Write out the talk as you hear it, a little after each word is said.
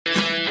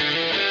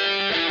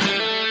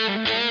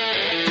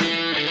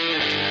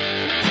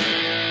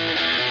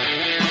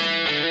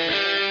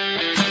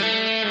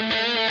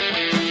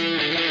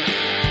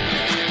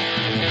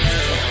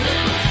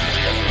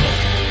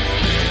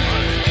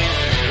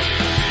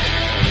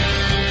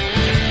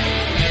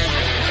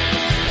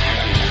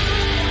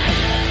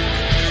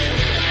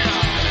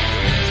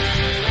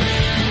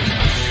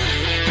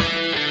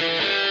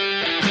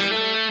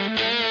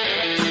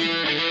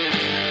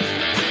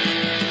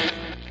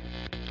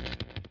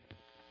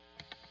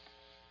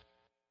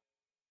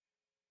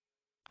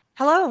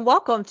Hello and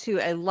welcome to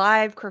a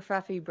live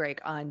Kerfefe break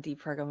on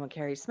Deprogram with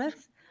Carrie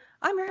Smith.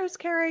 I'm your host,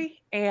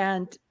 Carrie,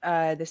 and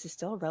this is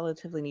still a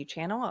relatively new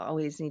channel. I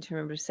always need to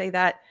remember to say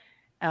that.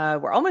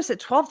 We're almost at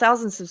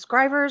 12,000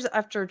 subscribers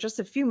after just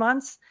a few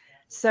months,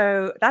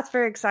 so that's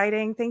very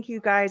exciting. Thank you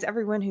guys,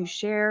 everyone who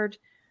shared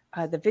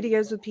the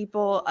videos with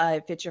people.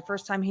 If it's your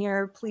first time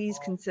here, please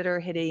consider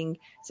hitting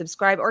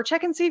subscribe or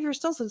check and see if you're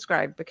still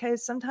subscribed,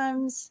 because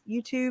sometimes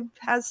YouTube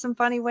has some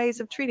funny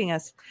ways of treating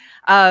us.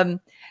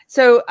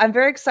 So I'm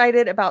very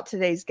excited about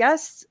today's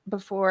guests.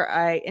 Before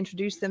I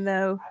introduce them,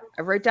 though,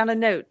 I wrote down a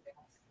note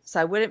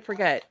so I wouldn't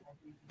forget.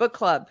 Book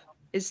club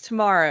is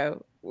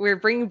tomorrow. We're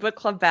bringing book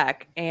club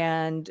back,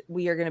 and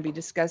we are going to be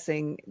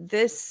discussing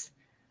this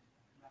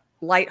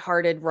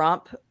lighthearted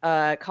romp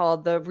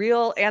called The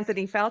Real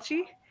Anthony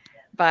Fauci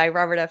by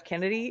Robert F.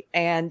 Kennedy.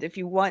 And if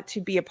you want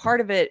to be a part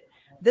of it,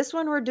 this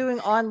one we're doing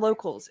on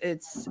Locals.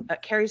 It's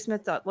at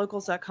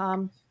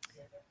carriesmith.locals.com.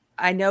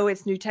 I know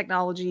it's new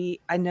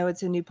technology. I know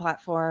it's a new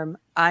platform.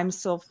 I'm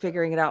still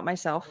figuring it out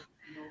myself.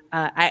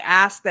 I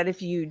ask that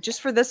if you, just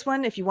for this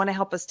one, if you want to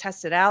help us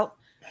test it out,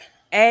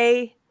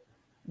 A,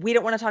 we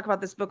don't want to talk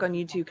about this book on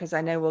YouTube because I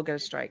know we'll get a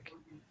strike.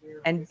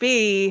 And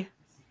B,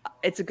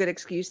 it's a good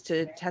excuse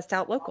to test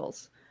out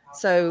Locals.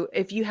 So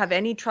if you have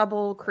any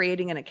trouble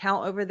creating an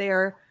account over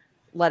there,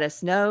 let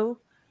us know.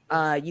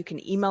 You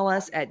can email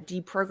us at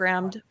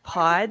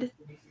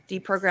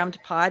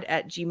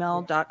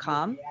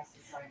deprogrammedpod@gmail.com.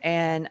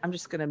 And I'm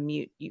just going to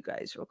mute you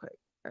guys real quick.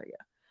 There we go.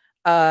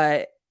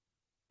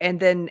 And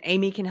then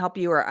Amy can help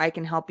you, or I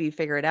can help you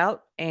figure it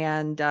out.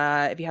 And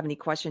if you have any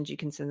questions, you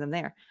can send them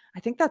there.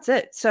 I think that's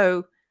it.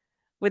 So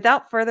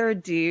without further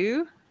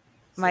ado,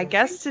 my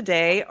guests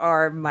today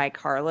are Mike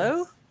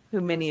Harlow,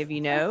 who many of you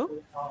know,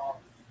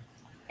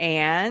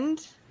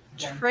 and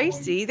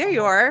Tracy. There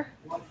you are.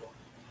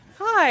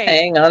 Hi.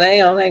 Hang on.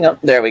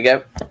 There we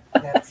go.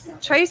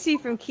 Tracy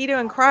from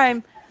Keto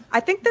Krime. I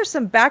think there's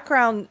some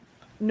background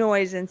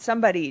noise in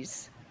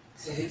somebody's.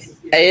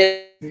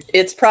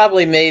 It's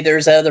probably me.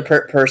 There's another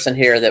person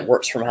here that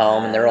works from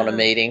home, and they're on a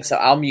meeting, so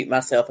I'll mute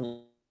myself.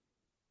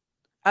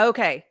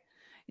 Okay.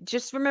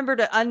 Just remember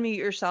to unmute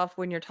yourself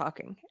when you're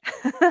talking.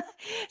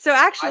 So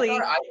actually,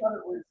 I thought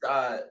it was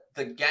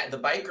the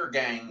biker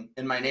gang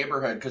in my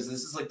neighborhood, because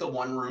this is like the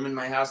one room in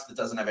my house that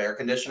doesn't have air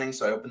conditioning,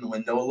 so I opened the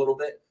window a little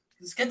bit.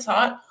 This gets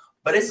hot,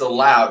 but it's a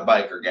loud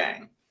biker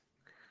gang.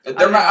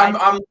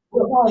 I'm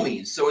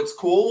homies, so it's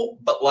cool,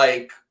 but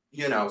like,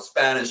 you know,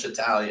 Spanish,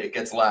 Italian, it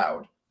gets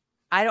loud.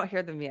 I don't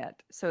hear them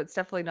yet, so it's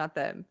definitely not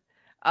them.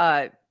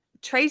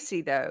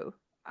 Tracy, though,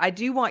 I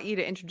do want you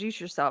to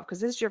introduce yourself, because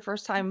this is your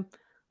first time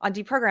on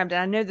Deprogrammed, and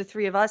I know the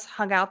three of us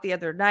hung out the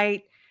other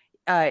night.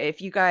 If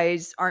you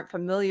guys aren't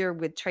familiar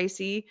with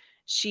Tracy,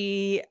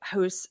 she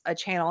hosts a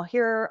channel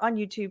here on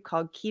YouTube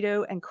called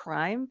Keto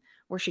Krime,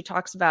 where she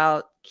talks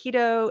about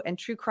keto and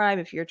true crime.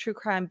 If you're a true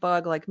crime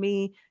bug like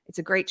me, it's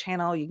a great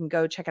channel. You can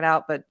go check it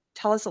out. But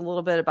tell us a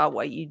little bit about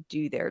what you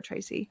do there,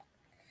 Tracy.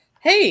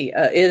 Hey,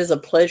 it is a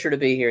pleasure to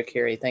be here,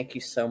 Carrie. Thank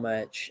you so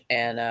much.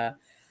 And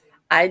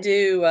I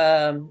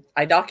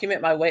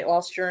document my weight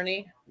loss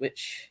journey,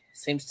 which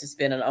seems to have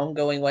been an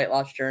ongoing weight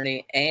loss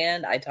journey.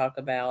 And I talk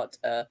about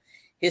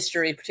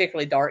history,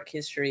 particularly dark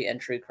history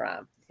and true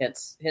crime,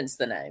 hence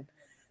the name.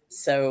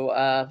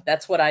 So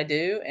that's what I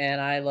do, and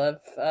I love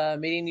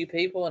meeting new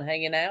people and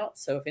hanging out.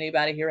 So if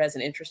anybody here has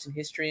an interest in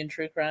history and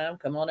true crime,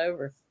 come on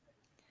over.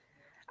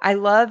 I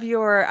love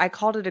I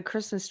called it a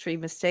Christmas tree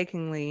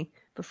mistakenly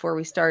before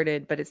we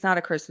started, but it's not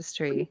a Christmas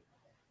tree.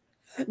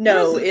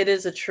 No, it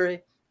is a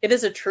tree. It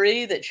is a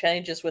tree that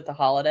changes with the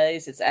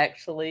holidays. It's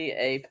actually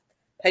a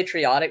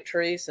patriotic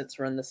tree, since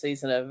we're in the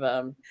season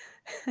of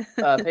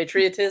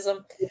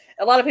patriotism.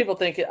 A lot of people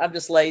think I'm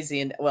just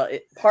lazy, and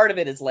part of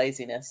it is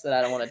laziness that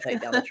I don't want to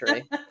take down the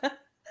tree.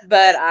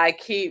 But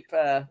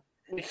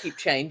we keep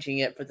changing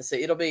it for the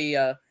season. It'll be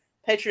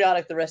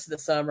patriotic the rest of the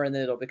summer, and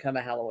then it'll become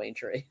a Halloween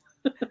tree.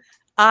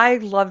 I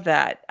love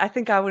that. I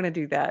think I want to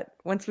do that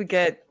once we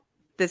get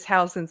this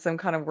house in some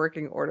kind of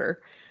working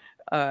order.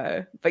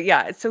 But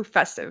yeah, it's so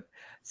festive.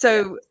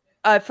 So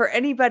for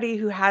anybody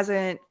who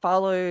hasn't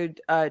followed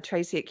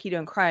Tracy at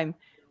Keto Krime,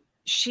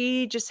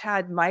 she just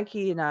had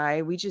Mikey and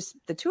I,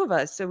 the two of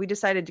us. So we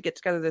decided to get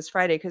together this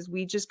Friday because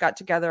we just got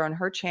together on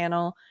her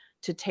channel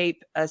to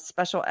tape a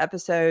special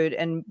episode.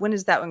 And when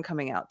is that one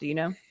coming out? Do you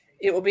know?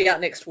 It will be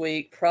out next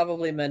week,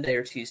 probably Monday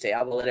or Tuesday.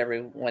 I will let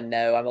everyone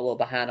know. I'm a little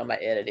behind on my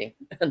editing,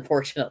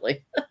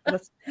 unfortunately.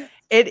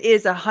 It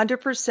is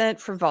 100%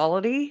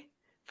 frivolity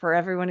for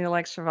everyone who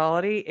likes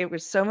frivolity. It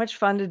was so much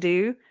fun to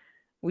do.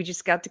 We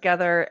just got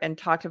together and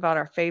talked about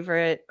our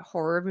favorite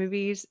horror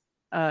movies.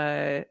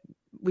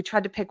 We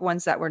tried to pick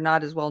ones that were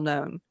not as well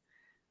known,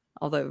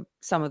 although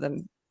some of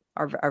them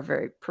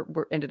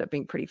ended up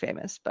being pretty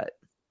famous. But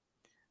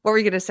what were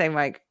you going to say,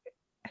 Mike?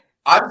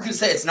 I was going to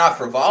say, it's not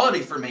frivolity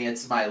for me.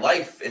 It's my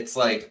life. It's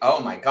like,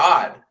 oh my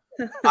God.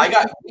 We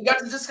got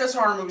to discuss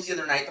horror movies the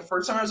other night. The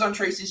first time I was on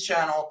Tracy's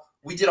channel,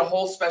 we did a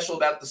whole special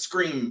about the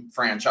Scream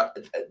franchise.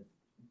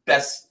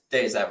 Best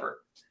days ever.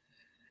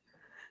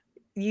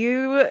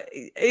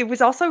 it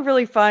was also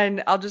really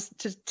fun. I'll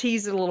just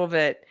tease it a little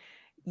bit.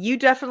 You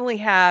definitely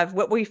have,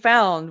 what we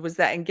found was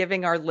that in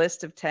giving our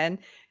list of 10,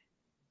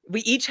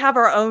 we each have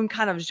our own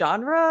kind of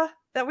genre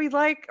that we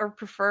like or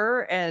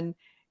prefer. And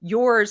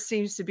yours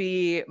seems to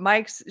be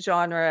Mike's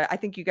genre. I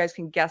think you guys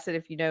can guess it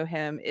if you know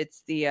him.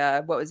 It's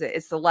the, what was it?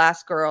 It's the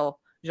last girl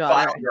genre.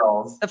 Final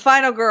Girls. The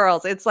Final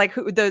Girls. It's like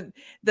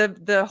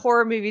the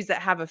horror movies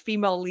that have a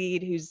female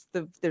lead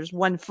there's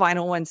one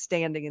final one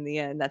standing in the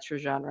end. That's your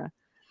genre.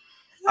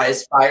 I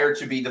aspire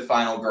to be the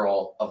final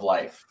girl of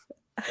life.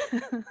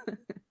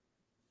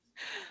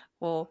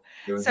 Well,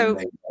 so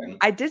amazing.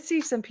 I did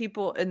see some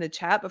people in the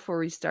chat before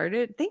we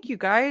started. Thank you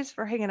guys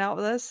for hanging out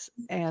with us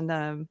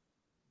and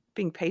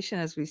being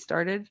patient as we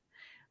started.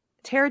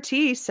 Tara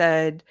T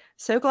said,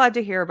 so glad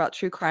to hear about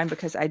true crime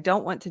because I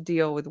don't want to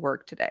deal with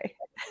work today.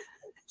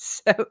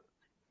 So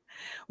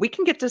we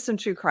can get to some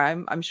true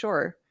crime, I'm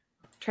sure.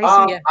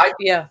 Tracy?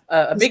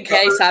 A big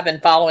case I've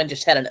been following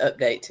just had an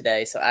update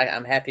today. So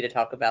I'm happy to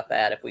talk about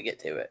that if we get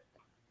to it.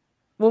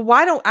 Well,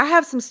 why don't I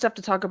have some stuff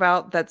to talk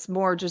about that's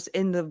more just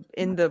in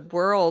the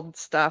world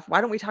stuff?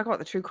 Why don't we talk about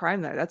the true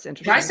crime though? That's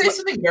interesting. Can I say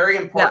something very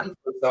important?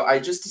 Though I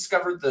just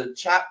discovered the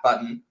chat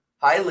button.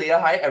 Hi, Leah.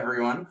 Hi,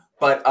 everyone.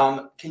 But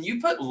can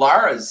you put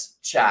Lara's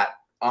chat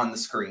on the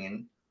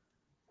screen?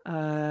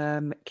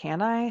 Can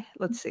I?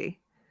 Let's see.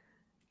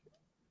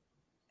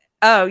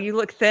 Oh, you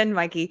look thin,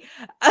 Mikey.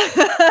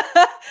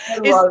 I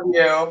love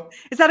you.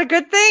 Is that a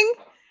good thing?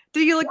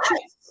 Do you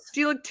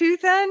look too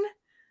thin?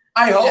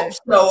 I hope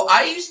so.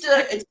 I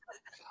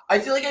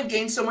feel like I've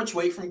gained so much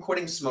weight from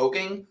quitting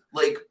smoking.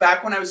 Like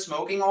back when I was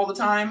smoking all the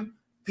time,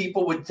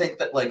 people would think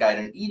that like I had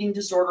an eating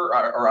disorder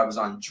or I was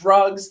on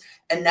drugs.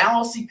 And now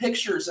I'll see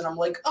pictures and I'm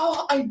like,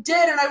 oh, I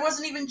did. And I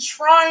wasn't even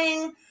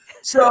trying.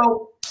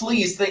 So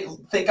please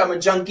think I'm a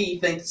junkie.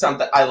 Think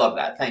something. I love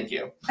that. Thank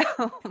you.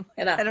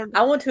 And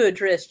I want to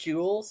address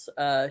Jules.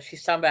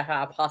 She's talking about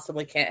how I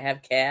possibly can't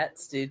have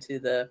cats due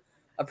to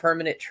a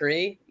permanent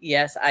tree.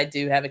 Yes, I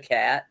do have a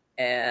cat.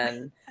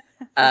 And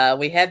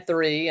we had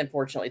 3.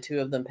 Unfortunately, 2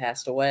 of them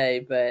passed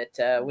away.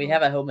 But we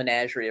have a whole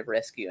menagerie of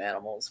rescue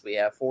animals. We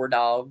have 4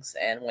 dogs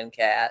and 1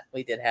 cat.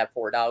 We did have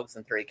 4 dogs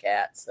and 3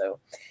 cats. So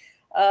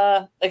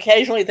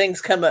occasionally things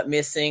come up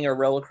missing or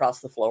roll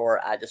across the floor.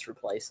 I just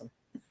replace them.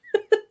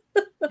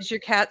 Does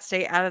your cat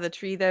stay out of the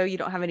tree, though? You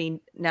don't have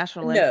any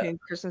National Lampoon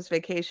Christmas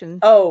Vacation?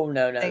 Oh,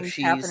 no.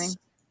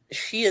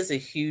 She is a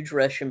huge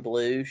Russian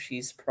blue.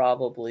 She's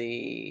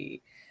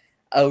probably...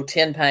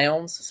 10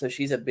 pounds. So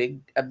she's a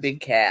big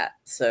cat.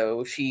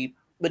 So she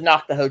would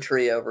knock the whole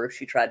tree over if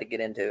she tried to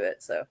get into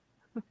it. So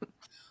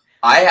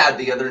I had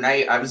the other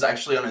night, I was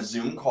actually on a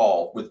Zoom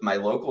call with my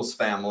locals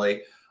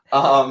family.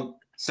 So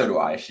do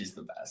I. She's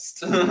the best.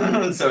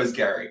 So is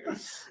Gary.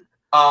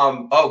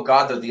 Oh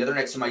God, though, the other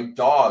night, so my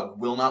dog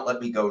will not let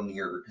me go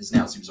near his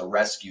nails. He was a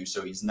rescue,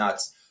 so he's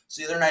nuts.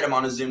 So the other night I'm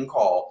on a Zoom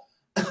call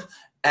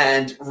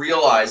and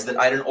realized that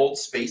I had an old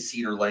space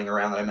heater laying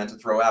around that I meant to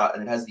throw out,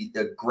 and it has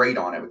the grate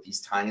on it with these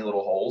tiny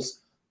little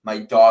holes. My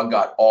dog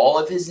got all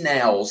of his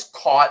nails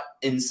caught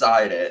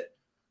inside it,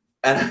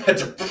 and I had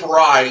to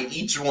pry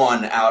each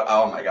one out.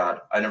 Oh my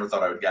God, I never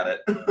thought I would get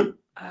it.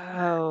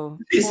 Oh,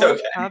 he's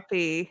okay.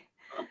 Puppy.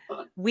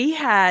 We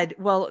had,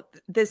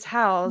 this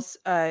house,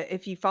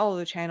 if you follow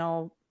the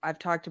channel, I've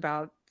talked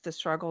about the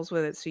struggles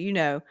with it.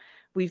 So,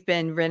 we've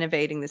been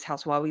renovating this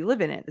house while we live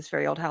in it, this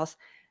very old house,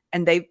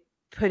 and they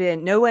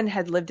no one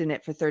had lived in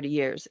it for 30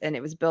 years and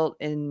it was built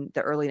in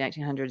the early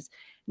 1900s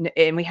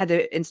and we had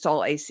to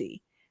install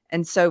AC.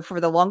 And so for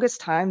the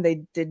longest time,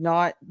 they did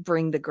not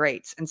bring the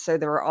grates. And so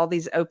there were all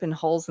these open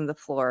holes in the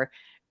floor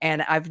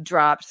and I've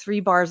dropped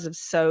 3 bars of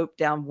soap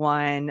down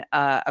one,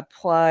 a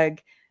plug,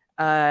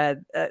 a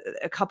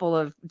couple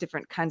of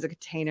different kinds of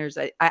containers.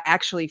 I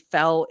actually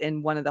fell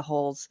in one of the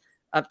holes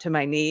up to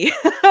my knee.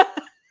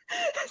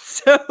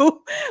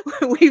 So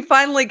they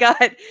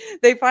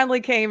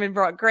finally came and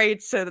brought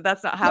grates so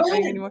that's not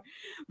happening anymore.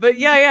 But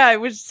yeah, it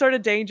was sort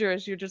of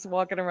dangerous. You're just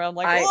walking around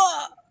like,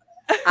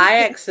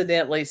 I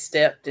accidentally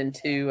stepped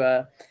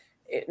into,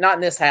 not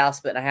in this house,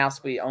 but in a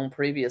house we owned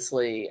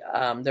previously.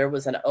 There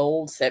was an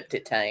old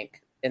septic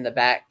tank in the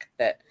back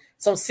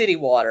it's on city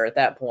water at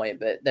that point,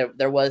 but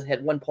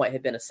at one point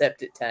had been a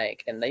septic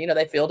tank and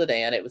they filled it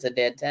in. It was a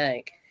dead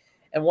tank.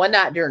 And one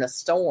night during a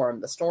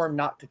storm, the storm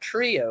knocked a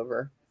tree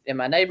over in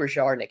my neighbor's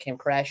yard and it came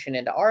crashing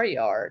into our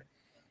yard.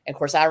 And of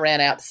course I ran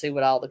out to see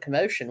what all the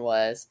commotion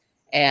was.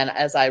 And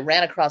as I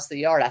ran across the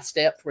yard, I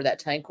stepped where that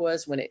tank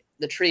was. When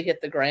the tree hit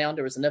the ground,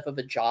 there was enough of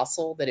a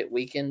jostle that it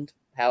weakened,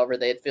 however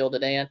they had filled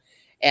it in.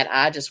 And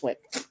I just went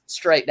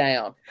straight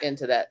down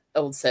into that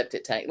old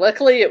septic tank.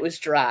 Luckily it was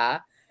dry.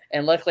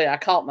 And luckily I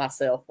caught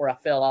myself where I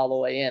fell all the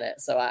way in it.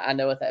 So I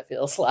know what that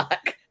feels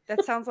like.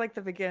 That sounds like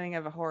the beginning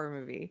of a horror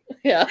movie.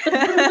 Yeah.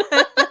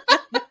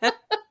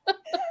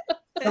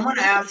 Someone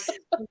asked,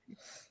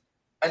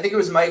 I think it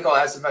was Michael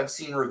asked if I've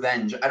seen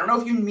Revenge. I don't know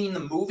if you mean the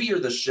movie or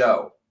the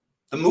show.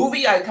 The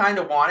movie I kind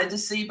of wanted to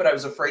see, but I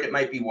was afraid it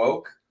might be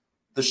woke.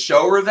 The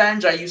show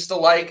Revenge I used to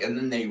like, and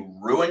then they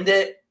ruined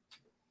it.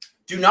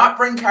 Do not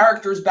bring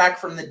characters back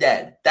from the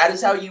dead. That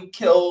is how you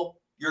kill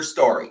your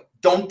story.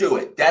 Don't do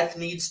it. Death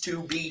needs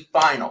to be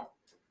final.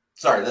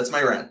 Sorry, that's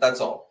my rant.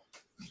 That's all.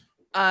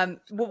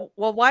 Well,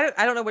 why?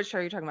 I don't know what show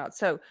you're talking about.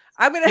 So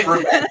I'm gonna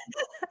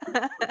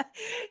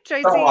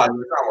Tracy. Come on,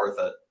 it's not worth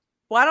it.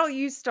 Why don't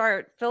you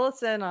start? Fill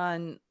us in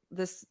on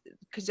this,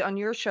 because on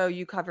your show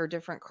you cover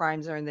different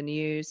crimes that are in the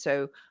news.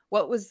 So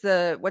what's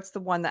the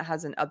one that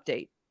has an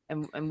update,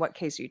 and what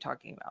case are you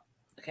talking about?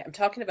 Okay, I'm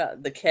talking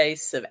about the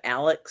case of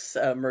Alex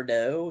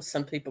Murdaugh.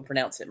 Some people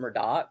pronounce it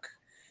Murdaugh,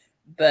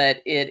 but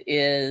it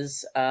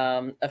is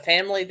a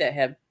family that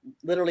have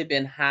literally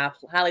been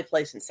highly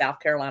placed in South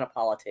Carolina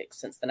politics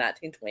since the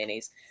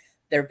 1920s.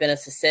 There have been a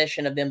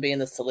succession of them being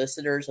the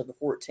solicitors of the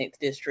 14th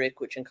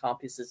district, which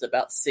encompasses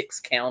about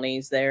 6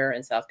 counties there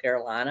in South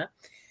Carolina.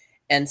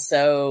 And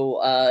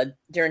so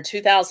during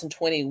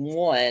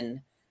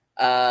 2021,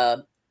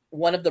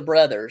 one of the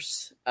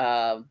brothers,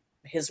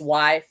 his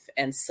wife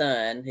and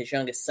son, his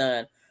youngest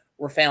son,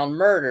 were found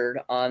murdered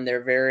on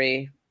their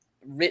very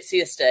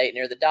ritzy estate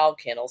near the dog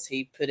kennels.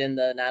 He put in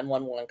the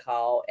 911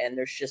 call, and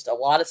there's just a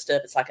lot of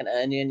stuff. It's like an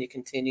onion. You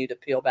continue to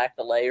peel back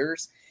the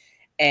layers,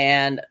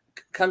 and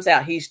comes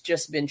out he's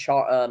just been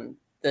charged.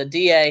 The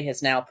DA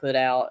has now put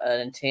out an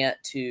intent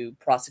to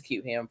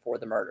prosecute him for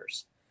the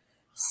murders.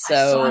 So,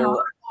 I saw an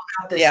article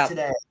about this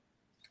today.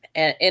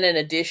 And in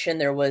addition,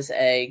 there was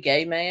a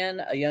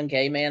young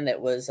gay man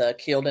that was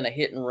killed in a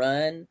hit and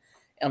run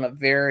on a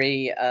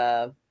very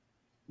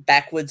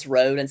backwoods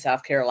road in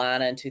South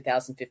Carolina in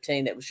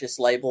 2015 that was just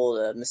labeled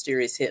a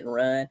mysterious hit and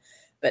run.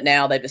 But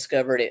now they've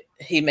discovered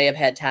he may have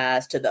had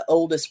ties to the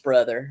oldest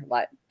brother,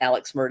 like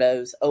Alex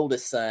Murdaugh's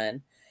oldest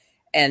son.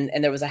 And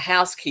there was a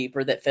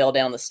housekeeper that fell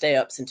down the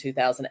steps in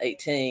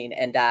 2018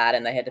 and died,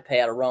 and they had to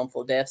pay out a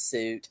wrongful death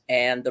suit.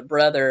 And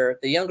the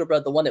younger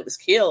brother, the one that was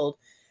killed,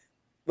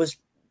 was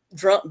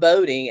drunk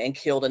boating and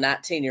killed a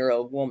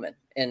 19-year-old woman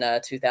in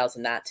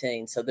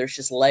 2019. So there's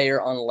just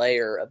layer on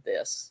layer of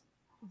this.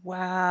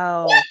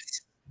 Wow. What?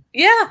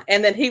 Yeah.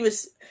 And then he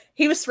was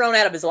thrown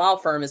out of his law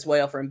firm as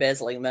well for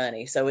embezzling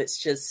money. So it's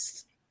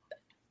just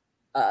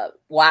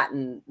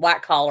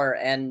white collar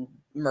and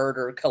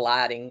murder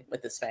colliding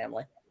with this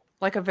family.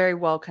 Like a very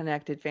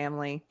well-connected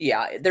family.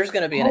 Yeah. There's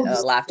going to be a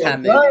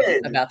Lifetime movie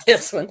about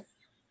this one.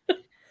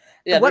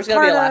 Yeah. There's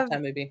going to be a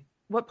Lifetime movie.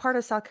 What part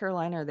of South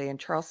Carolina are they in?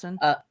 Charleston?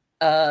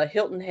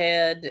 Hilton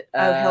Head,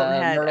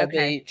 Hilton Head, Myrtle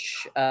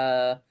Beach,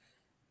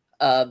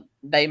 Baymont,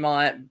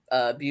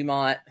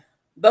 Beaumont.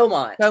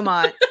 Beaumont.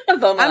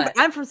 Beaumont.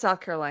 I'm from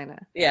South Carolina.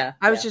 Yeah.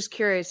 I was just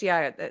curious.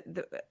 Yeah.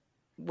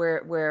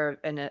 Where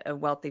a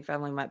wealthy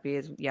family might be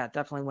is,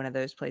 definitely one of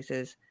those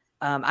places.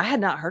 I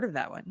had not heard of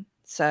that one.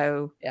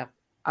 So yeah,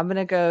 I'm going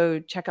to go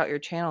check out your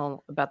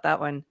channel about that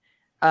one.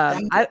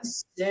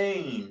 That's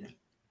insane.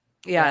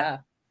 Yeah.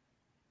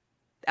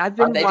 I've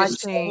been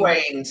watching.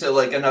 Just to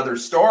like another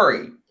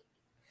story.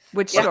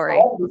 Which story?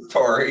 All the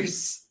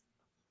stories.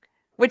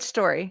 Which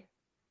story?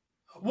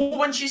 Well,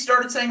 when she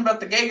started saying about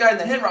the gay guy and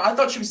the hit run, I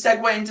thought she was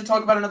segueing to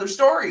talk about another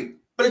story.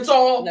 But it's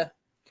all. No.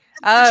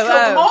 Killed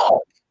them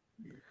all.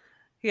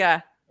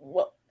 Yeah.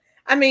 Well,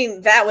 I mean,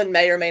 that one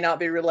may or may not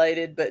be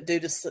related, but due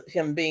to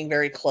him being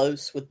very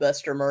close with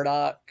Buster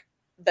Murdaugh,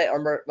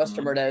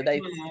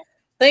 they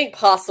think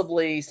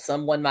possibly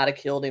someone might have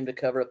killed him to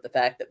cover up the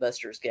fact that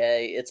Buster's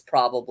gay. It's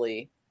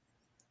probably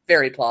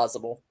very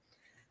plausible.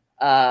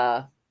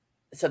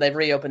 So they've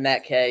reopened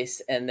that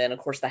case. And then, of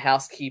course, the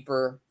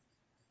housekeeper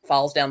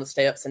falls down the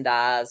steps and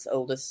dies.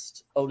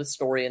 Oldest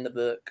story in the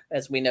book,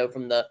 as we know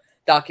from the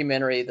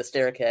documentary, The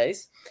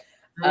Staircase.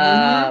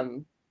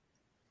 Mm-hmm.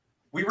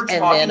 We were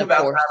talking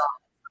about that.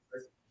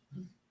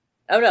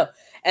 Oh, no.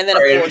 And then,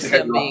 of course,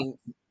 him being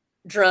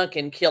drunk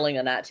and killing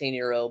a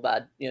 19-year-old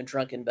by,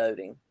 drunken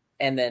boating.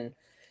 And then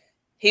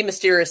he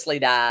mysteriously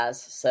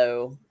dies.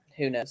 So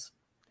who knows?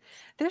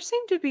 There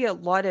seem to be a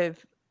lot of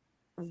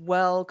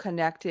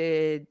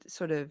well-connected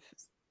sort of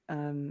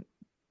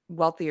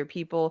wealthier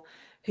people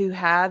who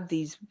have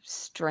these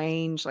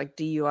strange like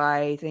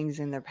DUI things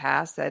in their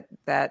past that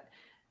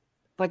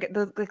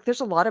there's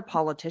a lot of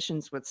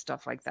politicians with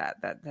stuff like that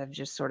have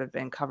just sort of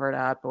been covered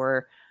up,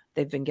 or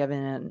they've been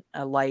given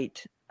a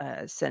light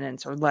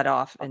sentence or let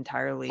off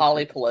entirely.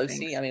 Polly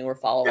Pelosi. I mean, we're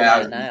following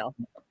that now.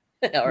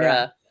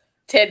 Or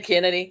Ted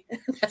Kennedy.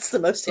 That's the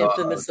most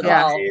infamous of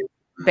all.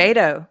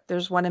 Beto.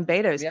 There's one in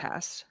Beto's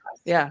past.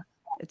 Yeah.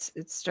 It's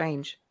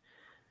strange.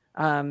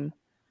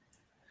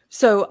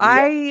 So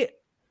I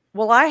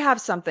have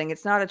something.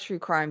 It's not a true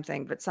crime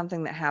thing, but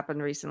something that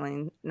happened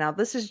recently. Now,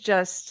 this is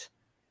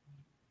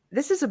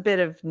a bit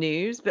of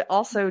news, but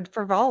also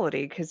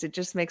frivolity because it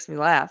just makes me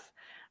laugh.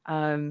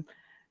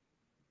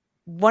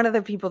 One of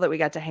the people that we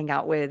got to hang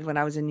out with when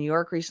I was in New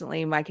York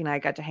recently, Mike and I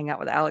got to hang out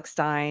with Alex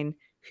Stein,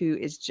 who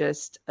is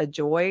just a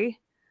joy.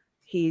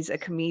 He's a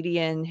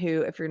comedian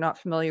who, if you're not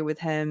familiar with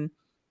him,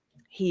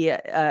 he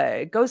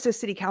goes to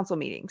city council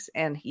meetings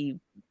and he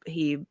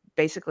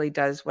basically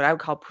does what I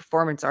would call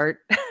performance art.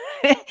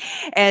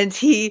 And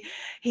he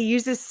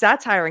uses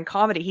satire and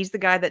comedy. He's the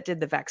guy that did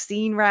the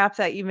vaccine rap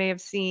that you may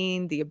have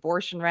seen, the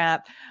abortion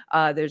rap.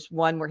 There's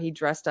one where he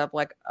dressed up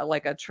like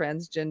a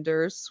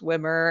transgender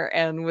swimmer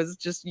and was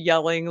just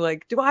yelling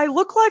like, "Do I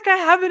look like I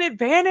have an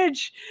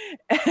advantage?"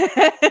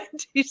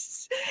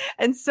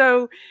 And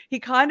so he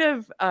kind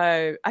of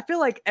I feel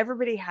like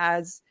everybody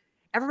has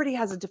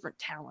a different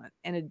talent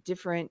and a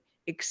different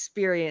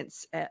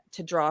experience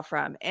to draw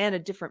from, and a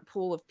different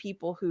pool of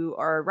people who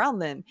are around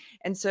them.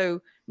 And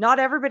so not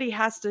everybody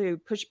has to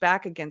push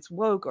back against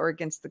woke or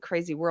against the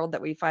crazy world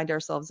that we find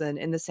ourselves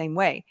in the same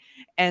way.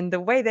 And the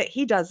way that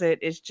he does it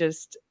is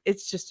just,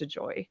 it's just a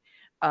joy.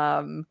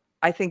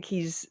 I think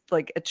he's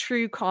like a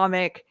true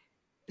comic,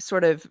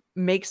 sort of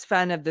makes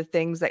fun of the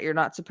things that you're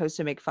not supposed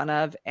to make fun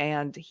of.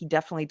 And he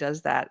definitely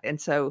does that.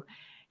 And so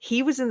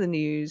he was in the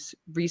news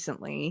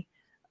recently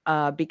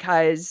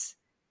because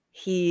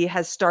he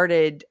has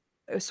started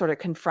sort of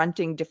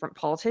confronting different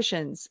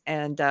politicians.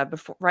 And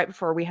right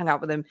before we hung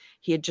out with him,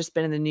 he had just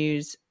been in the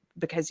news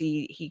because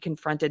he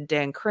confronted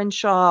Dan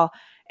Crenshaw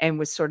and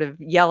was sort of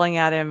yelling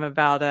at him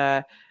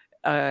about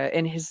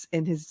in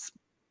his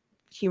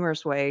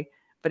humorous way,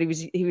 but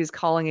he was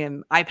calling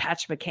him Eye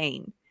Patch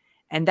McCain,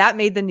 and that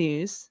made the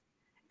news.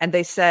 And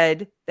they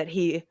said that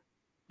he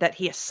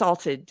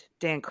assaulted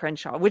Dan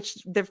Crenshaw, which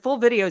the full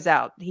video's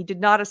out. He did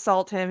not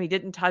assault him. He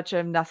didn't touch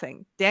him,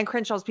 nothing. Dan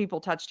Crenshaw's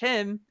people touched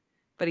him,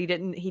 but he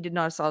did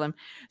not assault him.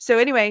 So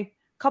anyway,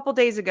 a couple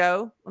days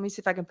ago, let me see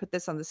if I can put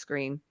this on the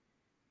screen.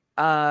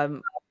 A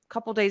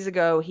couple days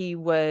ago, he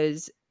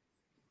was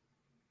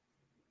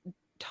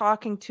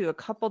talking to a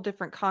couple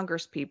different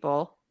Congress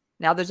people.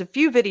 Now there's a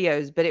few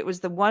videos, but it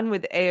was the one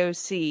with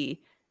AOC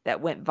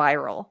that went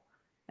viral.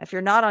 If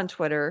you're not on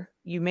Twitter,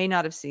 you may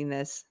not have seen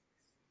this.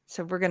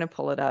 So we're going to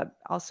pull it up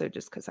also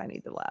just because I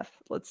need to laugh.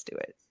 Let's do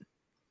it.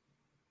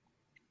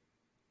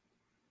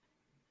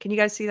 Can you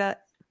guys see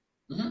that?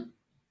 Mm-hmm.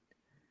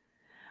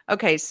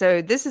 Okay,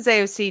 so this is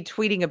AOC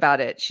tweeting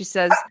about it. She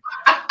says,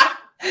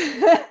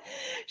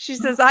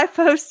 I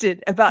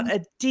posted about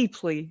a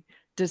deeply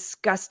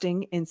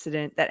disgusting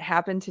incident that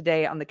happened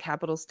today on the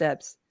Capitol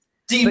steps.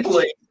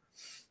 Deeply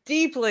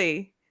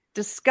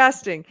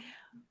disgusting.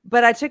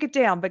 But I took it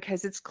down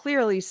because it's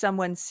clearly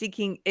someone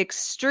seeking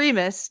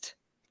extremist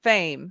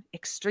fame.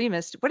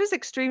 Extremist? What is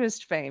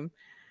extremist fame?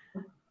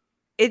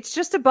 It's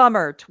just a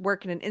bummer to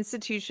work in an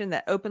institution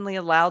that openly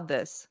allowed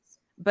this,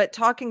 but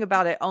talking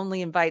about it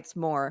only invites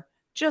more.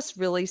 Just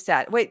really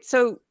sad. Wait,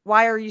 so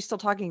why are you still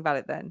talking about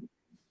it then?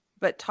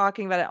 But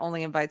talking about it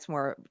only invites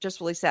more. Just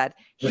really sad.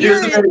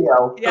 Here's a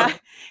video. Yeah.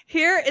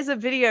 Here is a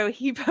video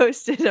he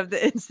posted of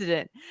the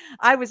incident.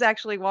 I was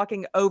actually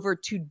walking over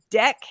to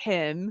deck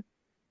him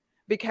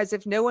because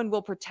if no one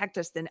will protect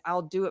us, then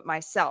I'll do it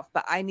myself.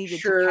 But I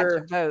needed to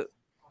catch a vote.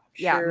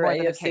 Yeah, sure, more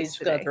than AOC's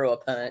going to throw a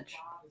punch.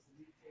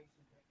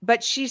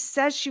 But she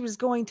says she was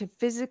going to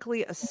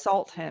physically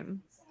assault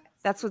him.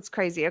 That's what's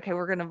crazy. Okay,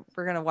 we're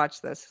gonna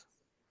watch this.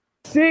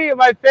 See,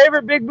 my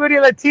favorite big booty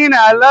Latina.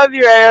 I love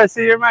you,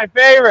 AOC. You're my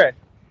favorite.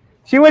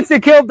 She wants to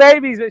kill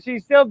babies, but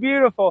she's still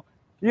beautiful.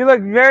 You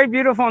look very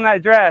beautiful in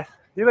that dress.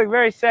 You look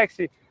very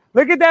sexy.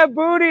 Look at that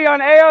booty on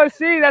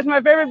AOC. That's my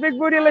favorite big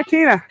booty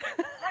Latina.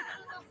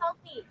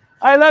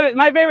 I love it.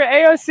 My favorite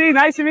AOC.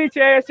 Nice to meet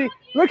you, AOC.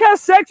 Look how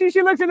sexy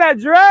she looks in that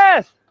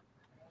dress.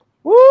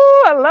 Woo,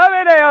 I love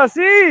it,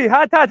 AOC.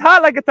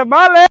 Hot, like a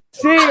tamale.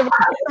 See, my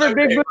favorite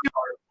big booty.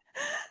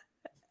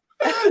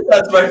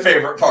 That's my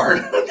favorite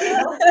part.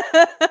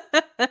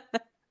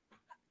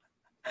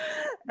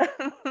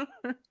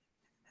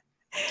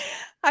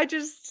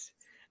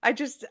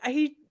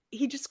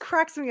 He just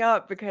cracks me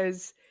up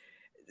because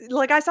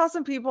like I saw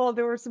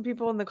there were some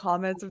people in the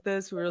comments of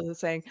this who were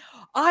saying,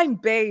 I'm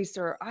based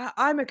or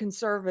I'm a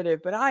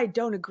conservative, but I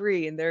don't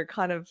agree. And they're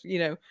kind of,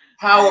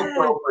 how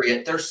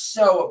appropriate. They're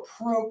so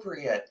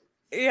appropriate.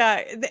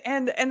 Yeah.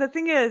 And the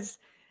thing is,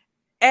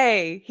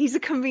 he's a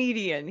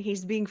comedian.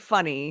 He's being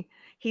funny.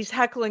 He's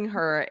heckling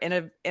her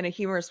in a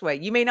humorous way.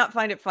 You may not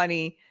find it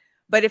funny,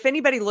 but if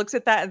anybody looks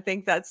at that and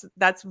think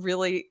that's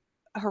really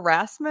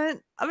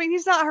harassment, I mean,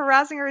 he's not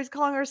harassing her. He's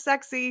calling her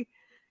sexy.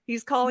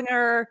 He's calling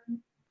her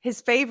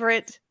his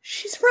favorite.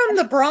 She's from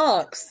the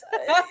Bronx.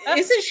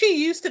 Isn't she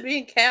used to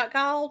being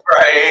catcalled?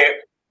 Right.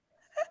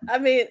 I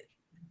mean,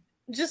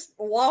 just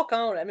walk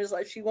on. I mean, it's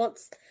like she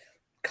wants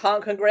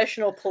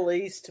congressional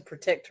police to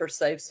protect her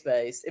safe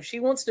space. If she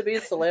wants to be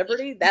a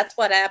celebrity, that's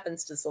what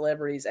happens to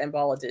celebrities and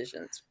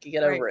politicians. You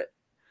get over it.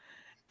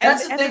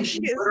 That's the thing. She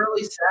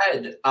literally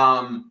said,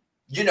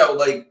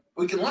 like,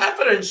 we can laugh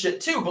at it and shit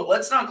too, but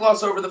let's not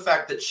gloss over the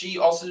fact that she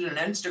also did an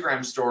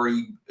Instagram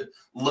story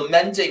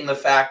lamenting the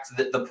fact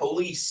that the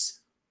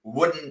police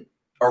wouldn't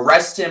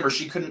arrest him or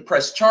she couldn't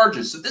press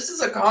charges. So this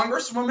is a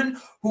congresswoman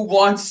who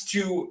wants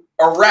to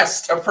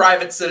arrest a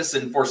private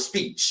citizen for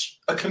speech,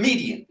 a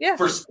comedian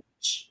for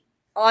speech.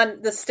 On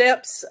the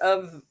steps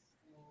of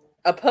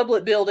a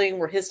public building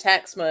where his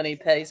tax money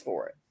pays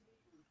for it.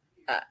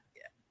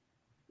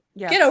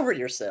 Get over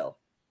yourself.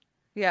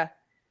 Yeah.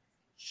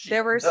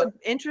 There were some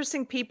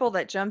interesting people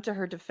that jumped to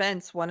her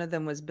defense. One of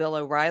them was Bill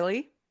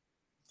O'Reilly.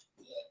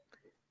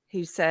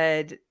 who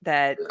said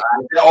that.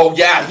 Oh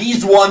yeah,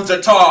 he's one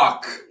to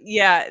talk.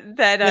 Yeah,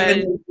 that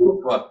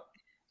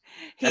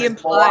he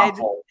implied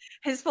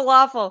his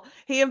falafel.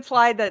 He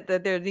implied that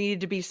there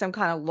needed to be some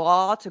kind of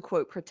law to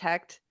quote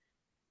protect.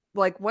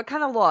 Like, what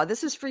kind of law?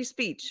 This is free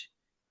speech.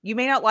 You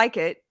may not like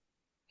it.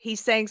 He's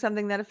saying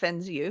something that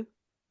offends you.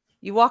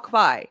 You walk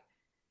by.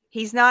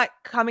 He's not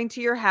coming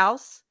to your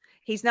house.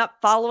 He's not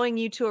following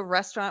you to a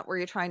restaurant where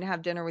you're trying to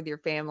have dinner with your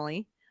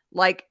family,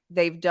 like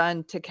they've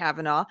done to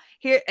Kavanaugh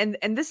here. And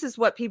this is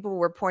what people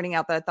were pointing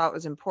out that I thought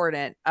was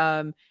important.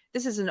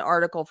 This is an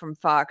article from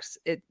Fox.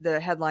 The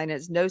headline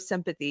is "No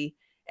Sympathy.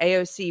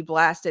 AOC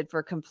blasted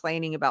for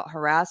complaining about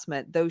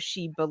harassment, though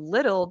she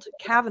belittled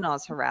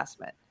Kavanaugh's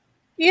harassment."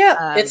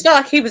 Yeah, it's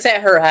not like he was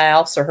at her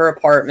house or her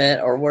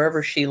apartment or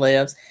wherever she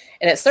lives.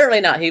 And it's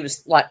certainly not,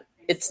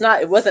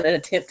 it wasn't an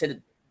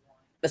attempted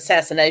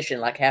assassination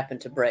like happened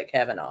to Brett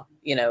Kavanaugh.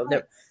 You know,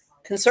 the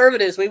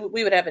conservatives, we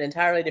would have an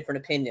entirely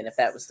different opinion if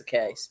that was the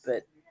case.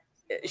 But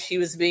she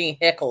was being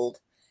heckled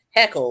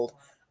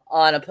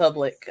on a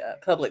public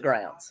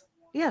grounds.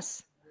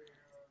 Yes.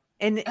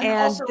 And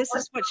also, this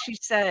is what she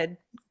said.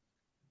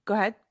 Go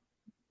ahead.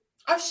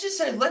 I was just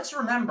saying, let's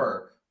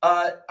remember,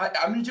 I'm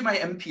going to do my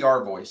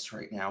NPR voice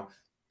right now.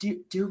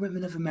 Dear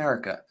women of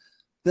America,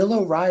 Bill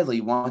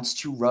O'Reilly wants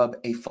to rub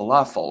a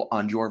falafel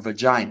on your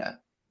vagina.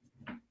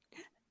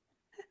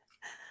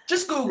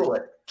 Just Google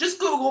it. Just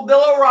Google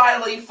Bill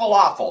O'Reilly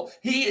falafel.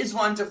 He is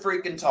one to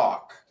freaking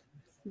talk.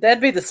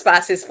 That'd be the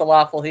spiciest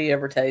falafel he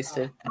ever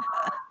tasted.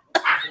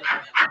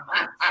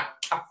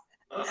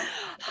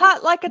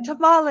 Hot like a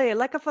tamale,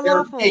 like a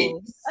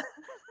falafel.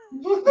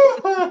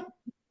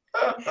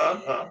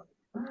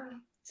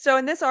 So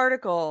in this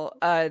article,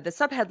 the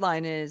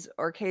subheadline is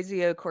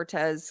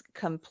Ocasio-Cortez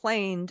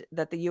complained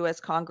that the U.S.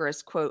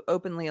 Congress, quote,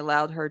 openly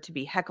allowed her to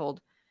be heckled.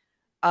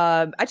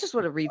 I just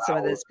want to read some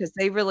of this because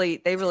they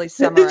really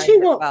summarize. Did she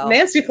want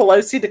Nancy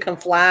Pelosi to come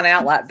flying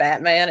out like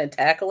Batman and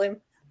tackle him?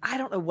 I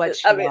don't know what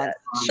she wants.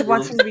 She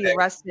wants him to be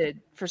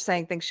arrested for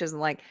saying things she doesn't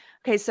like.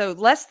 Okay, so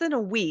less than a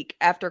week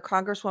after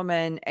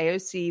Congresswoman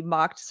AOC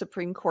mocked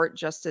Supreme Court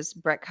Justice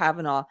Brett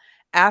Kavanaugh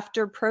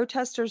after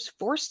protesters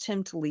forced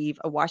him to leave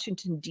a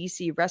Washington,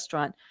 D.C.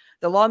 restaurant,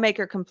 the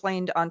lawmaker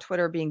complained on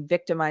Twitter being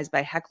victimized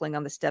by heckling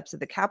on the steps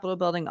of the Capitol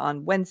building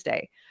on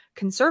Wednesday.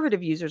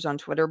 Conservative users on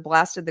Twitter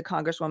blasted the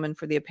Congresswoman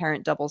for the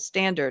apparent double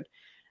standard.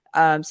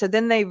 So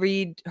then they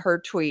read her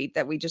tweet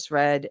that we just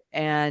read,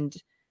 and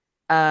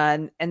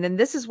then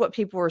this is what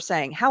people were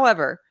saying.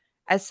 However,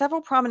 as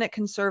several prominent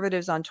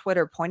conservatives on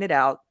Twitter pointed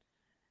out,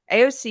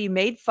 AOC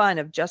made fun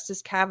of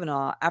Justice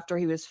Kavanaugh after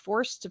he was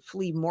forced to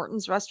flee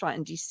Morton's restaurant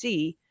in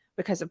D.C.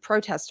 because of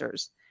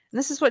protesters. And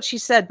this is what she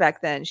said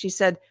back then. She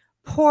said,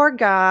 "Poor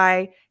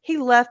guy, he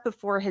left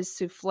before his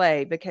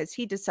souffle because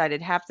he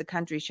decided half the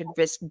country should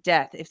risk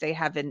death if they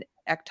have an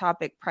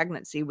ectopic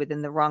pregnancy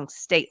within the wrong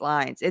state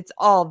lines. It's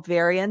all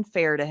very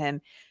unfair to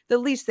him. The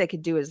least they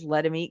could do is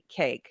let him eat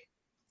cake."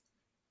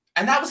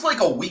 And that was like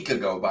a week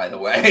ago, by the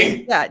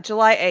way. Yeah,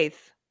 July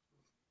 8th.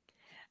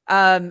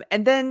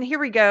 And then here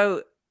we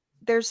go.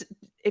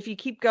 If you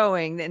keep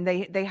going, and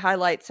they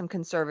highlight some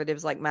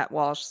conservatives like Matt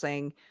Walsh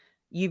saying,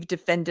 "You've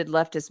defended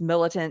leftist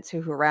militants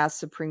who harass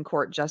Supreme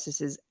Court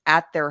justices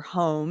at their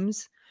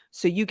homes,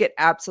 so you get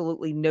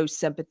absolutely no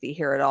sympathy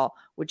here at all,"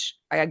 which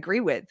I agree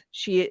with.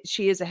 She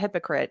is a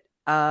hypocrite.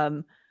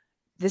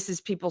 This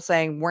is people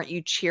saying, "Weren't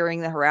you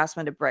cheering the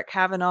harassment of Brett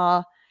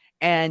Kavanaugh?"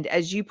 And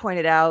as you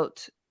pointed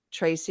out,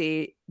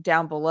 Tracy,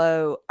 down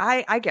below,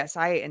 I guess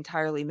I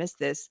entirely missed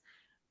this,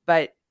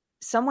 but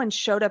someone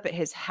showed up at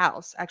his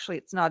house. Actually,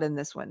 it's not in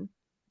this one.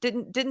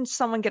 Didn't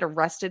someone get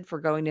arrested for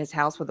going to his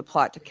house with a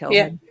plot to kill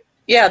him?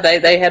 Yeah,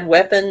 they had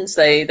weapons.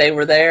 They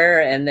were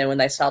there, and then when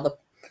they saw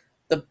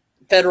the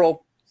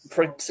federal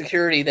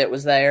security that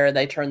was there,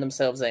 they turned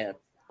themselves in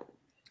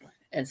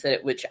and said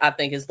it, which I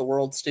think is the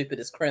world's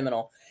stupidest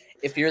criminal.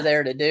 If you're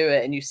there to do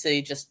it and you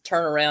see, just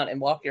turn around and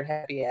walk your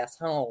happy ass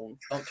home.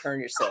 Don't turn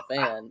yourself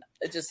in.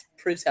 It just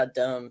proves how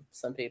dumb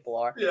some people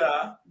are.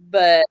 Yeah.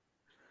 But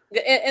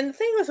and the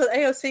thing was with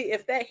AOC,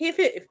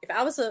 if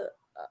I was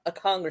a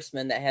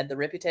congressman that had the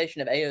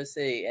reputation of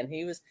AOC and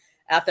he was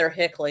out there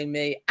heckling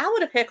me, I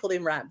would have heckled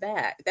him right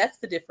back. That's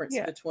the difference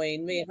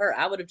between me and her.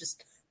 I would have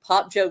just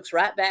popped jokes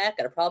right back.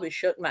 I'd have probably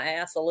shook my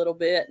ass a little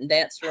bit and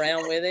danced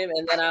around with him,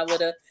 and then I'd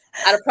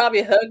have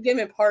probably hugged him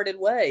and parted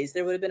ways.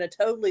 There would have been a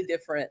totally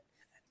different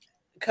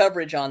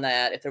coverage on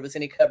that if there was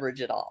any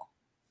coverage at all.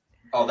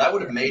 Oh, that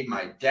would have made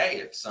my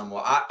day if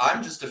someone.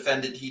 I'm just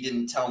offended he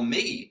didn't tell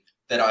me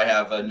that I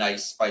have a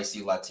nice,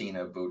 spicy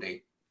Latino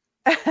booty.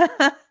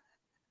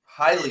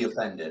 Highly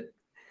offended.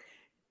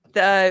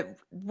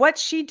 What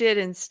she did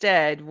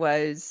instead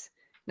was,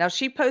 now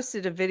she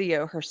posted a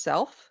video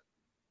herself.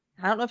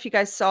 I don't know if you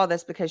guys saw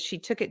this because she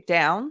took it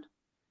down,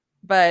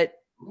 but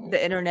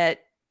the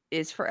internet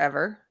is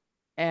forever,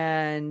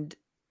 and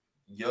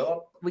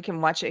we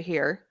can watch it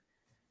here.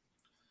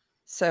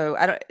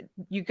 So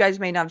you guys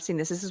may not have seen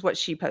this. This is what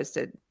she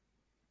posted.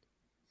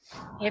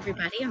 Hey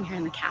everybody, I'm here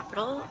in the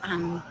Capitol.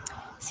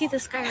 See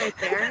this guy right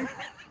there?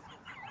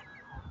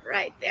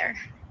 Right there.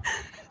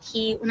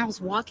 When I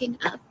was walking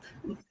up,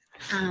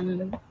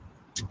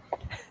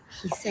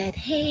 he said,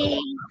 "Hey,"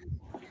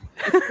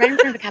 right in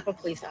front of the Capitol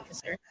Police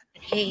officer.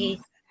 "Hey,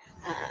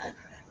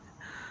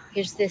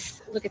 here's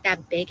this. Look at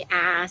that big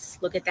ass.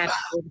 Look at that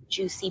big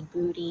juicy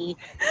booty.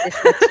 This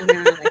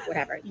Latina, like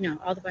whatever,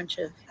 all the bunch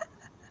of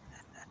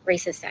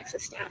racist,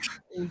 sexist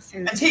stuff." And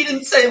he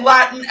didn't say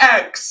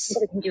Latinx.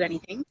 Nobody can do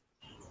anything.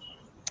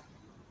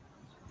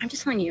 I'm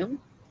just telling you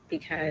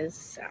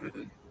because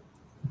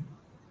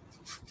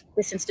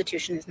this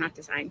institution is not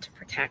designed to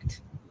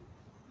protect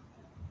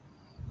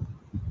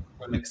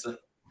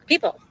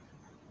people.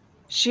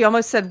 She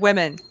almost said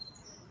women.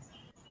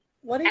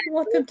 What do you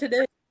want them to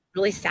do?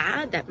 Really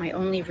sad that my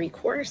only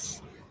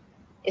recourse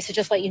is to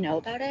just let you know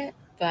about it,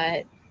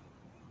 but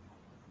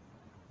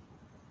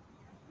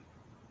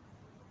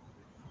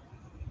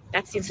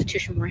that's the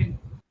institution we're in.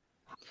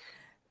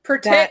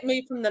 Protect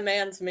me from the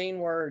man's mean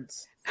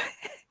words.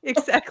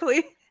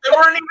 Exactly. They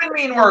weren't even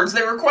mean words.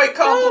 They were quite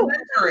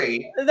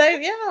complimentary.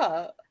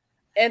 Yeah.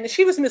 And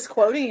she was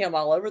misquoting him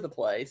all over the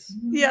place.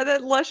 Yeah,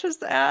 that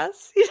luscious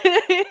ass. He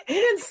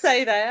didn't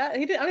say that.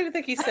 I don't even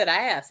think he said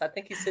ass. I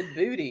think he said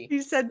booty.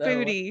 He said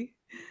booty.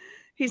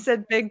 He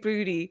said big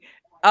booty.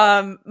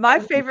 My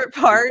favorite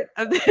part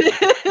of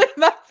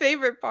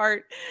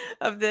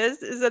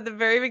this is at the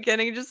very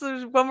beginning. Just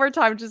one more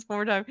time,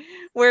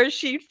 where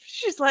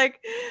she's like,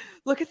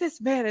 "Look at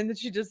this man," and then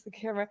she does the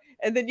camera,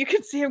 and then you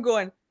can see him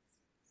going,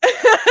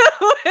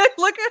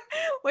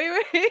 wait,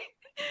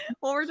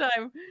 one more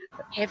time.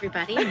 Hey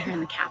everybody, I'm here in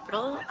the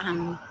Capitol.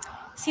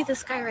 See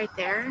this guy right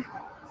there?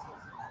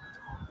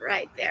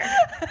 Right there.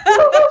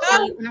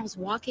 When I was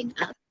walking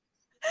up.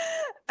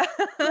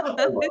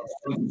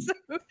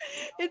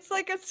 It's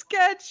like a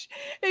sketch.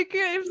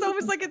 It's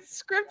almost like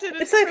it's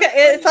scripted.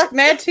 It's like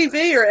Mad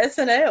TV or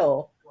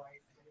SNL.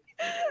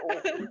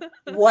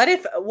 What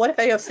if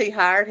AOC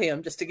hired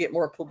him just to get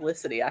more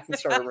publicity? I can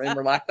start a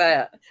rumor like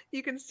that.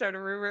 You can start a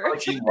rumor. Oh,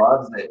 she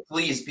loves it.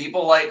 Please,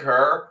 people like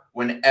her,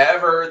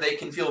 whenever they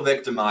can feel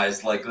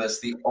victimized like this,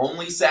 the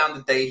only sound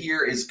that they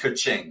hear is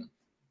ka-ching.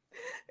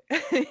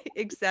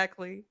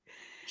 Exactly.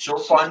 She'll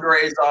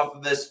fundraise off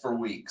of this for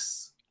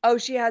weeks. Oh,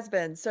 she has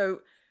been. So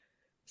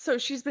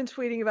she's been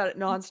tweeting about it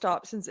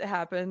nonstop since it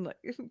happened, like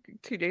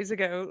 2 days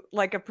ago,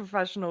 like a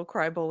professional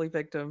cry bully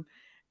victim.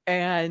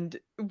 And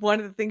one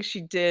of the things she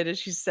did is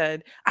she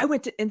said, "I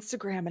went to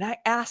Instagram and I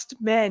asked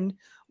men,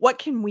 what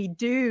can we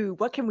do?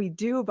 What can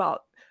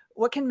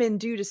men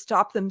do to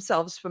stop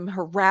themselves from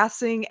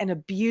harassing and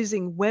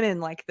abusing women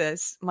like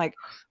this?" I'm like,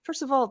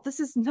 first of all, this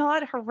is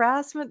not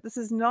harassment. This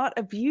is not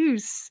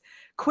abuse.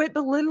 Quit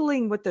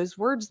belittling what those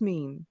words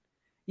mean.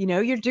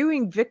 You're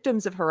doing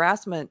victims of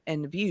harassment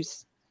and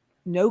abuse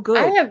no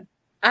good.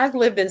 I've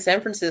lived in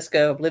San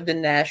Francisco. I've lived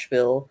in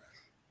Nashville.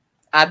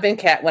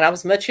 When I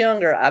was much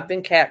younger, I've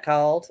been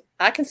catcalled.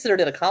 I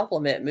considered it a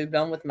compliment and moved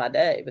on with my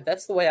day, but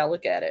that's the way I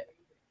look at it.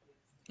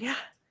 Yeah.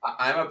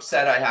 I'm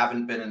upset I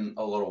haven't been in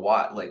a little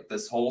while. Like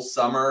this whole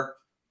summer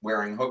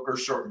wearing hooker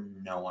short,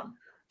 no one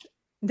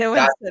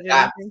said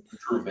anything.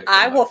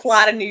 I will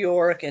fly to New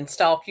York and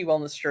stalk you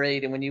on the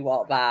street, and when you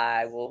walk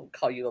by, I will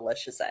call you a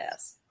luscious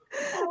ass.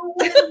 Oh,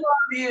 I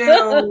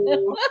love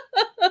you.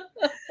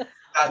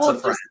 That's a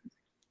friend.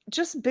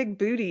 Just big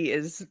booty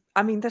is,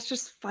 that's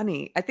just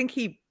funny. I think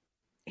he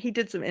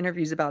did some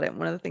interviews about it.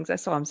 One of the things I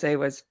saw him say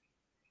was,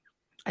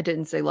 "I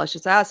didn't say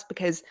luscious ass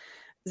because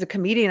as a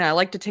comedian, I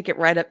like to take it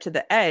right up to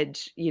the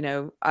edge.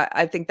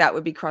 I think that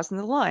would be crossing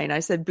the line.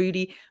 I said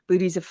booty.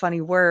 Booty's a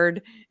funny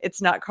word.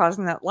 It's not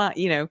crossing that line."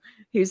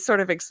 He's sort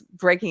of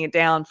breaking it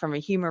down from a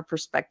humor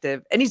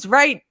perspective. And he's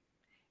right.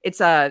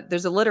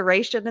 There's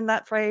alliteration in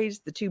that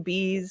phrase, the two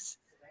B's,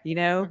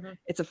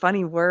 It's a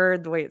funny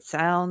word, the way it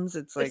sounds.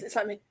 It's like,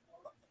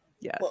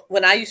 yeah. Well,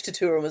 when I used to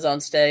tour and was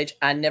on stage,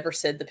 I never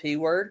said the P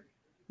word,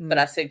 but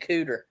I said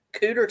cooter.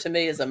 Cooter to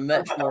me is a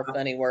much more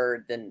funny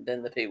word than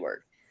the P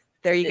word.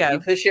 There you go. You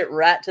push it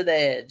right to the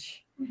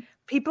edge.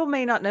 People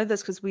may not know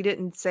this because we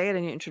didn't say it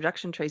in your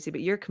introduction, Tracy, but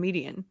you're a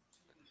comedian.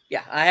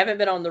 Yeah, I haven't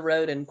been on the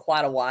road in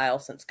quite a while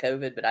since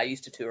COVID, but I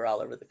used to tour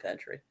all over the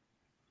country.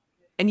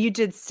 And you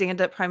did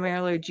stand-up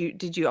primarily, or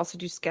did you also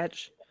do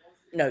sketch?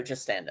 No,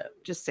 just stand-up.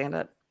 Just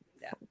stand-up.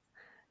 Yeah.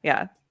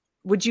 Yeah.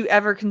 Would you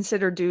ever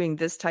consider doing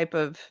this type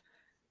of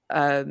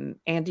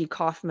Andy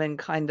Kaufman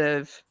kind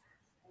of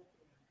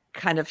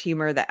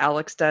humor that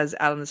Alex does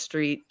out on the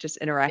street, just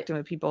interacting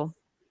with people?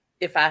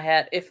 If I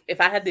had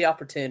the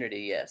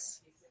opportunity,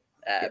 yes,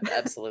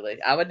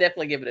 absolutely, I would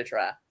definitely give it a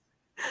try.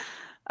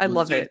 I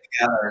love it.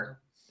 Together.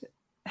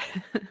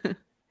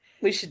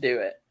 We should do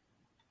it.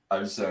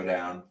 I'm so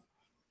down.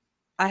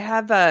 I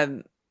have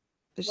there's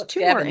What's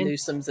two Gavin more.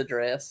 Newsom's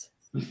address?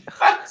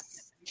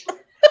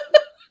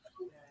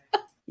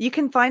 You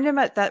can find him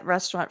at that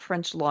restaurant,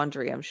 French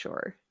Laundry, I'm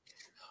sure.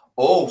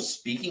 Oh,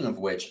 speaking of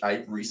which,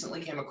 I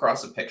recently came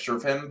across a picture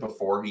of him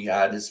before he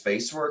had his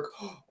face work.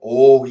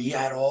 Oh, he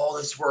had all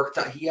this work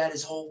done. He had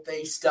his whole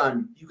face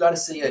done. You got to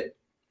see it.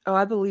 Oh,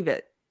 I believe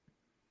it.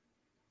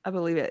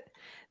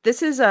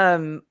 This is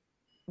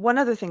one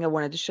other thing I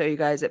wanted to show you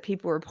guys that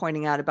people were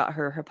pointing out about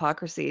her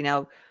hypocrisy.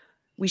 Now,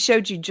 we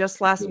showed you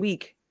just last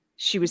week,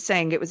 she was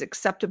saying it was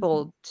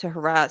acceptable to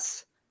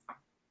harass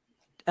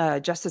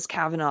Justice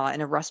Kavanaugh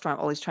in a restaurant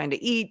while he's trying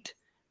to eat.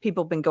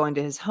 People have been going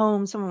to his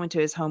home. Someone went to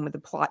his home with a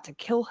plot to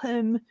kill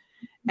him.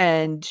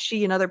 And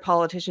she and other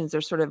politicians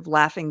are sort of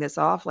laughing this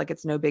off like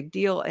it's no big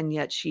deal. And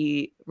yet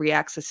she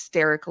reacts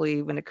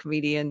hysterically when a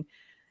comedian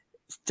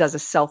does a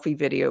selfie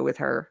video with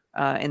her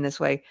in this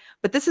way.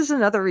 But this is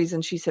another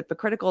reason she's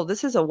hypocritical.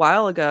 This is a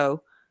while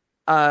ago.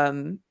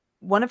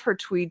 One of her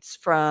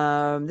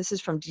tweets this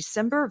is from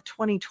December of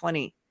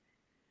 2020.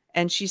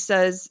 And she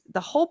says,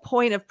 the whole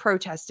point of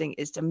protesting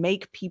is to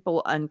make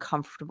people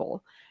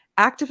uncomfortable.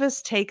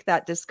 Activists take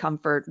that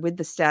discomfort with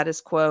the status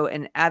quo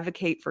and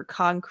advocate for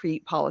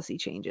concrete policy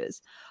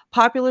changes.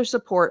 Popular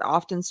support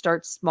often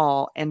starts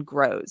small and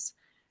grows.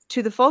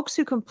 To the folks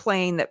who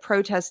complain that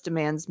protest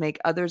demands make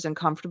others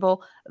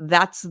uncomfortable,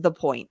 that's the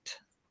point.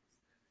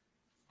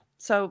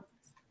 So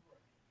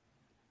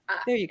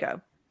there you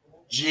go.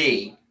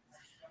 Gee.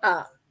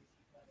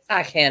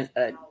 I can't.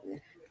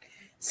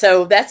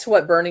 So that's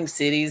what burning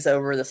cities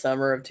over the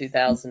summer of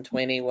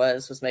 2020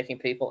 was making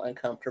people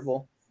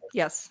uncomfortable.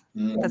 Yes,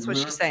 that's what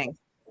she's saying.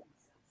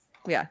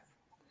 Yeah.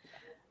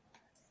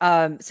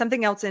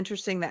 Something else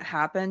interesting that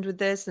happened with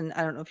this, and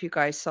I don't know if you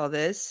guys saw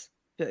this,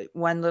 but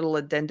one little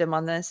addendum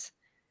on this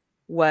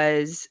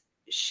was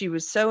she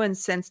was so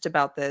incensed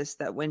about this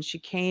that when she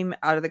came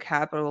out of the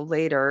Capitol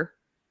later,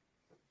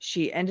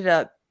 she ended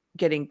up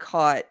getting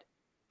caught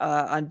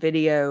on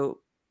video,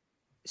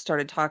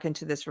 started talking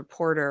to this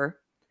reporter.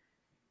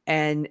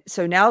 And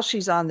so now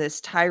she's on this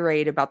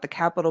tirade about the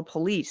Capitol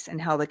Police and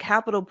how the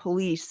Capitol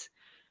Police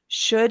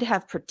should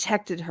have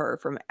protected her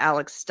from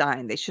Alex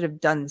Stein. They should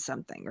have done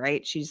something,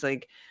 right? She's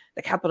like,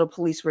 the Capitol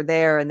Police were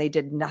there and they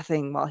did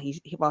nothing while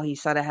he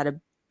said I had a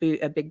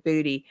big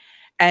booty.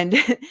 And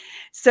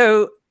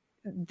so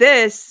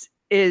this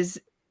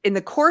is, in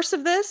the course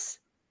of this,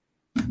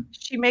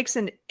 she makes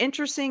an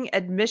interesting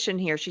admission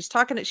here. She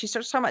starts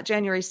talking about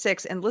January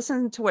 6th, and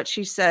listen to what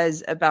she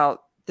says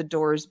about the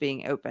doors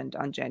being opened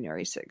on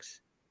January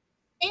 6th.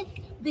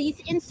 These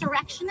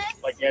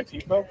insurrectionists, like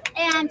Antifa,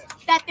 and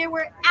that there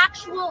were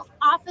actual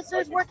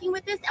officers working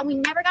with this, and we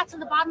never got to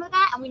the bottom of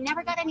that, and we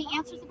never got any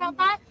answers about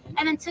that.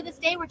 And then to this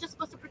day, we're just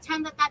supposed to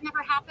pretend that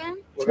never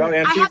happened.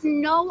 I have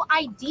no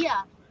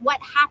idea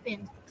what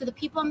happened to the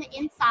people on the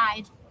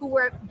inside who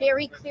were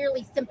very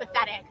clearly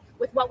sympathetic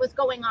with what was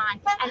going on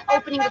and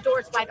opening the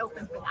doors wide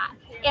open for that.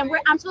 And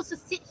I'm supposed to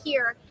sit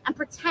here and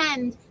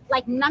pretend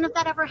like none of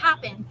that ever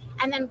happened.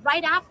 And then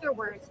right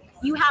afterwards,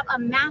 you have a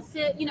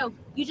massive,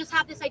 you just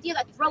have this idea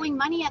that throwing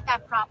money at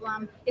that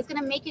problem is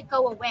going to make it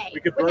go away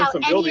without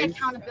any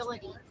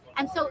accountability.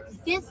 And so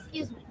this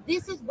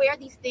is where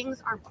these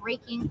things are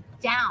breaking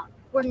down.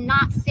 We're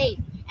not safe.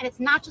 And it's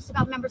not just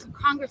about members of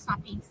Congress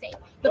not being safe.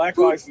 The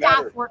food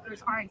staff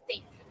workers aren't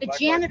safe. The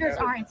janitors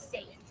aren't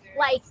safe.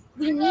 Like,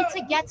 we need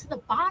to get to the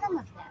bottom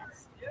of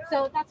this.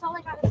 So that's all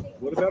I got to say.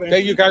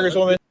 Thank you,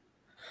 Congresswoman.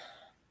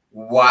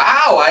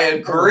 Wow, I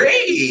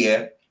agree.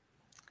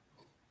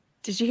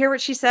 Did you hear what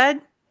she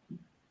said?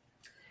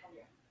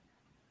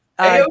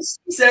 AOC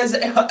says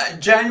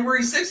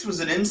January 6th was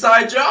an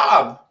inside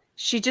job.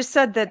 She just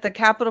said that the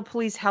Capitol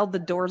Police held the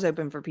doors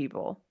open for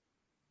people.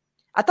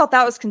 I thought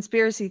that was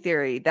conspiracy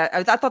theory.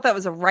 I thought that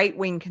was a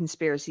right-wing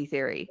conspiracy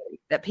theory,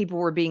 that people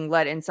were being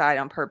let inside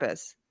on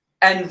purpose.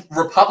 And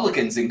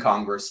Republicans in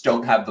Congress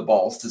don't have the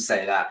balls to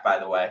say that, by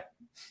the way.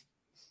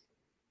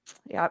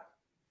 Yep.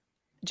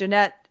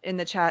 Jeanette in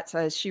the chat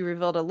says she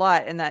revealed a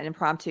lot in that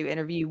impromptu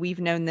interview. We've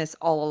known this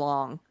all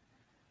along.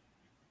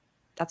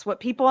 That's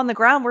what people on the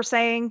ground were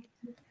saying.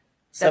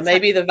 So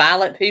maybe the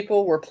violent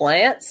people were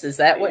plants? Is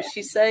that what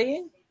she's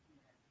saying?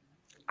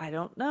 I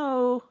don't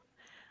know.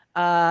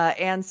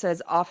 Anne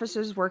says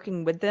officers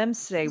working with them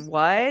say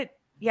what?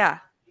 Yeah.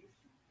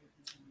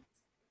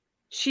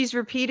 She's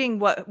repeating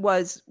what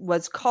was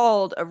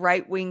called a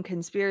right-wing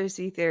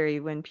conspiracy theory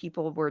when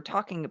people were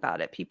talking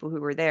about it, people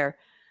who were there.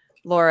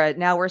 Laura,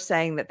 now we're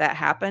saying that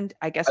happened.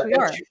 I guess we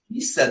are.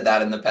 She said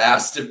that in the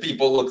past if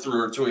people look through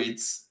her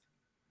tweets.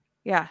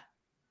 Yeah.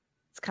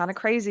 It's kind of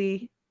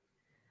crazy.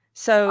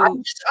 So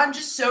I'm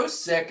just so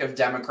sick of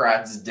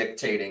Democrats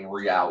dictating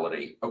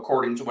reality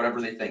according to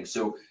whatever they think.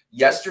 So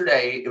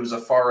yesterday it was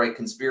a far-right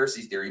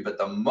conspiracy theory, but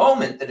the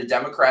moment that a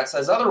Democrat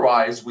says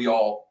otherwise, we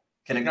all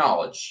can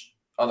acknowledge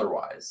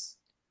otherwise.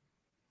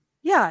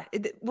 Yeah.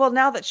 Well,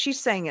 now that she's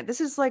saying it,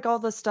 this is like all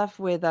the stuff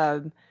with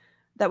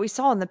that we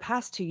saw in the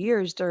past 2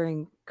 years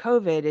during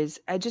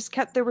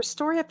COVID. There was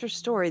story after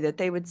story that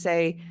they would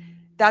say,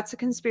 that's a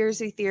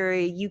conspiracy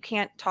theory. You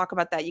can't talk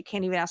about that. You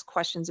can't even ask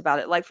questions about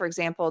it. Like, for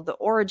example, the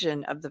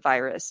origin of the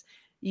virus.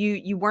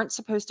 You weren't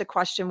supposed to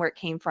question where it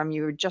came from.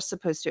 You were just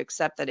supposed to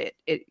accept that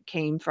it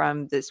came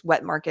from this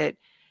wet market.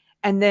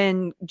 And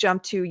then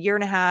jump to a year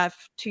and a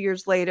half, 2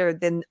 years later,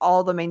 then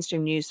all the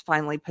mainstream news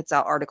finally puts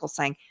out articles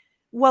saying,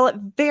 well, it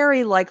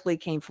very likely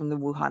came from the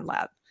Wuhan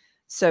lab.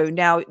 So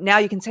now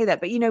you can say that.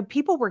 But, you know,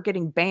 people were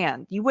getting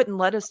banned. You wouldn't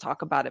let us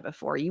talk about it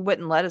before. You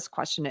wouldn't let us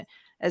question it.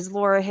 As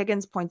Laura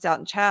Higgins points out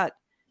in chat,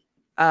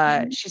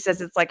 she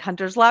says it's like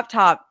Hunter's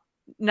laptop.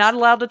 Not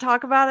allowed to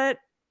talk about it.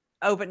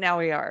 Oh, but now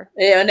we are.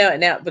 Yeah, no,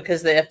 now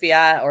because the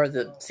FBI or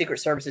the Secret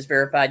Service is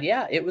verified,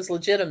 yeah, it was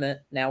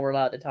legitimate. Now we're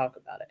allowed to talk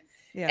about it.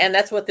 Yeah. And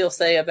that's what they'll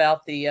say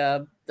about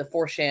the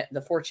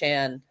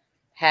 4chan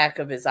hack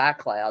of his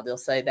iCloud. They'll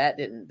say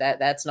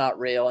that's not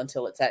real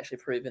until it's actually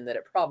proven that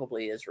it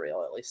probably is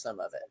real, at least some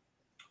of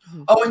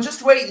it. Oh, and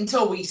just wait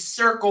until we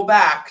circle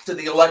back to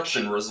the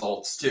election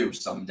results too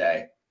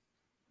someday.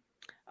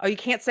 Oh, you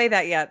can't say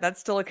that yet. That's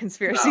still a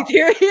conspiracy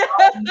theory.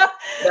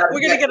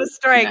 We're going to get a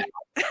strike.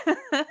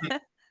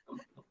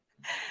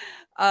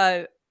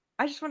 I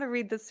just want to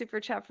read the super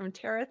chat from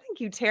Tara. Thank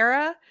you,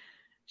 Tara.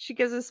 She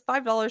gives us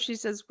 $5. She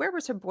says, where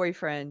was her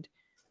boyfriend?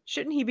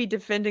 Shouldn't he be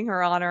defending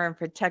her honor and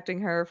protecting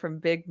her from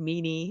big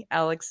meanie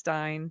Alex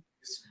Stein?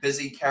 He's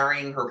busy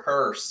carrying her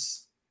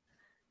purse.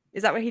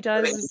 Is that what he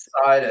does?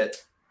 Inside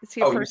it. Is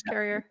he a purse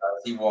carrier?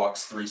 He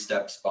walks 3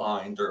 steps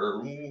behind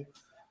her.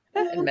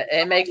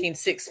 And making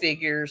 6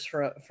 figures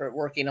for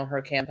working on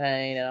her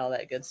campaign and all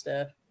that good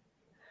stuff.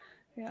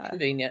 Yeah.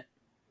 Convenient.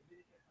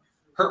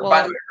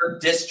 By the way, her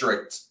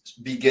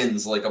district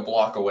begins like a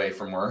block away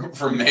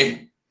from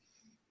me.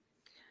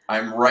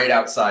 I'm right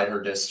outside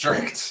her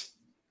district.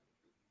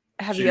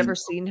 Have you ever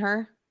seen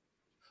her?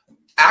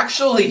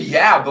 Actually,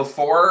 yeah.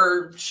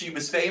 Before she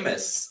was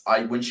famous,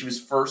 when she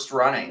was first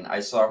running, I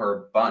saw her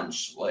a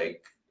bunch,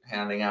 like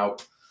handing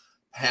out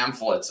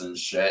pamphlets and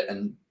shit.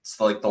 And it's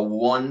like the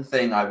one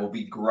thing I will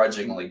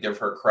begrudgingly give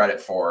her credit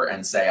for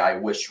and say I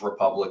wish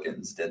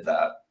Republicans did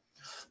that.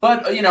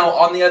 But, you know,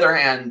 on the other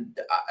hand,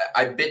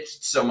 I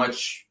bitched so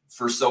much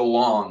for so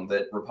long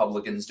that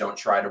Republicans don't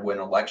try to win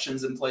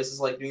elections in places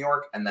like New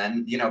York. And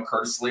then, you know,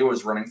 Curtis Lee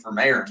was running for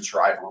mayor and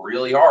tried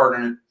really hard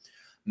and it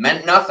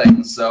meant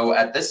nothing. So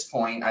at this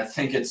point, I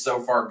think it's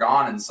so far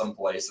gone in some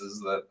places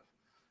that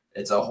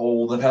it's a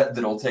hole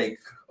that'll take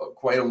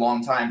quite a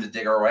long time to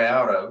dig our way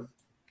out of.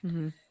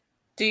 Mm-hmm.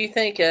 Do you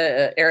think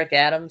Eric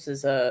Adams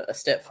is a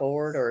step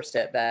forward or a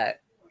step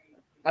back?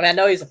 I mean, I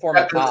know he's a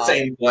former cop. The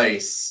same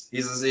place.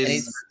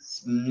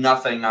 He's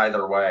nothing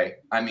either way.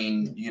 I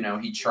mean, you know,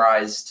 he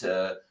tries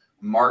to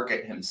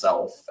market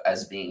himself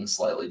as being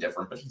slightly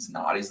different, but he's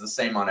not. He's the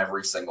same on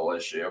every single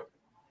issue.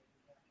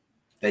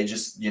 They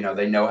just, you know,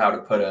 they know how to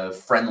put a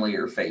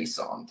friendlier face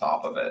on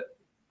top of it.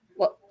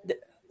 Well,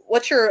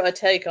 what's your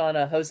take on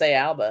Jose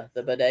Alba,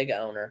 the bodega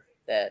owner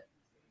that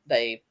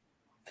they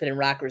put in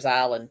Rikers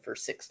Island for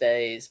 6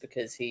 days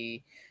because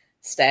he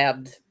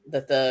stabbed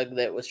the thug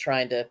that was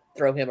trying to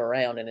throw him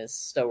around in his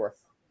store?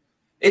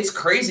 It's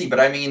crazy, but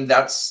I mean,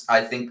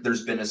 I think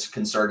there's been a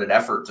concerted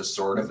effort to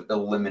sort of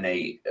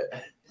eliminate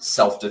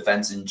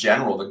self-defense in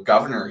general. The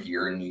governor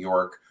here in New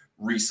York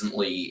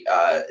recently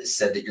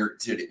said that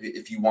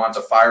if you want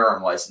a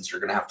firearm license,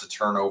 you're going to have to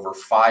turn over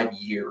 5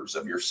 years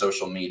of your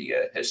social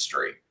media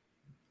history.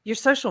 Your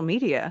social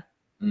media?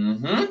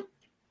 Mm-hmm.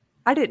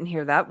 I didn't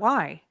hear that.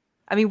 Why?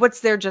 I mean, what's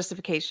their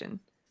justification?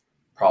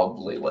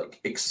 Probably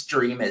like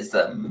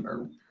extremism,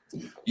 or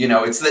you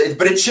know,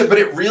 but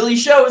it really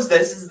shows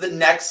this is the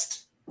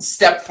next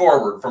step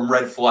forward from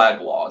red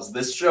flag laws.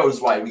 This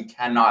shows why we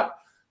cannot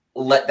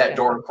let that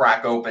door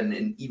crack open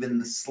in even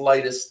the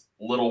slightest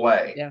little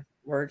way. Yeah,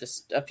 we're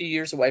just a few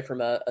years away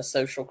from a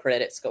social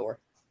credit score,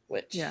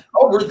 which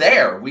we're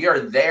there. We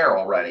are there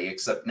already,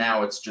 except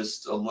now it's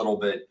just a little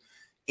bit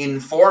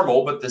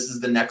informal, but this is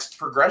the next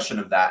progression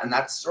of that. And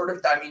that's sort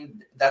of, I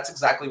mean, that's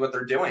exactly what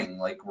they're doing.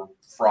 Like, we're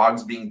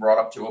frogs being brought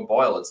up to a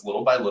boil. It's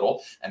little by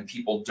little, and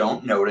people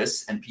don't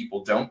notice and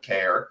people don't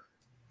care.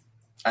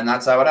 And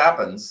that's how it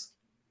happens.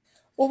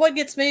 Well, what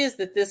gets me is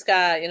that this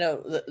guy, you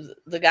know,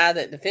 the guy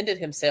that defended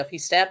himself, he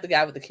stabbed the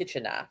guy with a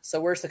kitchen knife. So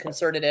where's the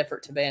concerted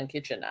effort to ban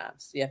kitchen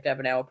knives? You have to have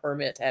an hour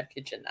permit to have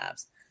kitchen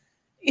knives.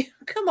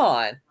 Come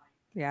on.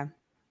 Yeah.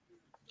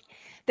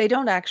 They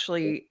don't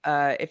actually,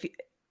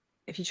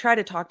 if you try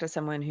to talk to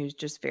someone who's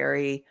just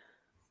very,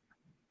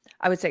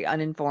 I would say,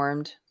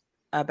 uninformed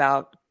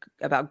about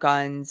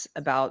guns,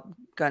 about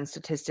gun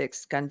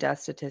statistics, gun death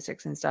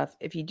statistics and stuff,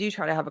 if you do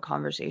try to have a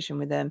conversation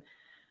with them,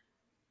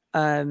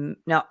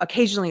 now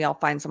occasionally I'll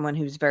find someone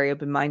who's very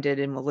open-minded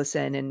and will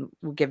listen and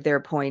will give their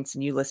points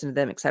and you listen to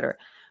them, etc.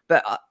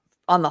 But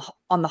on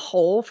the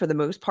whole, for the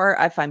most part,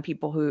 I find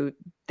people who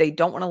they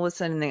don't want to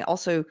listen, and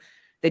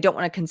they don't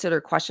want to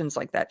consider questions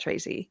like that,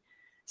 Tracy.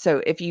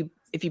 So if you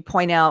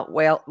point out,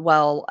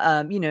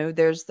 you know,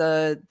 there's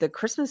the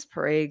Christmas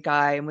parade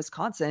guy in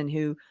Wisconsin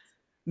who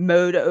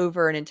mowed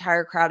over an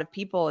entire crowd of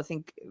people. I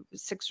think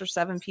 6 or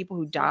 7 people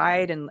who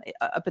died, and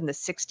up in the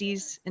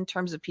 60s in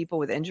terms of people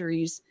with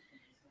injuries.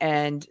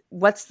 And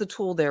what's the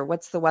tool there?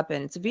 What's the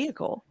weapon? It's a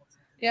vehicle.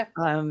 Yeah.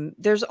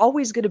 There's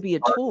always going to be a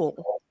tool.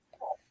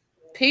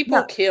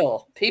 People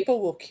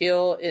will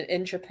kill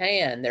in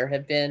Japan. There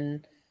have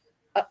been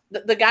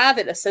the guy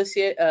that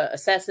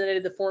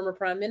assassinated the former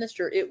prime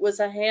minister. It was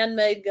a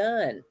handmade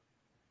gun.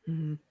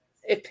 Mm-hmm.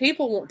 If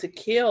people want to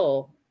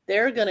kill,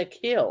 they're going to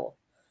kill.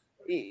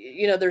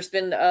 You know, there's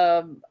been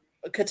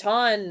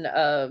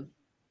Catan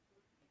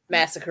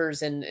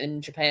massacres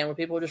in Japan, where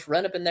people just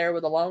run up in there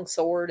with a long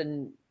sword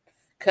and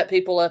cut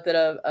people up at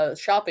a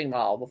shopping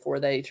mall before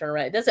they turn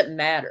around. It doesn't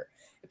matter.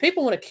 If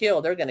people want to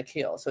kill, they're going to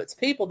kill. So it's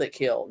people that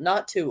kill,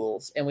 not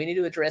tools. And we need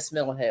to address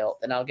mental health.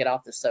 And I'll get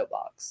off the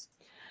soapbox.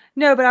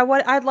 No, but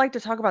I'd like to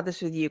talk about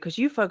this with you because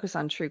you focus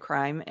on true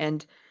crime,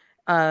 and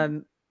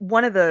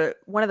one of the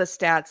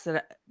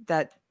stats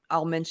that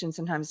I'll mention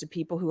sometimes to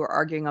people who are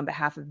arguing on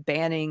behalf of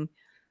banning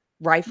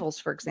rifles,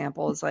 for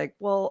example, is like,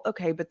 well,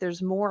 okay, but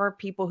there's more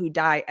people who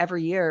die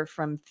every year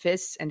from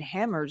fists and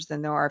hammers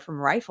than there are from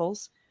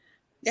rifles.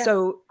 Yeah.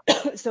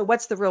 So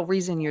what's the real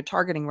reason you're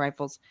targeting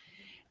rifles?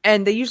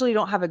 And they usually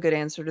don't have a good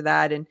answer to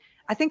that. And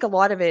I think a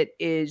lot of it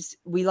is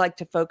we like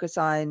to focus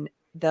on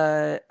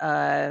the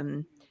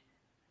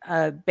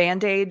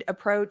Band-Aid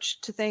approach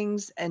to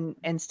things, and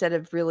instead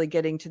of really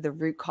getting to the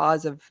root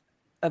cause of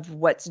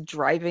what's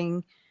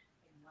driving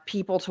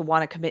people to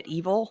want to commit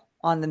evil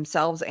on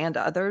themselves and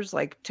others,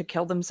 like to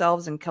kill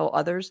themselves and kill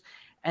others.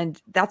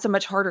 And that's a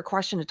much harder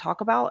question to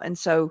talk about. And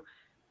so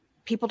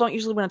people don't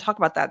usually want to talk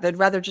about that. They'd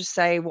rather just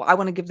say, well, I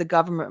want to give the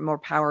government more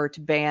power to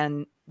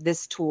ban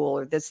this tool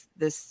or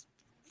this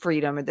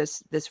freedom or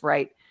this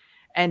right.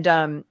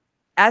 And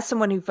as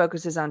someone who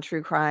focuses on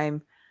true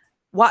crime,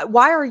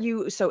 why are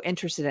you so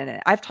interested in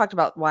it? I've talked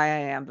about why I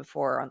am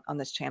before on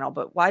this channel,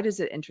 but why does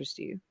it interest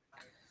you?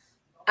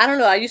 I don't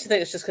know. I used to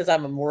think it's just because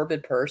I'm a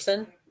morbid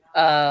person.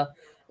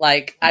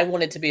 Like I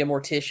wanted to be a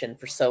mortician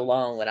for so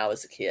long when I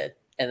was a kid.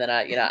 And then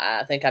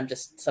I think I'm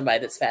just somebody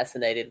that's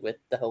fascinated with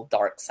the whole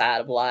dark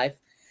side of life.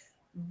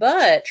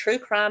 But true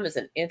crime is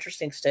an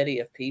interesting study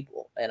of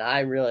people. And I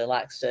really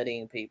like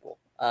studying people.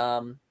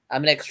 I'm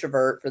an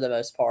extrovert for the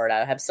most part.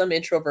 I have some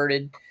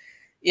introverted,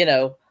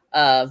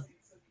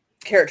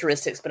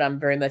 characteristics, but I'm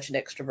very much an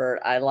extrovert.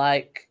 I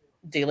like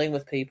dealing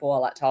with people. I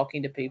like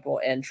talking to people.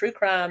 And true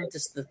crime,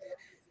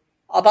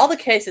 of all the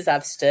cases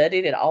I've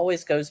studied, it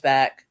always goes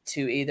back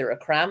to either a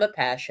crime of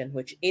passion,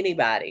 which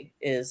anybody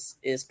is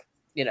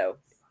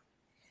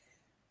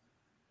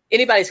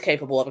anybody's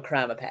capable of a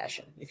crime of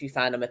passion if you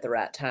find them at the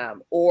right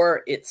time,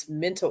 or it's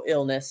mental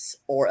illness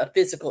or a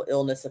physical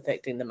illness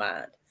affecting the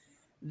mind.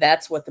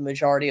 That's what the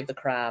majority of the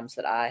crimes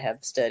that I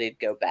have studied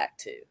go back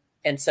to.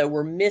 And so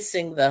we're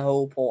missing the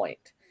whole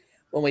point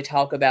when we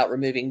talk about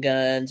removing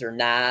guns or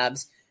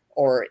knives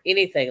or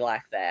anything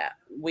like that.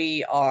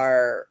 We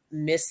are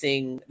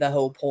missing the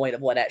whole point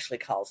of what actually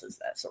causes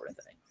that sort of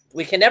thing.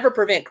 We can never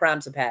prevent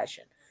crimes of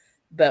passion,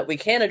 but we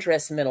can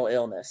address mental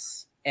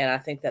illness. And I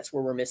think that's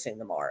where we're missing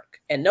the mark.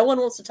 And no one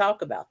wants to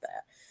talk about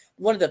that.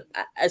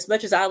 As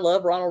much as I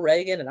love Ronald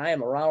Reagan, and I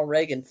am a Ronald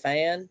Reagan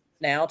fan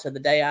now to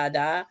the day I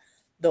die,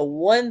 the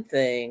one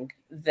thing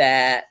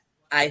that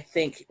I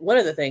think, one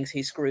of the things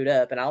he screwed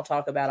up, and I'll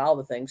talk about all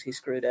the things he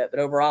screwed up, but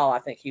overall I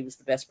think he was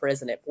the best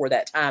president for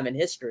that time in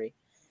history,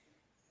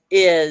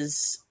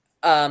 is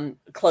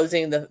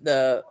closing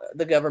the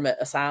government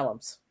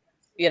asylums.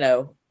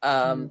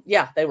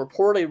 Yeah, they were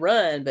poorly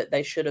run, but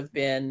they should have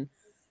been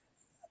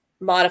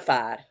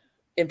modified,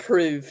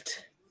 improved,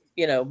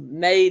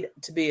 made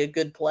to be a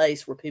good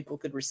place where people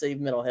could receive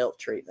mental health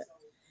treatment.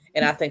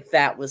 And I think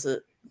that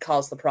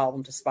caused the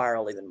problem to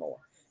spiral even more,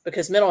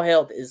 because mental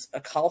health is a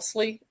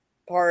costly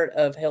part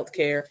of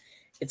healthcare.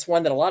 It's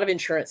one that a lot of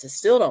insurances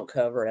still don't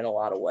cover in a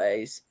lot of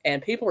ways.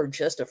 And people are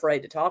just afraid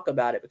to talk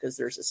about it because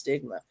there's a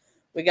stigma.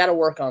 We got to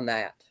work on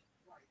that.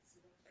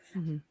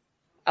 Mm-hmm.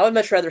 I would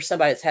much rather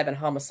somebody that's having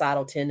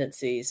homicidal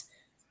tendencies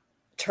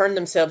turn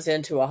themselves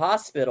into a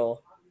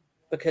hospital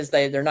because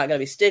they're not going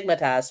to be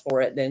stigmatized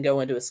for it than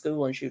go into a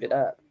school and shoot it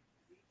up.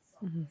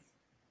 Mm-hmm.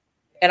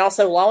 And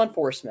also law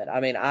enforcement.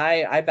 I mean,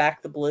 I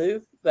back the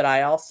blue, but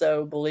I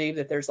also believe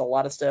that there's a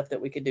lot of stuff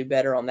that we could do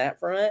better on that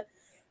front.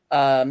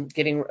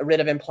 Getting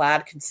rid of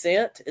implied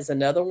consent is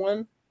another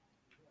one.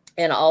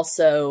 And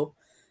also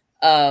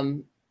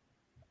holding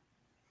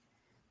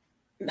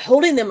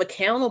them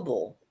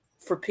accountable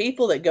for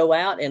people that go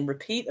out and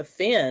repeat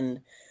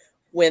offend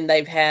when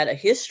they've had a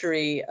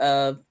history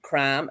of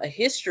crime, a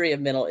history of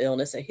mental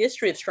illness, a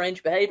history of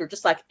strange behavior,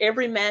 just like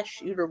every mass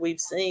shooter we've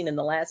seen in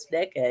the last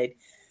decade.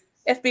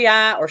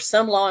 FBI or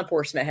some law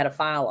enforcement had a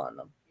file on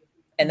them.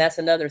 And that's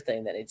another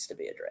thing that needs to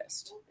be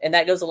addressed. And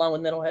that goes along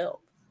with mental health.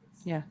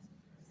 Yeah.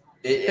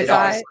 It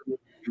honestly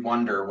makes you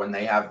wonder when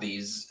they have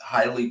these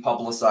highly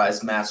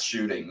publicized mass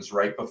shootings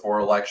right before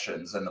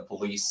elections and the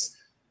police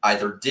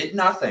either did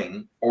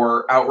nothing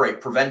or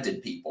outright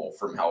prevented people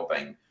from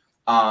helping.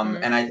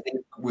 And I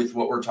think with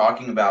what we're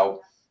talking about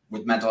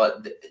with mental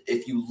health,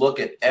 if you look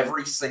at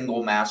every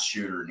single mass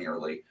shooter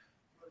nearly,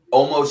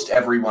 almost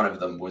every one of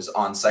them was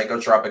on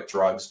psychotropic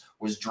drugs,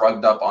 was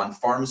drugged up on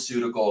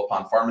pharmaceutical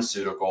upon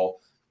pharmaceutical,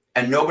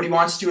 and nobody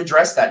wants to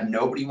address that.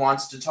 Nobody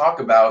wants to talk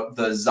about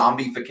the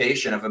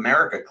zombification of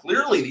America.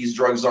 Clearly, these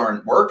drugs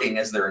aren't working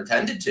as they're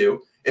intended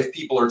to if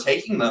people are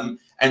taking them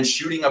and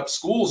shooting up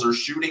schools or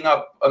shooting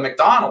up a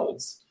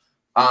McDonald's.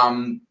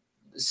 But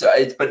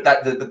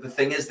the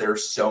thing is, there are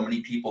so many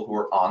people who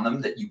are on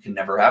them that you can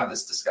never have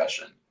this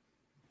discussion.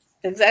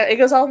 Exactly. It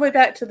goes all the way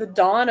back to the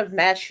dawn of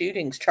mass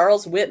shootings.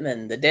 Charles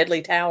Whitman, the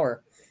Deadly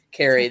Tower,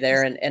 Carrie,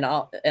 there in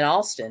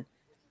Austin.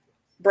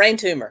 Brain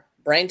tumor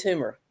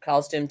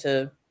caused him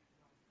to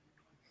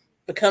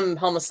become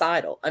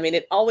homicidal. I mean,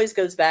 it always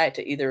goes back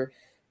to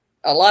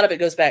a lot of it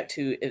goes back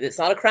to, if it's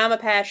not a crime of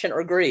passion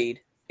or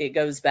greed, it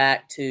goes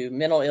back to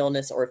mental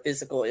illness or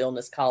physical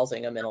illness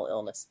causing a mental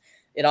illness.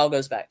 It all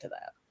goes back to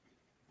that.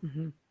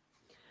 Mm-hmm.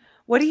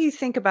 What do you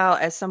think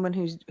about, as someone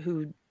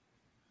who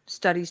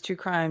studies true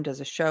crime, does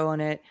a show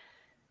on it?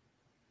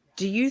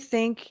 Do you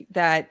think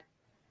that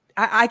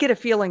I get a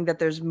feeling that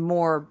there's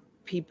more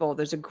people,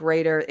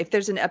 if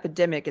there's an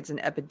epidemic, it's an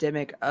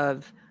epidemic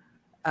of,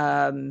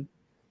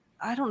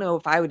 I don't know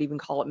if I would even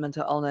call it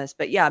mental illness,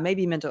 but yeah,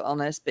 maybe mental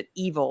illness, but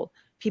evil,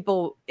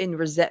 people in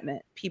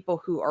resentment,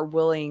 people who are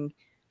willing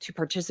to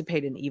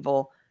participate in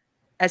evil.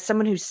 As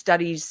someone who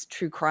studies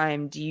true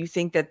crime, do you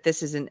think that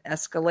this is an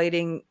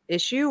escalating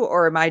issue,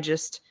 or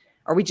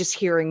are we just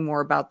hearing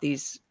more about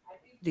these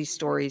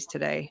stories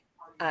today?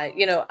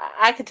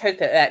 I could take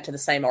that back to the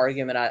same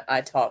argument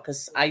I taught,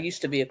 because I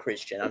used to be a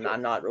Christian.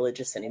 I'm not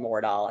religious anymore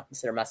at all. I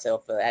consider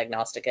myself an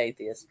agnostic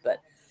atheist, but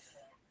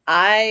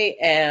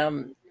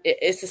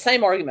it's the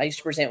same argument I used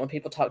to present when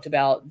people talked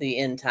about the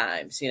end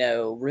times,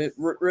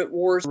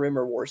 wars,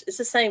 rumor wars. It's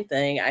the same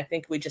thing. I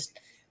think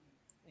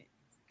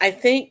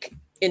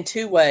in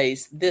two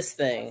ways, this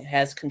thing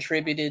has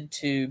contributed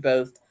to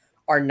both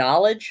our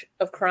knowledge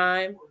of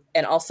crime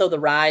and also the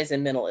rise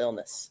in mental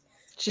illness.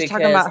 She's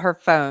talking about her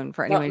phone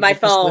for anyone. My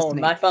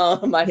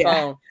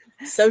phone,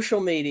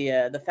 social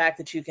media, the fact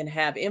that you can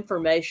have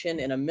information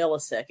in a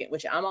millisecond,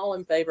 which I'm all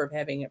in favor of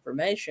having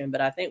information,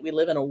 but I think we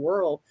live in a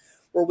world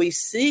where it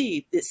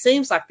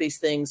seems like these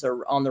things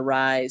are on the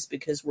rise,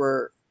 because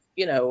we're,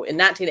 in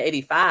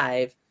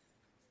 1985,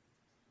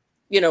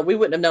 we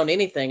wouldn't have known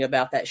anything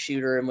about that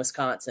shooter in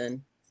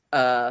Wisconsin,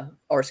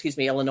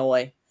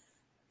 Illinois,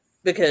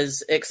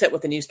 because except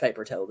what the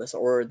newspaper told us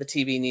or the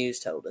TV news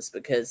told us,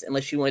 because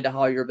unless you wanted to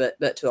haul your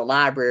butt to a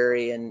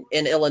library in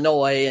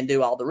Illinois and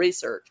do all the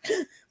research,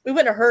 we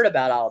wouldn't have heard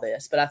about all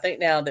this. But I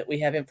think now that we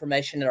have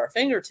information at our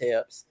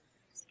fingertips,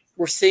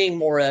 we're seeing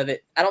more of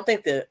it. I don't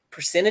think the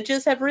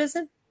percentages have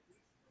risen.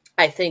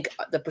 I think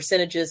the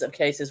percentages of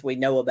cases we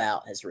know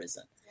about has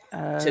risen.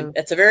 So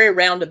it's a very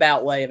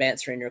roundabout way of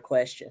answering your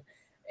question.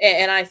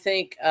 And I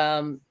think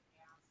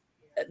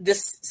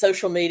this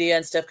social media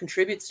and stuff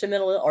contributes to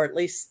mental, or at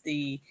least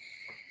the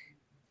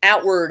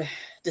outward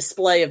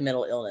display of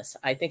mental illness.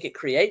 I think it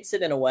creates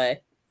it in a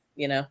way,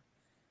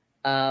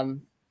 but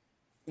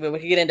we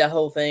could get into a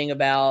whole thing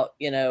about,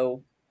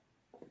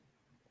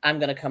 I'm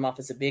going to come off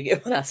as a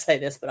bigot when I say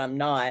this, but I'm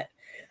not.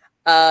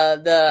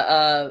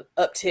 The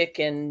uptick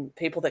in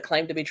people that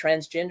claim to be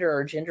transgender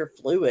or gender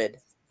fluid,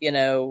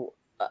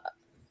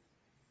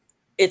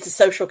 it's a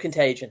social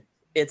contagion.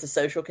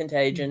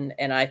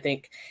 And I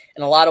think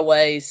in a lot of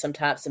ways, some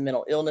types of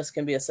mental illness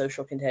can be a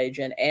social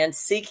contagion. And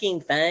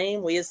seeking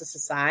fame, we as a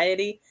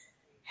society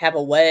have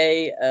a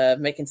way of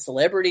making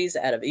celebrities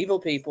out of evil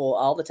people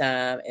all the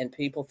time. And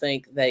people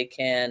think they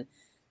can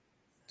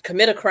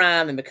commit a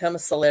crime and become a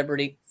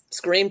celebrity.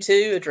 Scream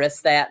 2,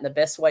 address that in the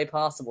best way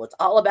possible. It's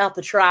all about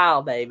the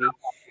trial, baby.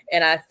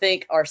 And I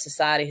think our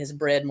society has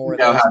bred more of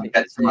those how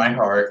people. That's my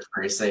heart,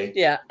 Tracy.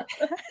 Yeah.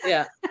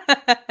 Yeah.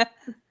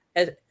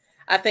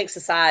 I think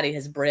society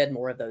has bred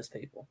more of those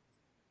people.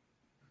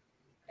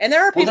 And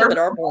there are people that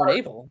are born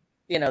evil.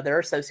 There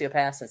are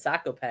sociopaths and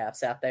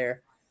psychopaths out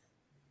there.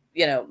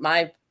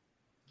 My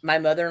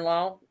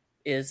mother-in-law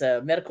is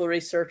a medical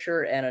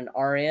researcher and an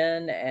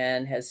RN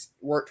and has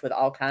worked with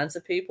all kinds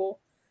of people.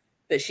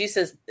 But she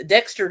says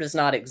Dexter does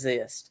not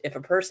exist. If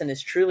a person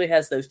truly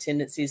has those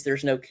tendencies,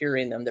 there's no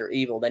curing them. They're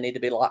evil. They need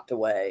to be locked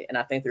away. And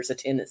I think there's a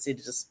tendency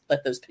to just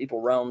let those people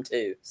roam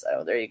too.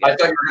 So there you go. I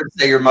thought you were going to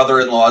say your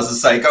mother-in-law is a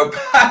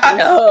psychopath.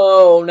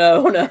 No.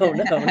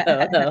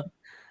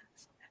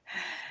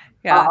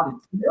 Yeah.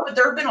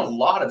 There have been a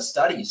lot of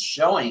studies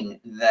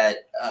showing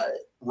that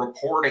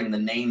reporting the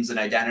names and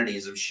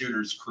identities of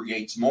shooters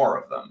creates more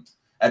of them.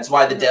 That's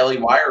why the Daily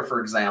Wire, for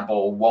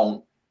example,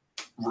 won't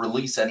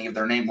release any of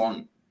their name,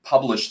 won't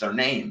publish their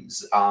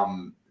names.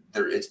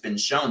 It's been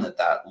shown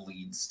that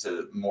leads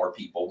to more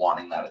people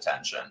wanting that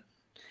attention.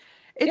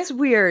 It's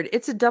weird.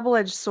 It's a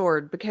double-edged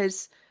sword,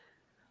 because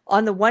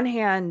on the one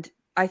hand,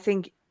 I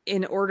think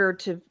in order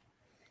to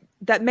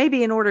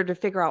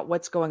figure out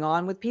what's going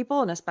on with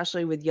people, and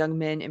especially with young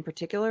men in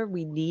particular,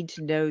 we need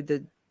to know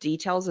the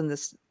details and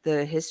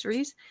the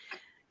histories.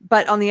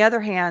 But on the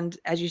other hand,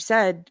 as you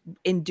said,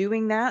 in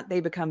doing that, they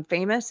become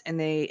famous and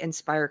they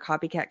inspire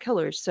copycat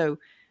killers. So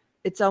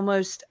it's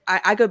almost,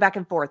 I go back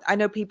and forth. I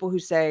know people who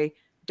say,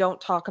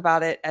 don't talk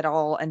about it at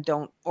all, and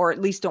or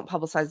at least don't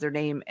publicize their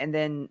name.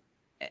 And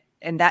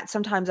that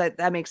sometimes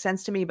that makes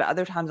sense to me. But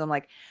other times I'm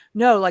like,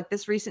 no, like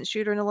this recent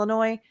shooter in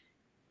Illinois,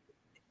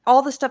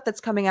 all the stuff that's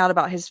coming out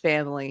about his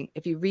family,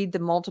 if you read the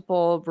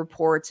multiple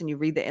reports and you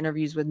read the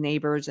interviews with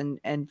neighbors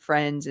and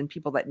friends and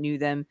people that knew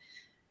them,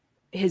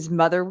 his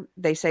mother,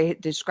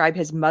 describe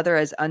his mother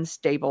as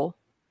unstable,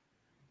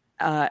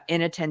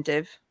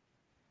 inattentive,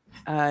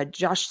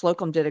 Josh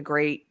Slocum did a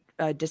great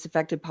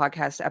Disaffected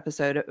podcast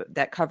episode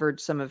that covered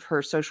some of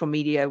her social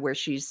media where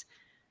she's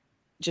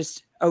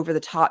just over the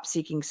top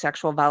seeking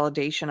sexual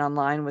validation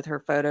online with her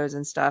photos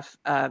and stuff.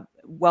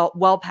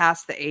 Well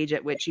past the age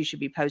at which she should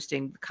be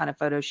posting the kind of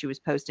photos she was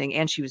posting,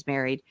 and she was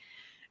married.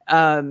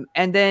 And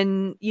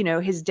then,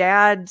 his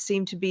dad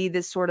seemed to be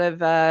this sort of,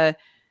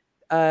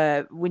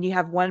 when you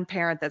have one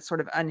parent that's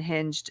sort of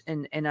unhinged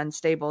and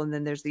unstable, and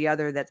then there's the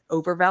other that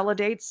over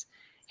validates,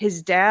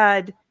 his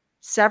dad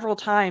several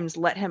times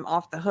let him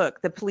off the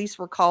hook. The police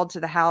were called to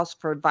the house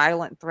for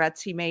violent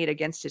threats he made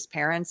against his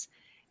parents.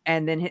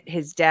 And then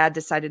his dad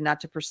decided not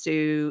to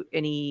pursue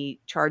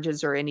any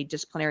charges or any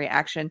disciplinary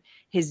action.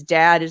 His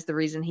dad is the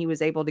reason he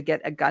was able to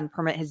get a gun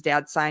permit. His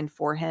dad signed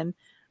for him.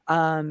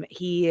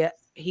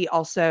 He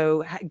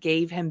also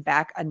gave him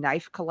back a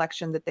knife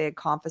collection that they had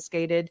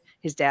confiscated.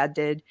 His dad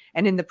did.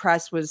 And in the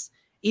press was,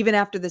 even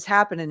after this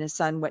happened and his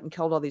son went and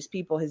killed all these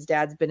people, his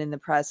dad's been in the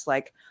press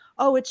like,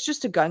 oh, it's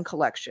just a gun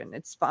collection.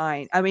 It's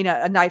fine. I mean,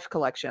 a knife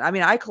collection. I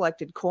mean, I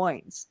collected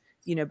coins,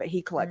 but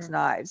he collects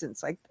knives. And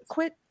it's like,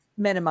 quit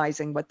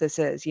minimizing what this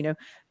is.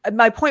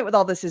 My point with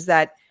all this is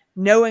that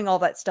knowing all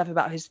that stuff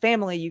about his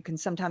family, you can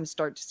sometimes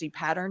start to see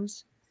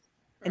patterns.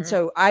 And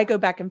so I go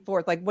back and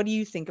forth. Like, what do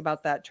you think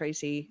about that,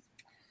 Tracy?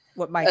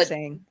 What Mike's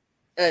saying?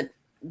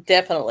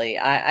 Definitely.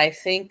 I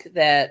think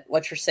that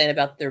what you're saying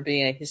about there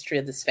being a history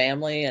of this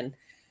family, and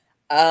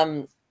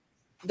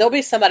there'll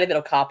be somebody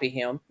that'll copy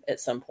him at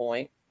some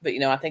point. But,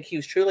 I think he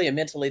was truly a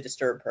mentally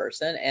disturbed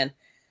person. And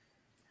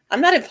I'm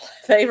not in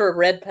favor of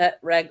red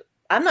rag.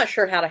 I'm not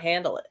sure how to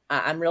handle it.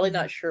 I'm really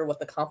not sure what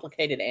the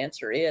complicated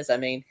answer is. I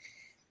mean,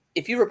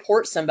 if you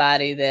report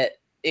somebody that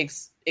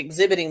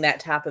exhibiting that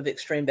type of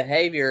extreme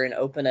behavior and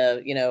open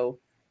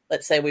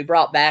let's say we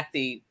brought back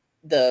the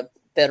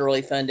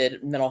federally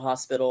funded mental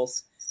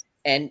hospitals,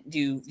 and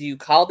do you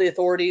call the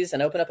authorities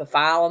and open up a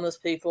file on those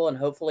people and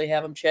hopefully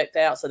have them checked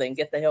out so they can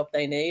get the help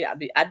they need?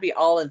 I'd be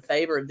all in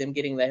favor of them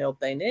getting the help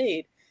they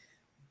need.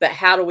 But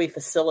how do we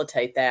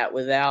facilitate that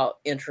without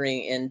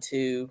entering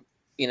into,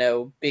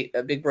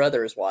 Big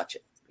Brother is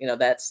watching?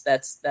 That's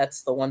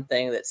the one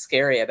thing that's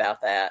scary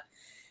about that.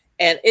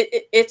 And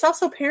it's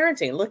also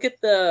parenting. Look at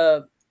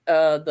the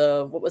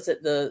what was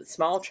it? The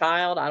small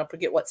child. I don't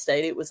forget what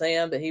state it was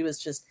in, but he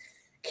was just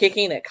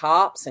kicking at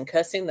cops and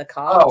cussing the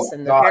cops,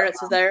 and the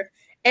parents was there.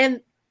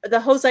 And the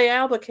Jose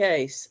Alba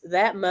case,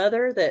 that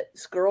mother, that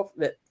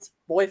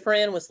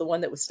boyfriend was the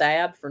one that was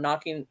stabbed for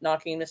knocking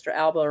Mr.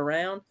 Alba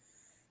around.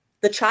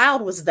 The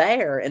child was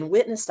there and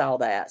witnessed all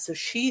that. So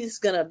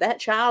that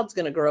child's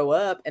gonna grow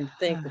up and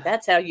think that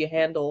that's how you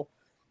handle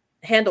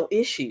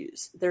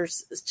issues.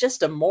 It's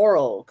just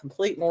a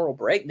complete moral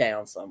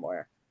breakdown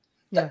somewhere.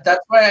 Yeah. That's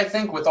why I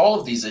think with all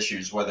of these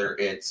issues, whether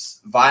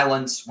it's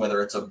violence,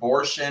 whether it's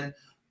abortion,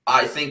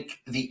 I think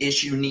the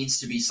issue needs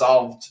to be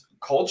solved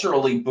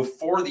culturally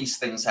before these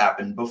things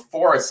happen,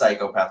 before a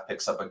psychopath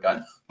picks up a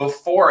gun,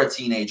 before a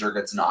teenager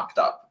gets knocked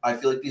up. I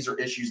feel like these are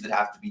issues that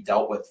have to be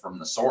dealt with from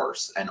the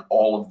source and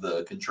all of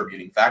the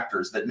contributing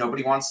factors that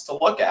nobody wants to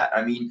look at.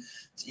 I mean,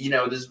 this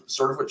is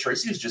sort of what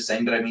Tracy was just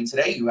saying, but I mean,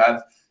 today you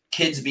have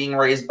kids being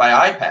raised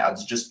by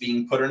iPads, just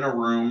being put in a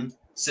room,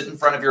 sit in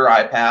front of your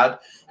iPad,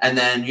 and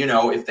then,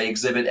 if they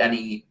exhibit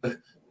any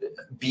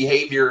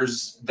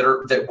behaviors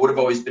that would have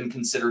always been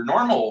considered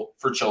normal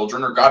for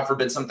children, or God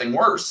forbid something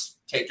worse,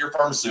 take your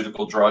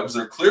pharmaceutical drugs.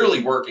 They're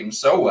clearly working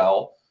so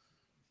well.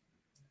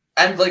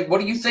 And what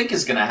do you think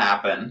is going to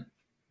happen?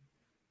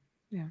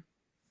 Yeah.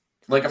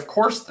 Of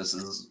course,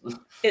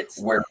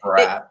 it's where we're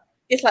at.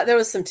 It's like there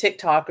was some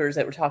TikTokers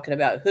that were talking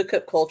about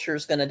hookup culture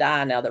is going to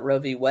die now that Roe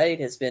v. Wade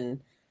has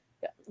been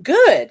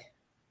good.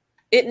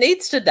 It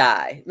needs to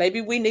die.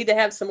 Maybe we need to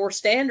have some more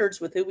standards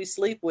with who we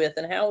sleep with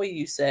and how we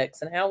use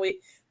sex and how we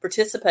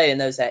participate in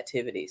those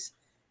activities.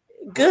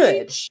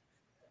 Good.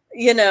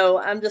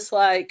 I'm just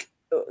like,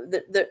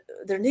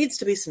 there needs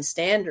to be some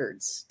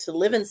standards to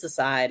live in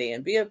society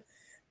and be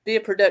a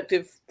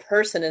productive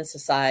person in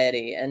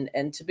society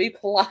and to be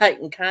polite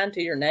and kind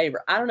to your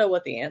neighbor. I don't know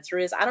what the answer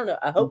is. I don't know.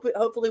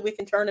 Hopefully we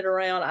can turn it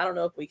around. I don't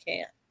know if we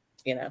can,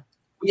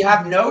 We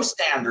have no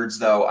standards,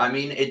 though. I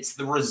mean, it's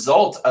the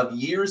result of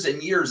years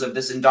and years of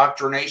this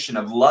indoctrination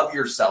of love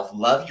yourself,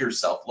 love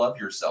yourself, love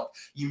yourself.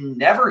 You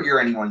never hear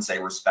anyone say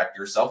respect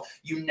yourself.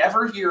 You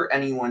never hear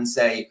anyone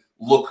say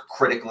look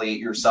critically at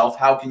yourself.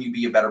 How can you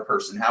be a better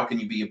person? How can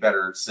you be a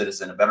better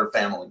citizen, a better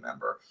family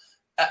member?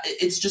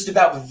 It's just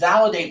about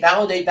validate.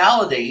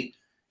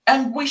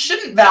 And we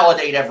shouldn't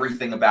validate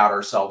everything about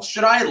ourselves.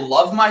 Should I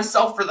love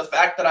myself for the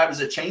fact that I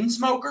was a chain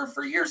smoker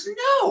for years?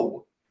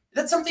 No,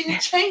 that's something to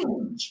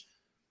change.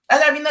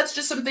 And I mean, that's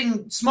just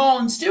something small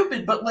and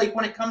stupid, but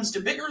when it comes to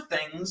bigger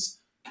things,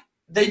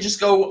 they just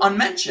go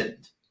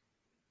unmentioned.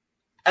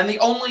 And the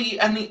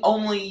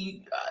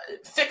only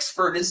fix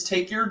for it is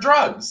take your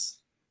drugs.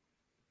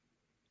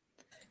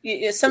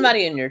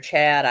 Somebody in your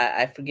chat,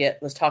 I forget,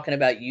 was talking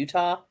about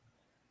Utah.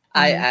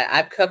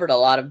 I've covered a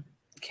lot of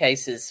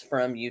cases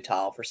from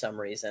Utah for some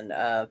reason.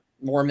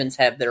 Mormons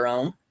have their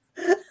own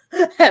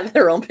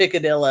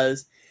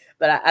peccadillos.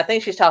 But I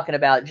think she's talking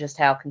about just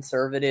how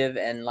conservative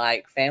and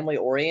like family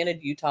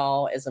oriented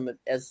Utah as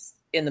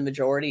in the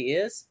majority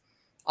is.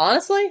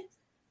 Honestly,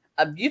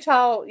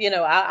 Utah,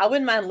 I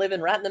wouldn't mind living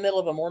right in the middle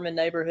of a Mormon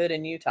neighborhood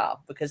in Utah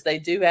because they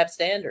do have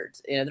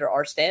standards. There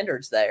are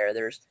standards there.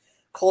 There's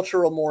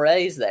cultural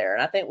mores there.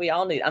 And I think we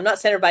all need, I'm not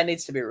saying everybody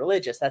needs to be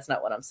religious. That's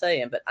not what I'm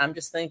saying. But I'm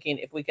just thinking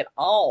if we could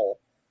all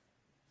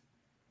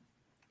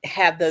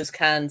have those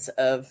kinds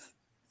of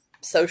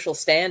social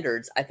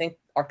standards, I think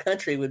our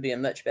country would be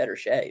in much better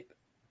shape.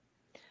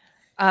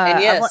 And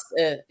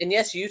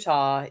yes,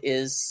 Utah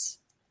is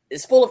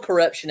full of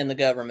corruption in the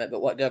government,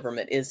 but what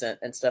government isn't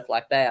and stuff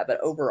like that.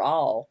 But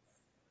overall,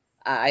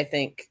 I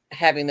think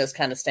having those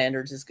kind of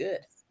standards is good.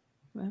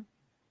 Well,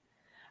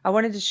 I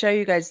wanted to show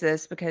you guys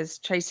this because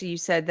Tracy, you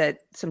said that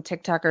some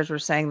TikTokers were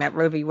saying that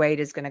Roe v. Wade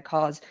is going to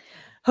cause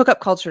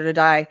hookup culture to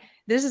die.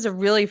 This is a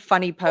really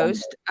funny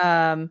post.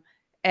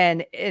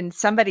 And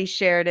somebody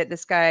shared it.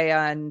 This guy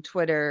on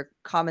Twitter,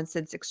 Common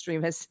Sense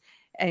Extremist,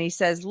 and he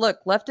says, look,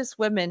 leftist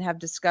women have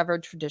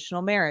discovered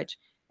traditional marriage.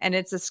 And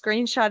it's a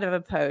screenshot of a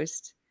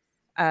post.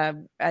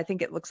 I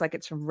think it looks like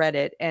it's from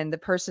Reddit. And the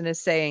person is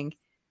saying,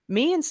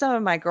 me and some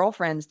of my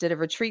girlfriends did a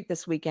retreat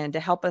this weekend to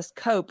help us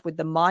cope with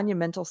the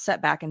monumental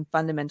setback in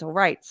fundamental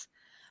rights.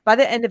 By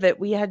the end of it,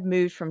 we had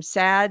moved from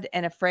sad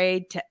and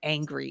afraid to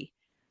angry.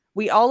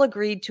 We all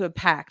agreed to a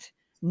pact,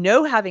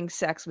 no having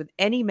sex with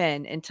any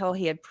men until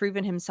he had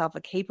proven himself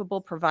a capable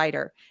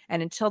provider,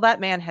 and until that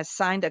man has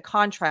signed a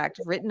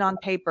contract written on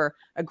paper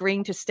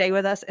agreeing to stay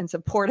with us and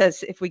support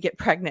us if we get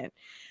pregnant.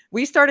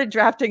 We started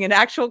drafting an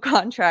actual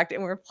contract,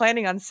 and we're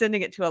planning on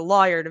sending it to a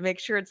lawyer to make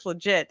sure it's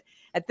legit.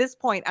 At this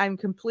point, I'm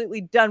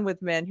completely done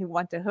with men who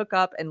want to hook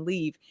up and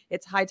leave.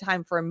 It's high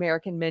time for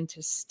American men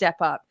to step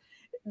up.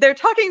 They're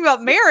talking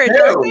about marriage,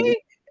 aren't they?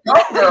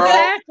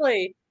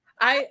 Exactly.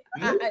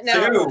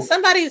 Now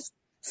somebody's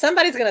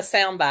going to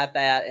soundbite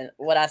that and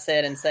what I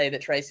said and say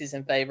that Tracy's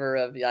in favor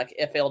of like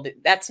FLD.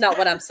 That's not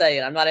what I'm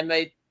saying. I'm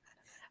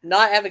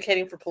not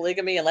advocating for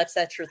polygamy unless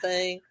that's your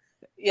thing.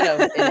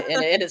 And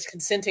it's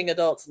consenting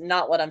adults.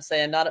 Not what I'm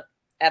saying. Not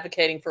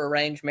advocating for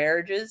arranged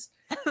marriages.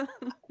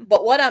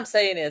 But what I'm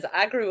saying is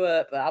I grew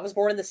up, I was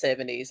born in the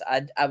 70s.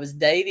 I was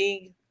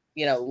dating,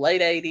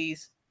 late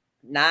 80s,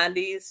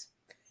 90s.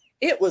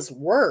 It was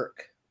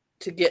work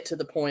to get to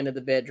the point of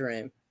the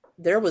bedroom.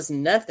 There was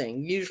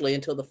nothing usually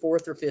until the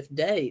 4th or 5th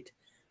date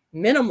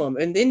minimum.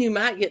 And then you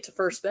might get to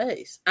first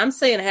base. I'm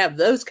saying have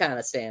those kind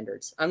of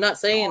standards. I'm not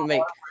saying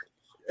make,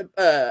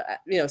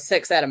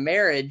 sex out of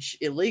marriage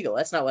illegal.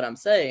 That's not what I'm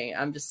saying.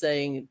 I'm just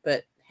saying,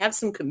 but have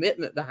some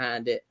commitment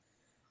behind it.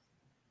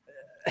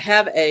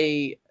 Have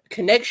a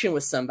connection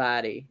with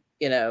somebody.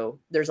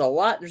 There's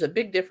a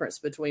big difference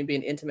between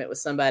being intimate with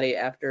somebody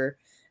after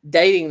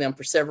dating them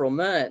for several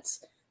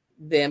months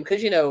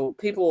because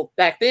people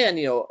back then,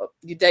 you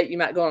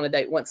might go on a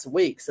date once a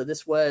week. So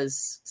this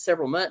was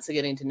several months of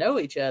getting to know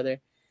each other.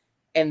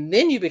 And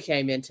then you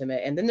became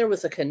intimate, and then there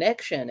was a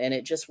connection, and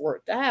it just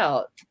worked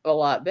out a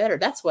lot better.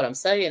 That's what I'm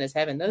saying is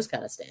having those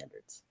kind of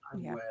standards. I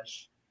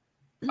wish.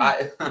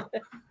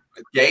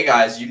 Gay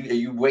guys,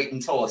 you wait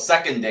until a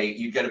second date,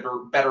 you get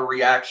a better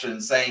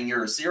reaction saying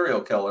you're a serial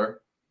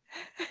killer.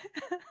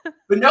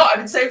 But no, I've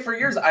been saying for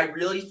years, I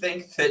really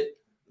think that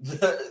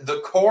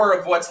the core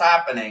of what's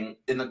happening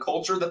in the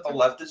culture that the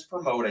left is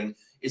promoting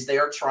is they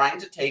are trying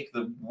to take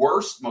the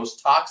worst,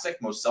 most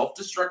toxic, most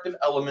self-destructive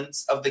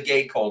elements of the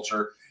gay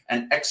culture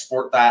and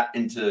export that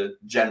into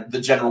the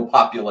general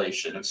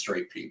population of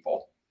straight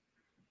people.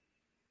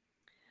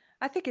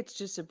 I think it's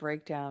just a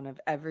breakdown of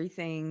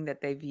everything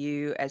that they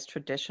view as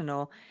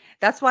traditional.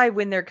 That's why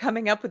when they're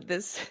coming up with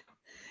this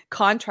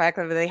contract,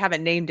 they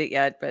haven't named it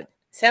yet, but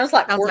sounds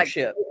like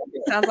courtship.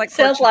 Sounds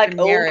like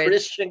old marriage,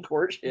 Christian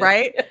courtship,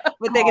 right?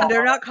 But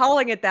they're not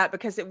calling it that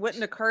because it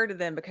wouldn't occur to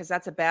them because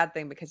that's a bad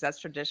thing because that's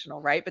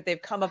traditional, right? But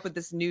they've come up with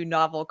this new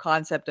novel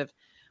concept of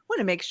I want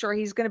to make sure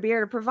he's going to be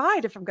able to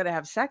provide if I'm going to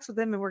have sex with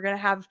him and we're going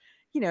to have,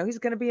 he's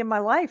going to be in my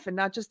life and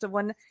not just a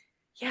one.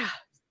 Yeah,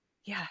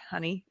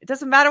 honey. It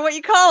doesn't matter what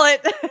you call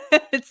it.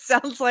 It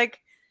sounds like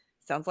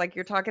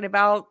you're talking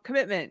about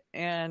commitment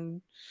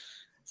and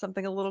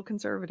something a little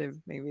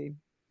conservative, maybe.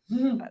 I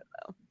don't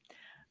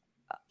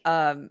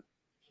know.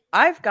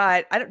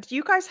 Do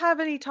you guys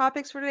have any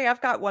topics for today? I've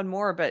got one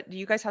more, but do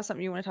you guys have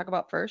something you want to talk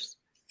about first?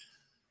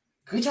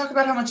 Can we talk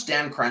about how much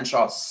Dan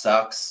Crenshaw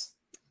sucks?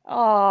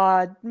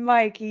 Oh,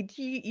 Mikey,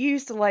 you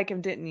used to like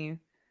him, didn't you?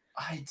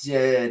 I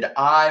did.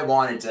 I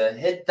wanted to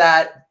hit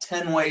that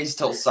 10 ways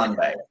till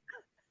Sunday.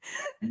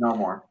 No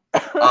more.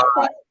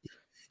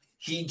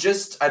 He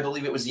just, I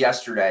believe it was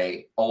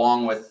yesterday,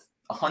 along with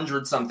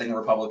 100-something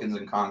Republicans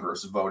in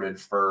Congress, voted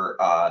for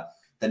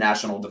the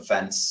national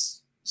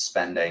defense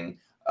spending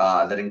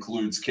that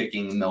includes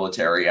kicking the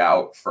military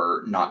out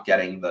for not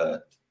getting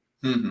the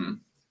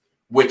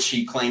which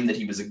he claimed that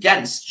he was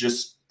against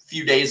just a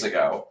few days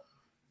ago.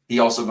 He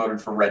also voted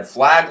for red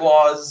flag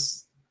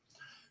laws.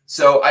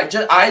 So I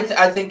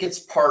think it's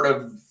part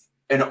of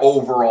an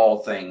overall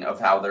thing of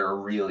how there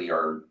really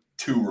are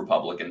two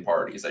Republican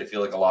parties. I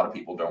feel like a lot of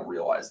people don't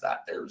realize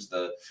that.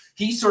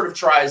 He sort of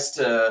tries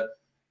to,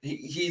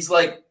 he's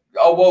like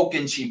awoke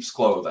in sheep's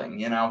clothing.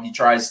 You know, he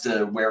tries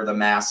to wear the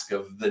mask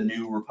of the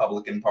new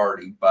Republican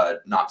Party,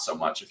 but not so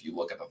much if you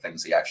look at the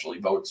things he actually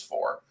votes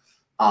for.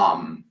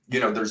 You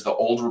know, there's the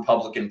old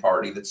Republican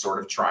Party that's sort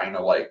of trying to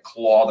like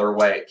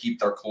keep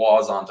their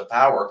claws onto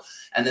power.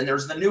 And then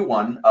there's the new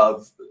one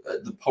of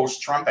the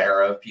post-Trump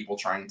era of people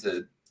trying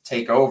to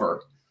take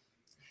over.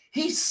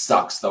 He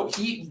sucks, though.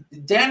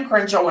 Dan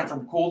Crenshaw went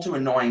from cool to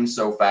annoying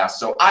so fast.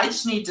 So I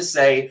just need to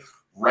say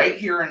right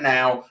here and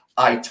now,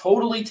 I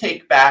totally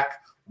take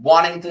back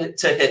wanting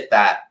to hit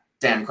that,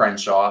 Dan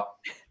Crenshaw.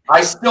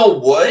 I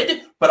still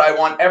would, but I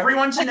want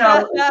everyone to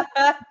know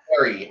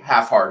very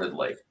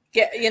half-heartedly.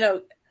 Yeah, you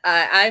know,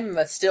 I'm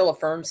still a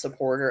firm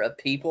supporter of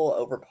people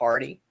over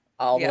party.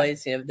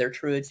 Always, you know, they're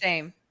true.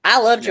 Same. I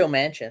love Joe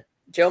Manchin.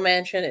 Joe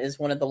Manchin is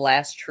one of the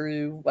last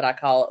true, what I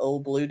call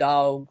old blue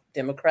dog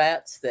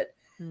Democrats that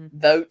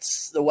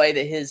votes the way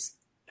that his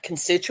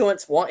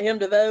constituents want him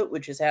to vote,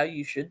 which is how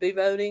you should be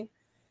voting.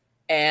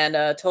 And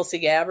Tulsi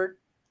Gabbard,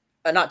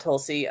 not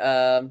Tulsi,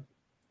 God,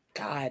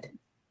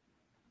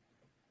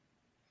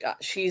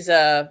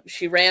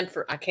 she ran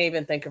for, I can't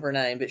even think of her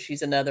name, but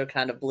she's another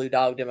kind of blue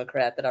dog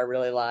Democrat that I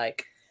really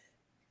like.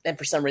 And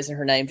for some reason,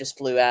 her name just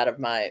flew out of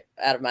my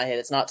head.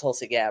 It's not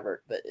Tulsi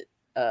Gabbard, but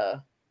yeah,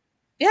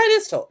 it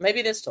is Tulsi. Maybe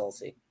it is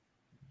Tulsi.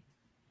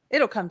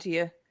 It'll come to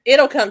you.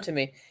 It'll come to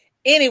me.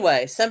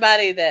 Anyway,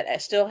 somebody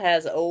that still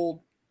has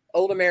old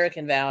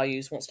American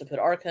values, wants to put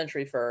our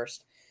country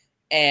first,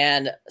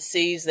 and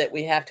sees that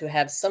we have to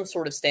have some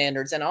sort of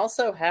standards. And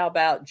also, how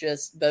about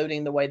just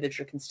voting the way that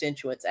your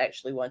constituents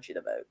actually want you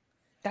to vote?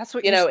 That's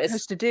what you're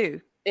supposed to do.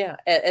 Yeah.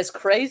 As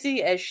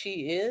crazy as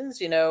she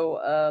is, you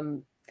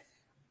know,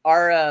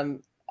 our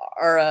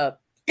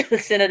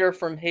senator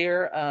from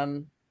here,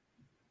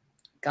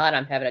 God,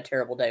 I'm having a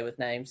terrible day with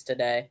names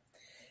today.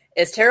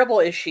 As terrible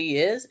as she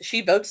is,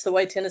 she votes the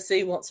way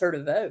Tennessee wants her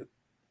to vote.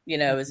 You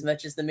know, as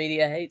much as the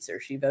media hates her,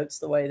 she votes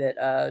the way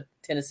that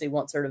Tennessee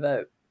wants her to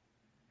vote.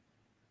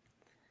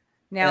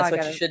 Now that's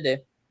what you should do.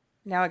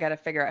 Now I got to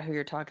figure out who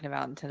you're talking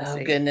about in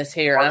Tennessee. Oh goodness,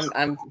 here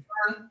I'm.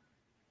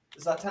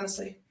 Is that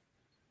Tennessee?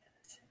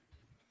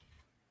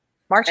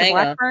 Marsha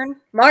Blackburn.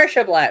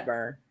 Marsha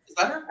Blackburn. Is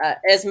that her?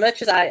 As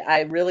much as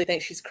I really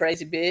think she's a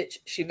crazy bitch,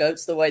 she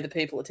votes the way the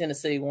people of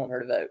Tennessee want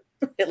her to vote.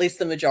 At least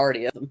the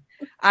majority of them.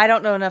 I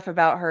don't know enough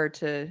about her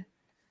to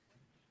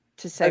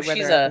say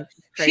whether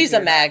she's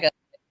a MAGA.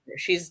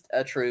 She's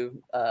a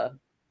true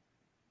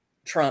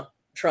Trump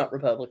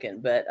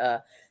Republican,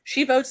 but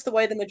she votes the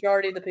way the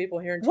majority of the people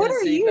here in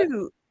Tennessee.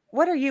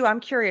 What are you?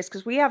 I'm curious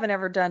because we haven't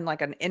ever done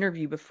like an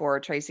interview before,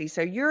 Tracy.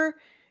 So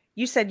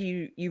you said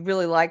you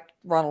really liked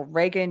Ronald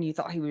Reagan. You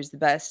thought he was the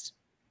best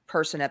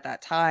person at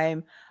that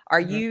time.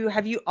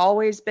 Have you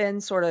always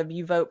been sort of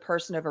you vote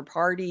person over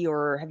party,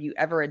 or have you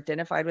ever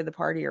identified with the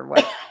party or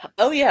what?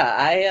 Oh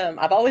yeah,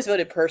 I've always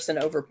voted person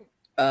over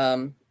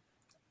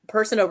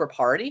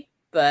party,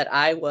 but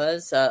I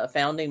was a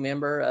founding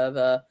member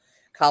of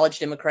College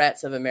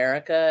Democrats of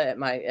America at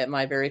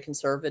my very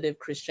conservative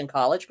Christian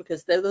college,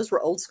 because those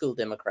were old school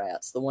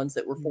Democrats, the ones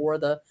that were for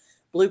the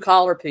blue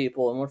collar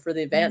people and were for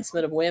the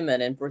advancement of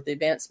women and for the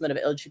advancement of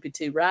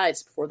LGBT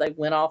rights before they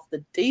went off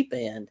the deep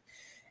end.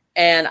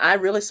 And I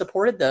really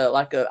supported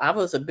I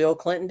was a Bill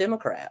Clinton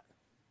Democrat,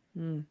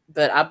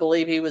 but I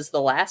believe he was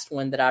the last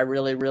one that I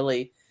really,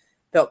 really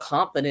felt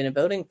confident in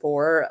voting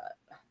for.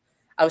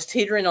 I was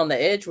teetering on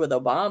the edge with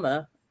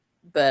Obama,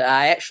 but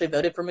I actually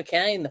voted for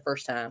McCain the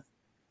first time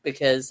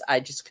because I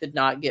just could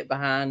not get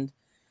behind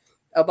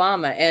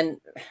Obama. And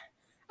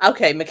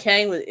okay,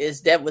 McCain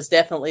was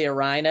definitely a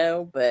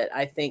rhino, but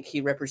I think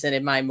he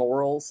represented my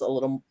morals a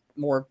little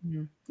more,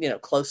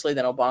 closely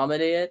than Obama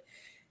did.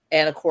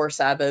 And of course,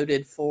 I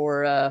voted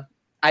for.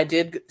 I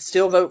did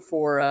still vote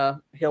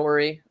for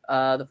Hillary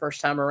the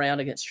first time around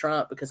against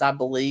Trump because I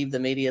believe the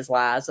media's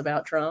lies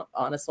about Trump,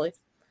 honestly.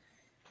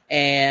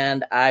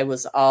 And I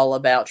was all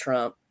about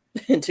Trump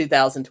in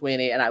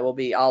 2020, and I will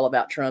be all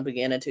about Trump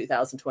again in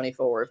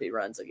 2024 if he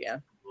runs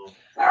again.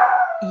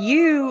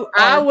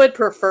 I would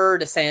prefer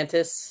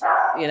DeSantis,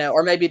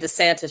 or maybe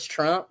DeSantis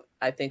Trump.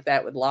 I think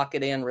that would lock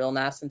it in real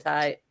nice and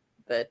tight.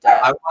 But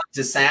I want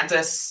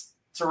DeSantis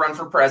to run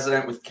for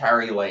president with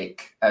Carrie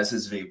Lake as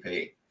his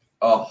VP.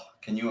 Oh,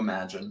 can you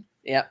imagine?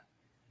 Yep.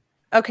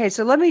 Okay,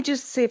 so let me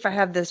just see if I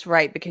have this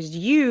right, because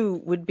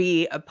you would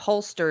be a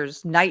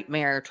pollster's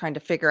nightmare trying to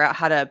figure out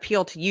how to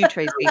appeal to you,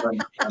 Tracy.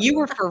 You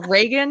were for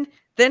Reagan,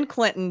 then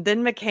Clinton,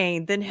 then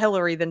McCain, then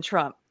Hillary, then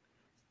Trump.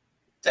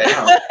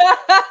 Damn.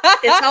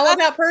 It's all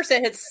about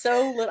person. It's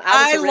so little.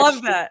 I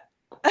love that.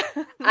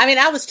 I mean,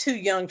 I was too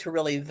young to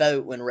really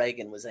vote when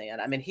Reagan was in.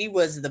 I mean, he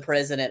was the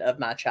president of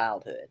my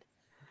childhood.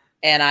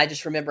 And I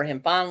just remember him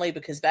fondly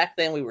because back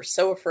then we were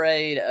so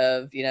afraid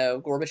of,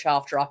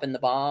 Gorbachev dropping the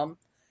bomb.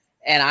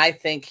 And I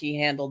think he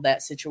handled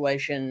that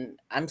situation.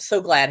 I'm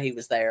so glad he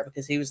was there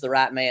because he was the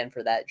right man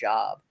for that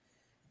job.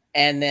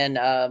 And then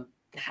I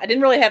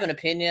didn't really have an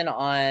opinion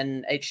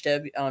on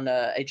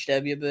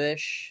H.W.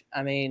 Bush.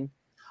 I mean,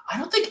 I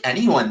don't think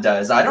anyone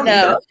does. I don't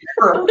No.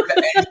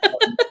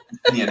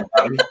 either.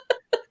 I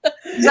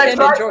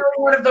tried doing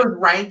one of those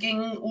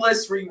ranking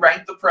lists where you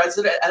rank the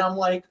president, and I'm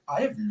like,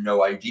 I have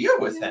no idea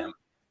with him.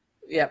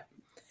 Yep.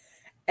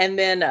 And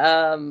then,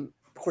 of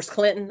course,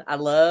 Clinton.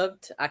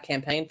 I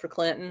campaigned for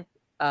Clinton.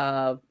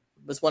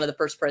 Was one of the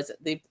first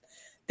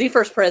the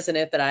first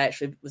president that I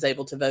actually was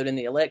able to vote in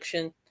the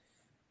election.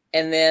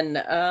 And then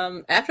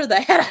after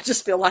that, I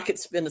just feel like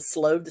it's been a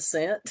slow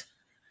descent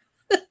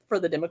for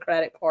the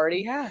Democratic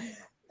Party. Yeah.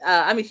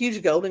 I'm a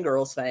huge Golden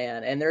Girls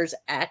fan, and there's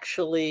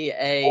actually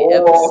an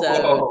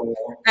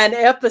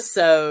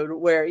episode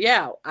where,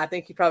 I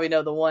think you probably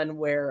know the one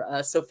where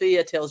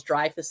Sophia tells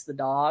Dreyfus the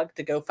dog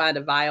to go find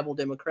a viable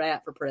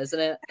Democrat for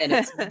president, and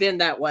it's been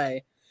that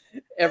way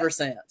ever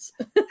since.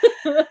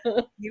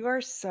 You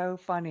are so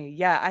funny.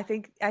 Yeah, I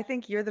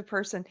think you're the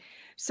person.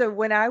 So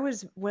when I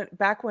was when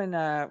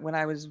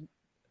I was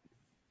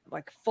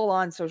like full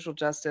on social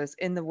justice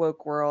in the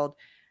woke world,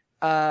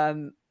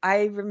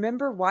 I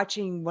remember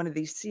watching one of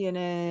these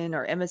CNN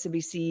or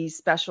MSNBC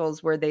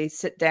specials where they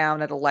sit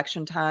down at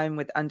election time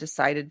with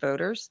undecided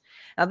voters.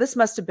 Now, this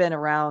must have been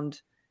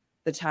around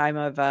the time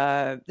of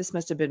this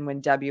must have been when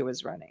W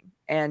was running,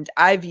 and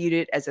I viewed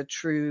it as a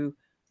true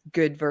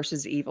good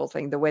versus evil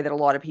thing, the way that a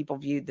lot of people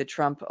viewed the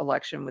Trump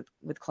election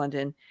with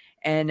Clinton.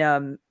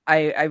 And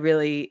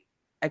I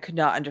could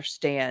not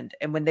understand.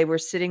 And when they were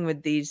sitting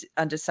with these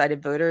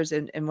undecided voters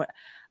and what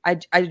I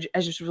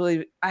just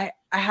really, I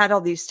had all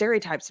these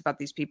stereotypes about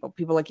these people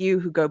like you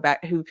who go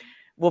back, who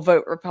will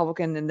vote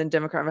Republican and then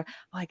Democrat.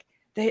 Like,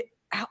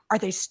 are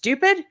they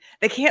stupid?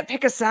 They can't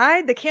pick a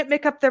side. They can't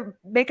make up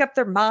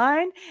their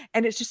mind.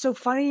 And it's just so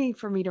funny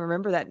for me to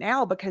remember that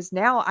now, because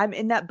now I'm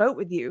in that boat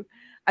with you.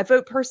 I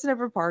vote person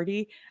over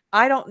party.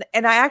 And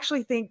I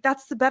actually think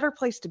that's the better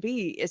place to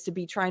be, is to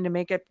be trying to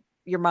make up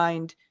your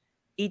mind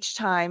each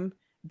time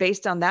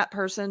based on that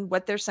person,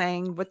 what they're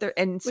saying,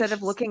 instead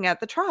of looking at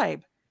the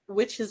tribe.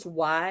 Which is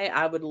why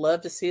I would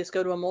love to see us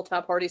go to a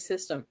multi-party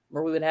system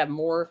where we would have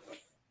more,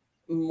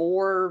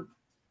 I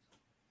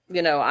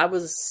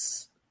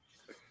was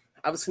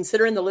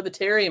considering the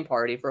Libertarian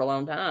Party for a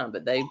long time,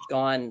 but they've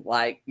gone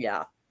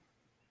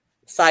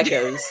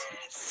psychos,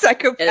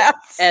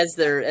 psychopaths as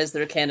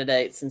their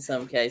candidates in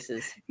some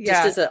cases. Yeah.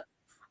 Just as an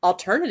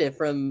alternative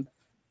from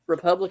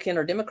Republican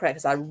or Democrat,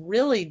 because I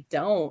really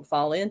don't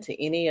fall into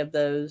any of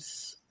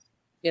those.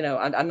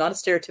 I'm not a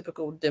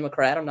stereotypical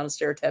Democrat. I'm not a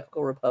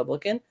stereotypical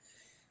Republican.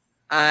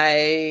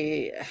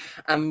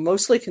 I'm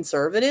mostly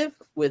conservative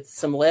with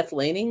some left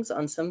leanings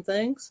on some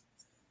things,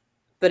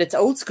 but it's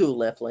old school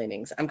left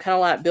leanings. I'm kind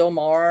of like Bill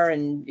Maher,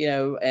 and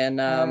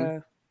kind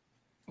of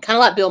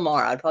like Bill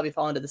Maher. I'd probably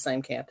fall into the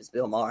same camp as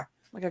Bill Maher,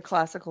 like a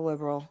classical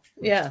liberal.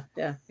 Yeah.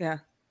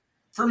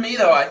 For me,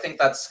 though, I think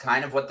that's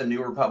kind of what the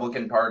new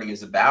Republican Party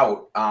is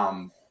about.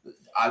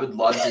 I would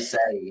love to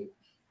say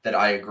that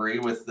I agree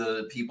with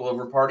the people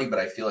over party, but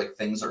I feel like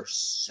things are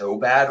so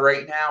bad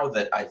right now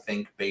that I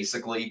think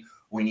basically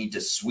we need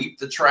to sweep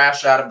the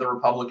trash out of the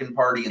Republican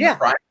Party in the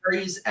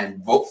primaries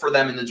and vote for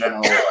them in the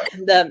general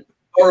election.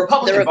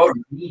 Republican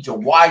voters need to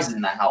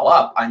wisen the hell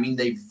up. I mean,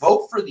 they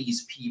vote for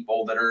these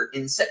people that are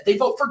insane. They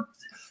vote for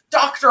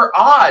Dr.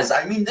 Oz.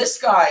 I mean, this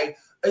guy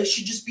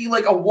should just be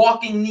like a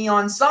walking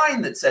neon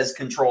sign that says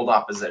controlled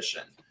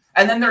opposition.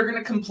 And then they're going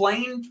to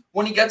complain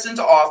when he gets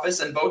into office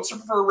and votes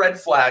for red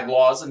flag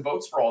laws and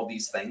votes for all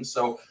these things.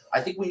 So I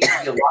think we need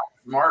to be a lot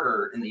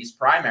smarter in these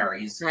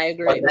primaries. I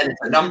agree. But then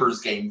it's a numbers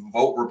game.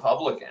 Vote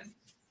Republican.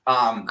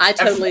 I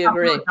totally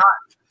agree.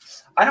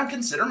 I don't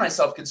consider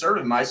myself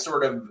conservative. My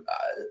sort of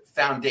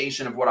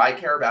foundation of what I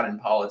care about in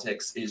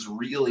politics is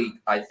really,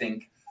 I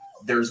think,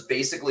 there's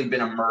basically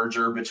been a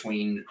merger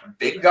between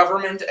big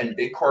government and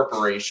big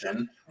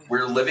corporation.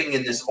 We're living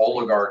in this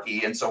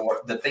oligarchy. And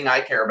so the thing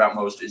I care about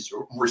most is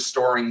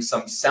restoring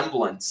some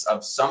semblance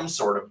of some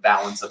sort of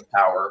balance of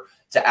power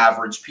to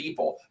average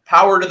people.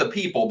 Power to the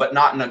people, but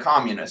not in a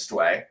communist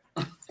way.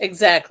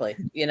 Exactly.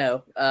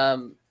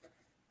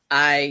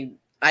 I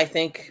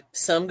think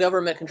some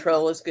government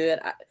control is good.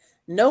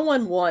 No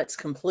one wants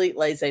complete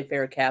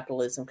laissez-faire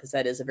capitalism, because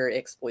that is a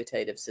very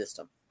exploitative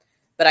system.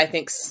 But I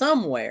think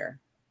somewhere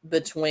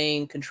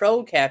between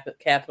controlled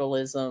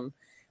capitalism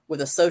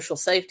with a social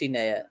safety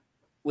net,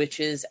 which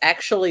is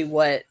actually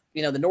what,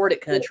 the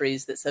Nordic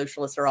countries that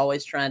socialists are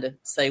always trying to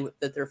say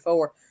that they're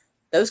for,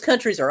 those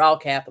countries are all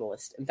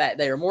capitalist. In fact,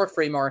 they are more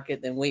free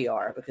market than we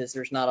are, because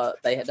they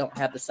don't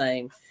have the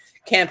same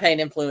campaign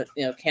influence,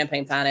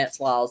 campaign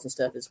finance laws and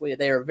stuff as we.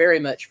 They are very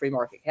much free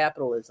market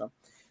capitalism.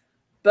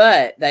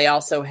 But they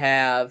also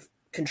have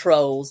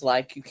controls,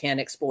 like you can't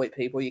exploit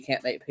people, you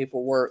can't make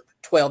people work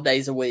 12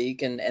 days a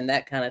week and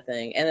that kind of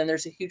thing. And then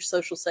there's a huge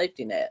social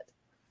safety net.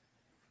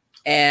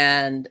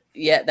 And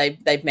yet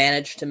they've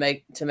managed to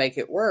make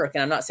it work.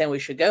 And I'm not saying we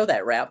should go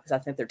that route, because I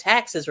think their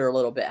taxes are a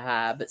little bit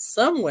high, but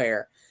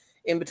somewhere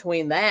in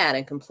between that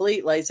and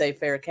complete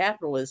laissez-faire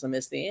capitalism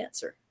is the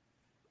answer.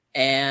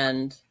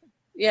 And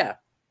I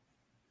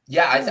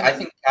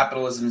think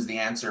capitalism is the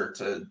answer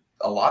to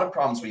a lot of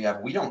problems we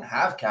have. We don't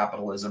have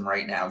capitalism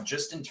right now,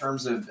 just in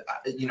terms of,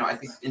 I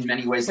think in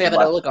many ways we have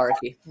an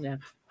oligarchy.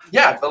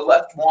 Yeah, the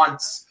left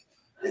wants,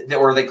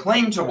 or they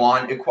claim to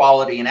want,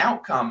 equality in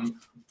outcome.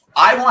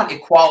 I want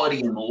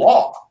equality in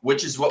law,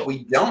 which is what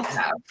we don't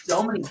have.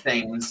 So many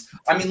things.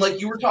 I mean,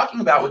 like you were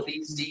talking about with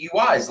these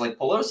DUIs, like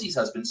Pelosi's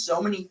husband,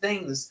 so many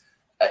things.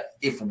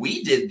 If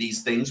we did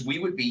these things, we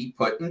would be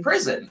put in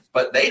prison,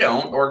 but they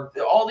don't, or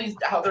all these,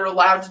 how they're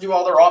allowed to do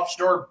all their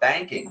offshore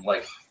banking.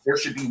 Like there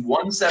should be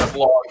one set of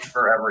laws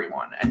for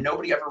everyone. And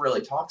nobody ever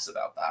really talks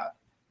about that.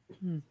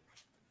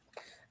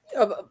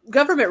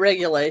 Government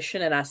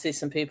regulation, and I see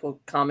some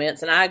people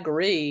comments, and I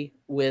agree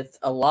with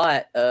a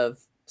lot of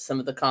some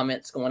of the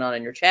comments going on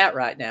in your chat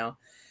right now.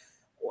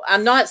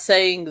 I'm not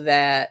saying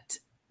that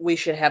we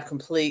should have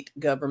complete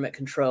government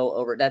control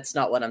over it. That's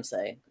not what I'm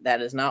saying.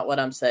 That is not what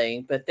I'm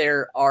saying. But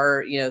there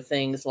are,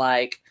 things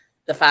like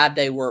the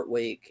 5-day work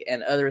week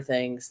and other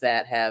things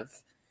that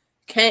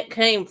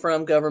came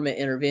from government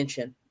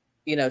intervention.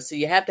 So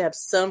you have to have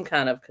some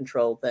kind of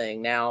control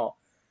thing. Now,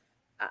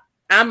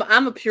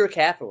 I'm a pure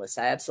capitalist.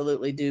 I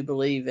absolutely do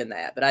believe in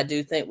that. But I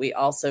do think we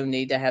also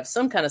need to have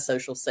some kind of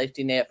social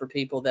safety net for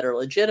people that are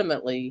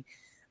legitimately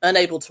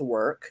unable to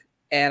work.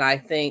 And I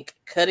think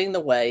cutting the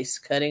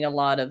waste, cutting a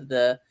lot of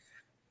the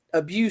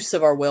abuse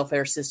of our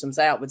welfare systems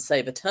out would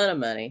save a ton of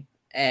money.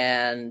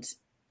 And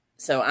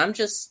so I'm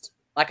just,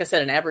 like I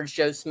said, an average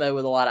Joe Smo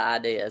with a lot of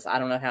ideas. I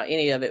don't know how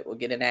any of it will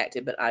get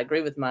enacted, but I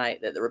agree with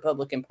Mike that the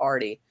Republican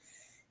Party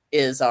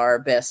is our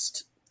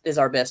best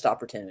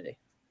opportunity.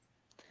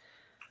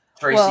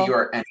 Tracy, you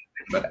are anything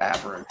but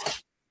average.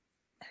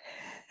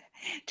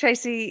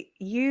 Tracy,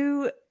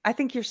 I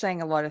think you're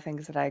saying a lot of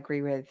things that I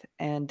agree with.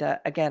 And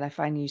again, I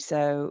find you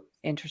so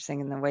interesting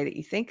in the way that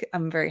you think.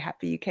 I'm very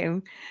happy you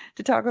came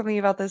to talk with me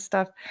about this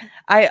stuff.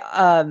 I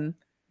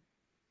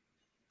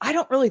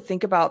don't really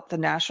think about the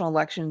national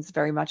elections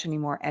very much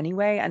anymore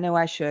anyway. I know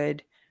I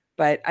should,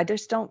 but I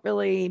just don't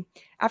really,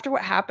 after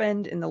what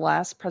happened in the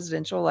last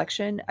presidential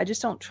election, I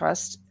just don't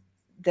trust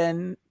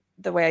them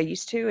the way I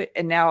used to.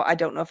 And now I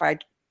don't know if I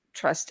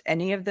trust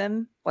any of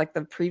them, like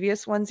the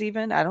previous ones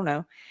even. I don't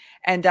know.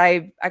 And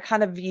I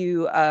kind of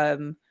view,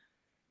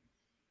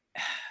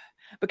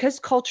 because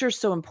culture is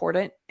so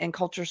important and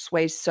culture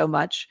sways so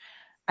much,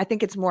 I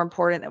think it's more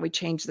important that we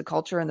change the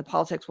culture and the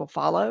politics will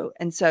follow.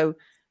 And so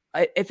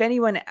if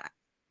anyone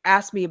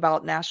asks me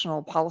about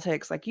national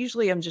politics, like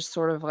usually I'm just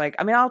sort of like,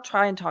 I'll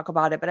try and talk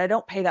about it, but I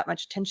don't pay that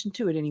much attention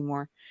to it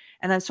anymore.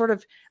 And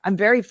I'm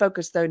very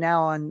focused though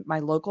now on my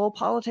local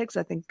politics,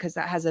 I think, because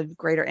that has a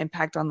greater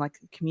impact on like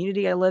the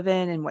community I live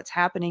in and what's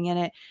happening in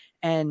it.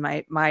 And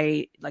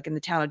my like in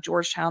the town of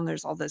Georgetown,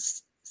 there's all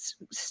this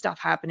stuff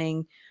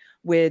happening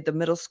with the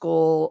middle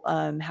school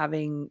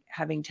having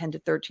 10 to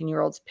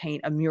 13-year-olds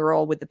paint a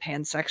mural with the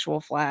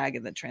pansexual flag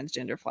and the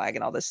transgender flag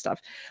and all this stuff,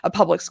 a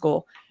public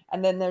school.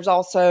 And then there's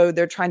also,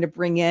 they're trying to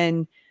bring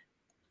in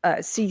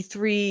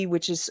C3,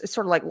 which is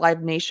sort of like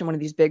Live Nation, one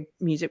of these big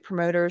music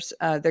promoters.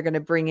 They're going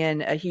to bring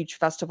in a huge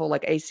festival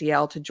like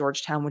ACL to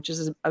Georgetown, which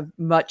is a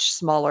much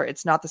smaller.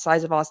 It's not the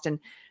size of Austin.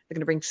 They're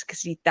going to bring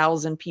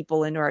 60,000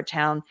 people into our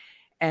town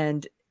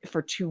and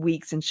for 2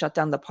 weeks and shut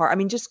down the park.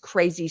 Just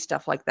crazy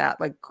stuff like that,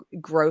 like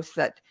growth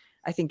that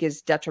I think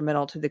is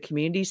detrimental to the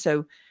community.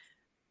 So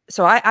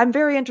I'm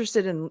very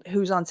interested in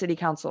who's on city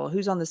council,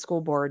 who's on the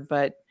school board,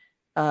 but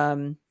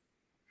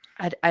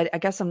I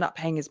guess I'm not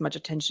paying as much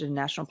attention to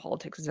national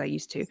politics as I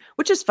used to,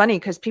 which is funny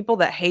because people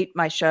that hate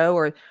my show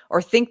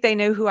or think they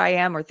know who I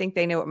am or think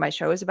they know what my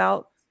show is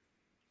about,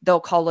 they'll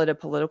call it a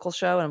political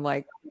show. And I'm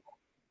like,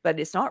 but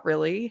it's not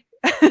really.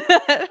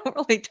 I don't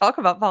really talk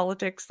about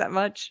politics that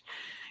much,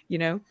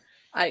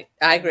 I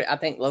agree. I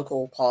think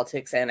local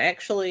politics and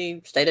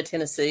actually state of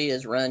Tennessee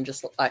is run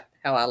just like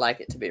how I like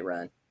it to be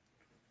run.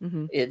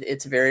 Mm-hmm.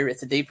 It's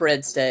a deep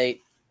red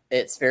state.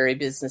 It's very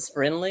business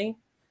friendly.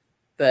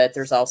 But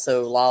there's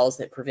also laws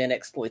that prevent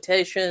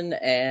exploitation,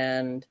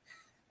 and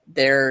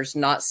there's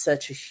not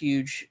such a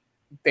huge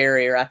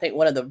barrier. I think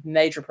one of the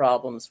major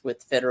problems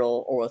with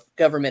federal or with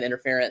government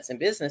interference in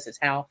business is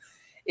how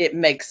it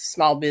makes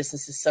small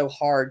businesses so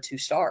hard to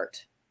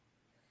start.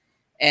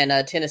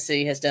 And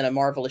Tennessee has done a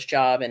marvelous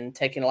job in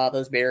taking a lot of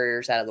those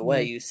barriers out of the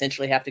way. You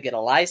essentially have to get a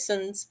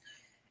license,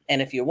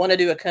 and if you want to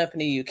do a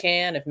company, you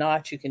can. If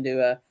not, you can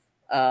do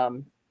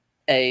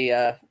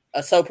a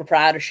sole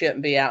proprietorship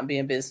and be out and be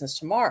in business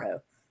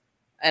tomorrow.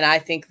 And I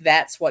think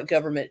that's what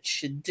government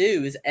should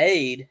do, is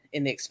aid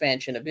in the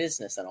expansion of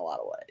business in a lot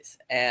of ways.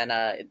 And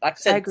like I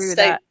said, the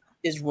state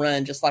is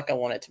run just like I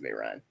want it to be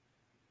run.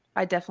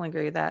 I definitely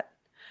agree with that.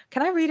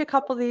 Can I read a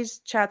couple of these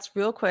chats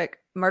real quick?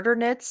 Murder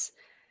Knits.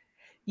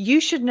 You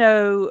should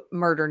know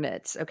Murder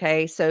Knits.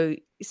 Okay. So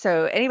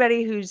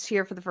anybody who's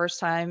here for the first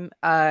time,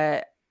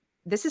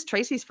 this is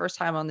Tracy's first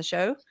time on the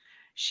show.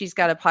 She's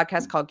got a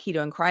podcast called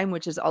Keto Krime,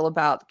 which is all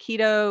about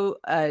keto,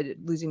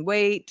 losing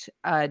weight,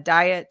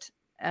 diet.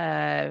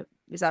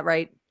 Is that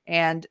right?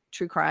 And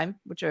true crime,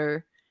 which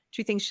are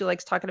two things she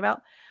likes talking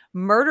about.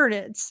 Murder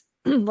Knits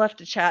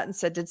left a chat and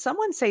said, did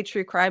someone say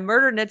true crime?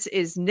 Murder Knits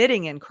is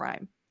knitting in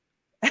crime.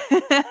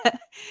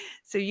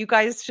 So you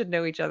guys should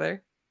know each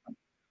other.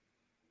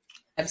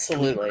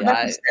 Absolutely.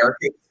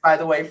 Staircase, by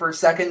the way, for a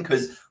second,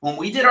 because when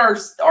we did our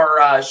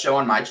show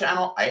on my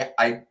channel,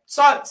 I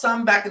saw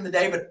some back in the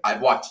day, but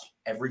I've watched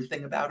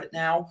everything about it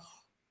now.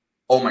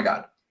 Oh my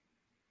God.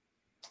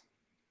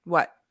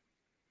 What?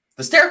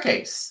 The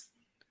staircase.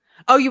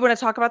 Oh, you want to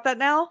talk about that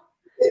now?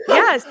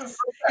 Yes.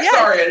 Yes.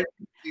 Sorry.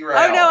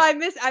 Oh no,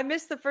 I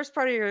missed the first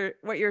part of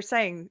what you're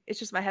saying. It's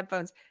just my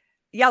headphones.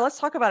 Yeah, let's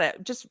talk about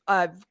it. Just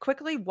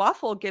quickly,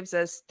 Waffle gives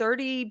us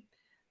 30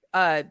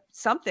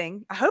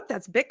 something. I hope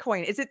that's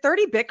Bitcoin. Is it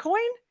 30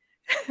 Bitcoin?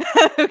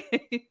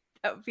 Okay.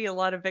 That would be a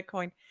lot of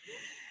Bitcoin.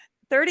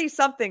 30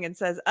 something, and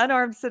says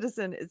unarmed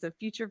citizen is a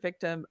future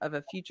victim of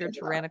a future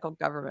tyrannical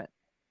government.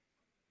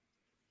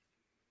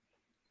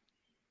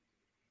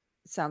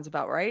 Sounds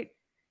about right.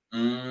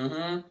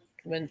 Mm-hmm.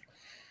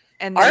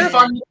 And they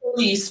fund the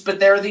police, but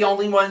they're the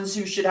only ones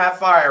who should have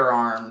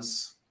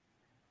firearms.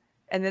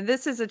 And then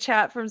this is a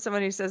chat from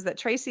someone who says that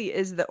Tracy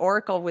is the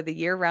oracle with a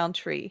year-round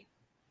tree.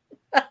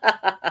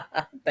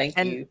 Thank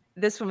you. And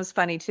this one was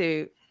funny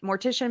too.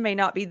 Mortician may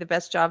not be the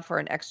best job for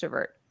an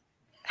extrovert.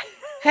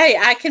 Hey,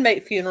 I can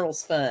make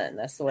funerals fun.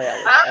 That's the way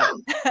I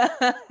look at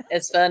it.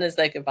 As fun as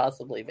they could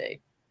possibly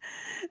be.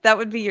 That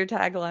would be your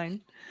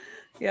tagline.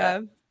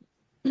 Yeah.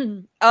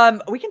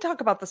 We can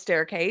talk about the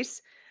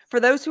staircase. For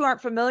those who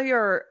aren't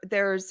familiar,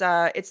 there's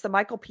it's the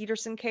Michael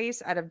Peterson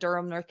case out of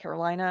Durham, North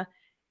Carolina.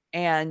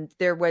 And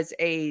there was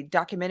a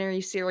documentary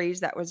series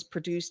that was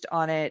produced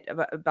on it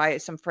by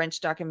some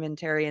French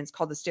documentarians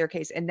called The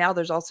Staircase. And now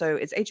there's also,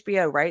 it's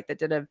HBO, right? That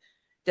did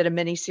a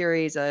mini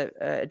series,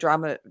 a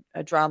drama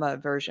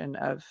version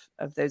of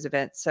those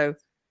events. So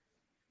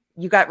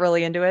you got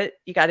really into it.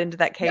 You got into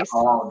that case.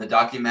 Yeah, the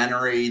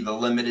documentary, the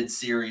limited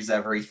series,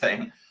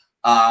 everything.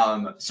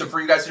 So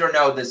for you guys who don't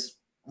know, this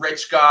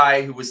rich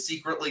guy who was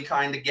secretly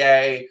kind of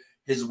gay,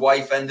 his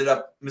wife ended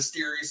up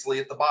mysteriously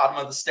at the bottom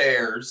of the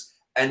stairs.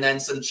 And then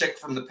some chick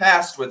from the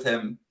past with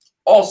him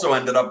also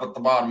ended up at the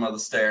bottom of the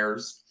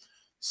stairs.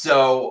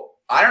 So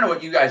I don't know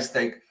what you guys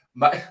think.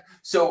 My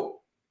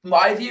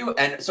view,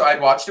 and so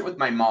I'd watched it with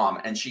my mom,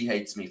 and she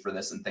hates me for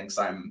this and thinks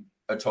I'm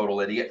a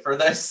total idiot for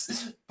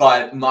this.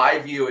 But my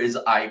view is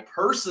I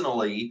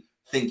personally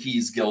think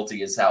he's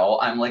guilty as hell.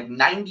 I'm like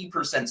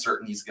 90%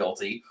 certain he's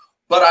guilty.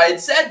 But I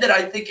had said that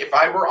I think if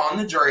I were on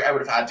the jury, I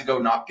would have had to go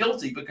not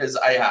guilty because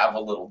I have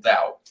a little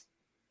doubt.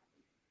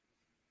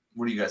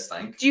 What do you guys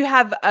think? Do you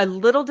have a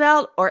little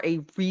doubt or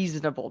a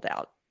reasonable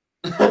doubt?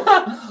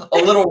 A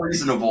little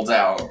reasonable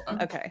doubt.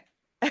 Okay.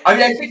 I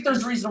mean, I think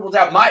there's reasonable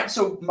doubt.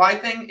 My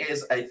thing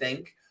is, I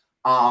think,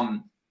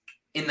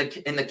 in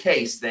the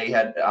case they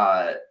had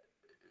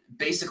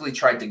basically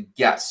tried to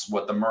guess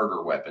what the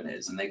murder weapon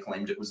is, and they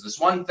claimed it was this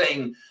one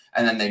thing,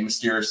 and then they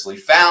mysteriously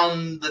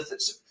found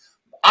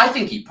I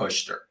think he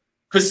pushed her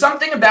because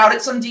something about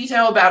it, some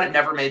detail about it,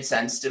 never made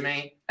sense to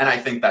me, and I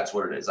think that's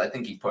what it is. I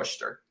think he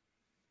pushed her.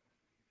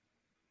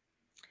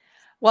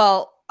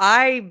 Well,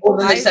 they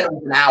said it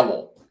was an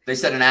owl. They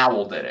said an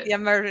owl did it. Yeah,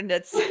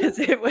 Murdaugh says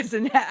it was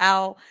an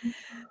owl.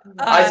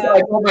 I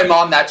told my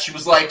mom that. She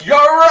was like,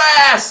 "Your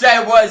ass,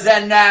 it was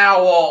an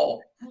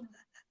owl."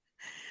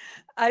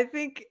 I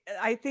think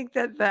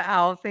that the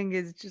owl thing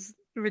is just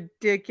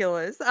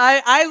ridiculous.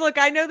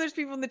 I know there's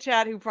people in the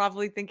chat who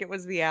probably think it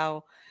was the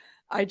owl.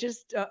 I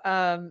just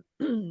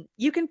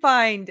you can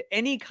find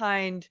any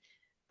kind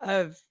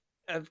of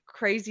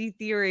crazy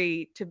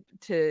theory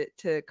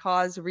to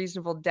cause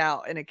reasonable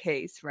doubt in a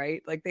case,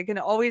 right? Like they can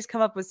always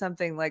come up with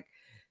something like,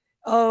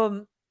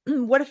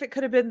 what if it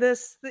could have been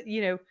this,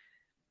 in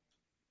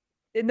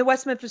the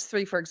West Memphis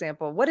 3, for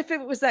example, what if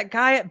it was that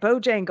guy at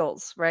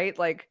Bojangles, right?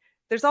 Like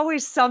there's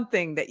always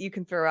something that you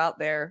can throw out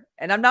there.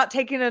 And I'm not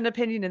taking an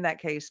opinion in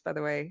that case, by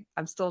the way.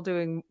 I'm still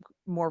doing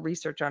more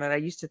research on it. I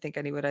used to think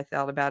I knew what I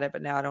thought about it,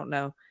 but now I don't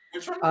know.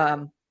 Which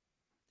one?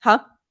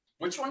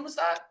 Which one was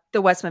that?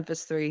 The West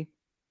Memphis 3.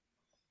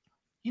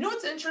 You know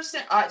what's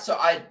interesting? I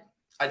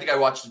think I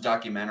watched a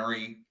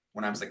documentary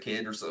when I was a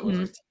kid or so. It was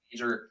a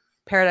teenager.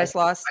 Paradise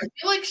Lost. I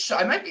feel like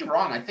I might be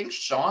wrong. I think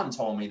Sean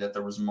told me that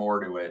there was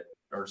more to it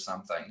or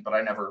something, but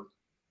I never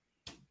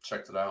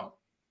checked it out.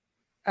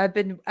 I've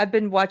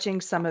been watching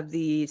some of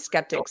the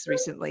skeptics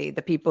recently,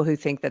 the people who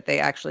think that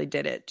they actually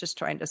did it, just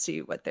trying to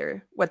see what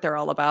they're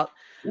all about.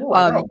 Ooh,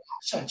 I gotta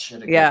watch that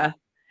shit again. Yeah.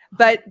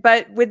 But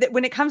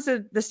when it comes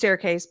to the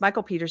staircase,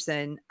 Michael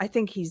Peterson, I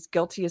think he's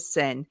guilty as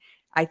sin.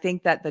 I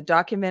think that the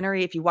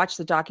documentary, if you watch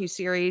the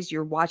docuseries,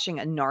 you're watching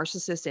a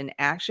narcissist in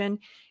action.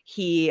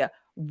 He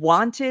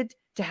wanted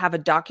to have a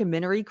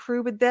documentary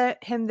crew with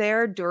him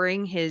there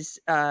during his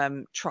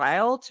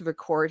trial to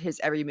record his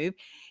every move.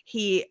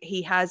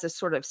 He has a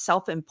sort of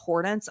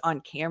self-importance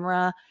on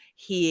camera.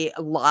 He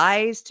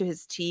lies to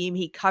his team.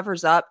 He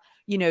covers up,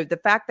 the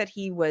fact that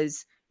he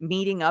was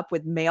meeting up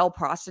with male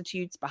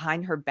prostitutes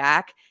behind her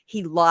back.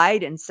 He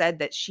lied and said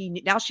that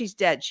now she's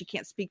dead. She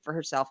can't speak for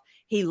herself.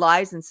 He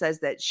lies and says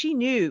that she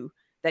knew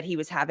that he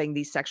was having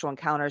these sexual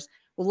encounters.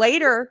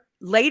 Later,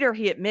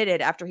 he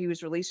admitted, after he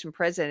was released from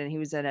prison and he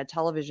was in a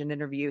television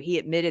interview, he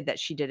admitted that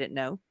she didn't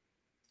know.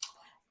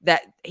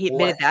 that he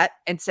admitted that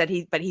and said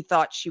but he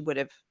thought she would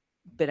have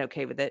been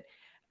okay with it.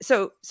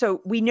 So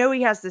we know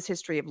he has this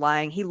history of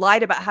lying. He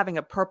lied about having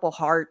a Purple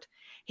Heart.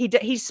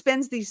 He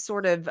spends these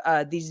sort of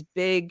these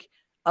big,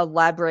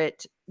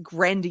 elaborate,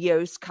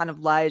 grandiose kind of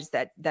lies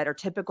that are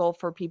typical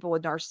for people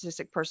with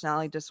narcissistic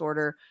personality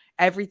disorder.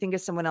 Everything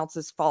is someone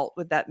else's fault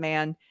with that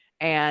man.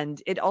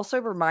 And it also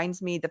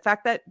reminds me the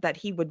fact that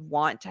he would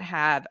want to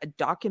have a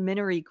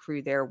documentary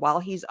crew there while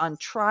he's on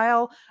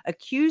trial,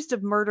 accused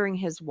of murdering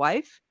his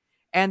wife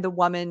and the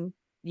woman.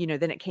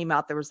 Then it came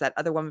out there was that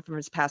other woman from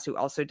his past who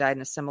also died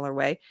in a similar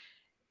way,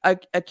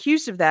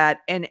 accused of that.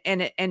 And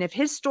if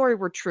his story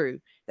were true,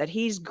 that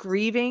he's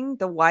grieving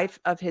the wife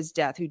of his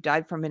death who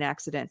died from an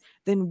accident,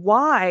 then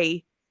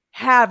why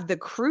have the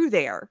crew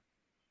there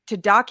to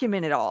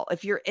document it all?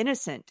 If you're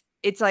innocent,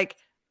 it's like,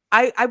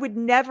 I would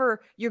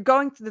never, you're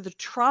going through the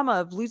trauma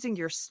of losing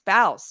your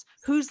spouse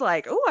who's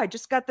like, oh, I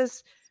just got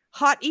this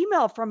hot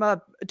email from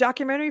a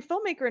documentary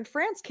filmmaker in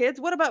France,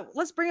 kids. What about,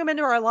 let's bring them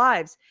into our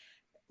lives.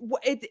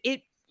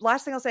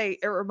 Last thing I'll say,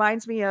 it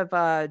reminds me of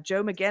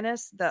Joe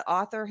McGinnis, the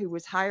author who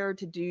was hired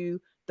to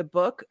do the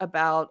book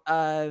about,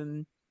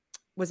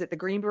 was it the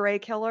Green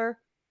Beret killer?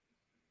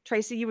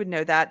 Tracy, you would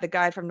know that. The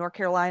guy from North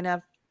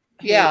Carolina.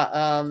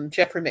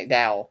 Jeffrey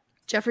McDowell.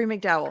 Jeffrey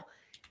McDowell.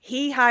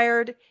 He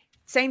hired,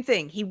 same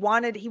thing. He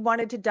wanted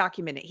to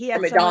document it. He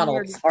had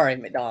McDonald.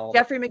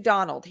 Jeffrey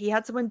McDonald. He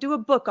had someone do a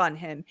book on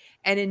him.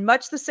 And in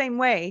much the same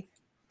way,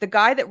 the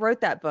guy that wrote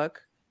that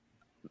book,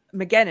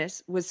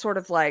 McGinnis, was sort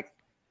of like,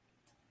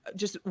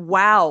 just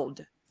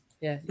wowed.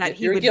 Yeah,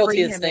 you're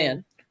guilty as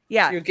sin.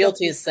 Yeah, you're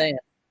guilty as sin.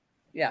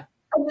 Yeah.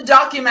 In the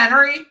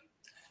documentary,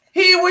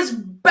 he was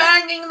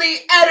banging the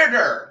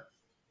editor.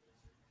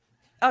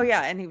 Oh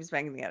yeah, and he was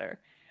banging the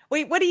editor.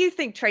 Wait, what do you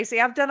think, Tracy?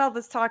 I've done all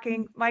this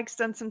talking. Mike's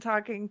done some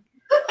talking.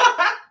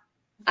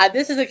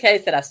 This is a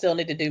case that I still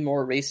need to do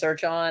more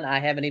research on. I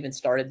haven't even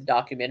started the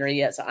documentary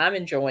yet, so I'm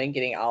enjoying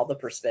getting all the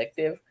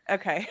perspective.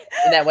 Okay,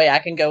 and that way I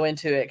can go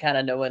into it kind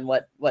of knowing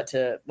what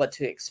to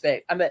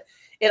expect. I mean,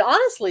 it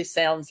honestly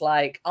sounds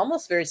like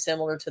almost very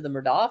similar to the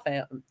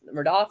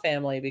Murdaugh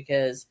family,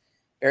 because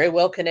very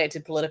well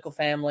connected political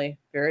family,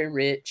 very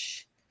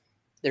rich.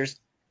 There's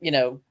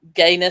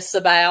gayness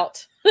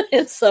about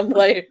in some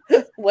way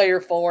or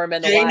form,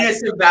 and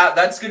gayness about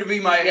that's going to be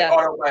my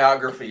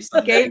autobiography.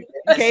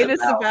 Gayness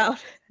about.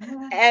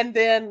 And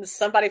then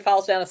somebody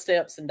falls down the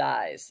steps and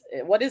dies.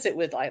 What is it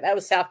with, like, that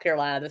was South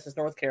Carolina, this is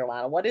North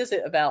Carolina. What is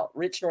it about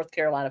rich North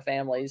Carolina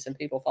families and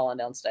people falling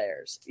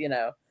downstairs?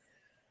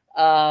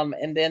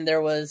 And then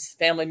there was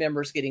family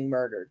members getting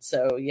murdered.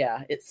 So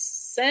yeah, it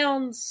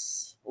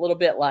sounds a little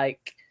bit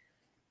like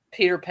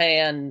Peter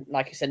Pan,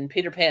 like you said,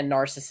 Peter Pan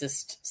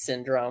narcissist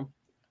syndrome.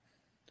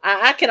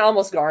 I can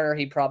almost garner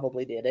he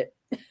probably did it.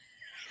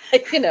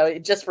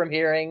 Just from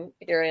hearing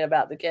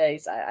about the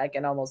case, I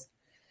can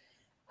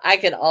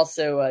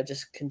also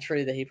just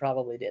contrue that he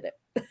probably did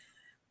it.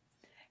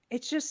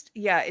 It's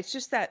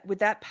just that with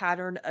that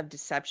pattern of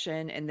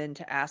deception, and then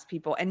to ask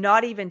people and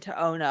not even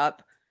to own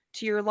up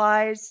to your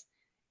lies,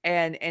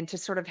 and to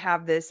sort of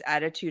have this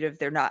attitude of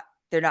they're not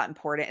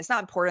important. It's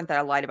not important that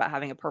I lied about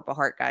having a Purple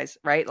Heart, guys,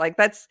 right? Like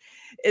that's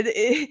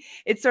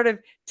it's sort of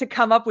to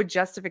come up with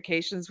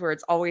justifications where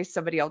it's always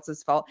somebody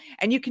else's fault.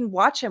 And you can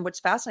watch him.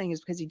 What's fascinating is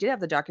because he did have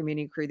the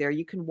documentary crew there.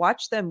 You can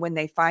watch them when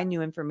they find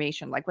new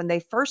information, like when they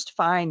first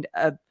find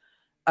a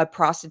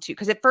prostitute,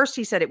 because at first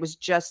he said it was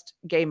just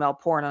gay male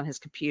porn on his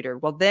computer.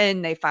 Well,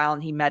 then they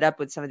found he met up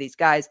with some of these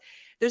guys.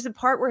 There's a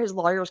part where his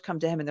lawyers come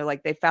to him and they're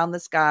like, they found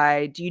this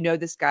guy. Do you know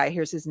this guy?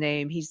 Here's his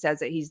name. He says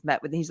that he's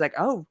met with, he's like,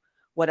 oh,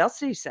 what else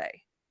did he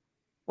say?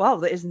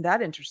 Well, isn't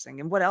that interesting?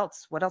 And what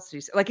else did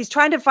he say? Like, he's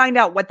trying to find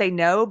out what they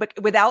know, but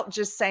without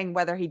just saying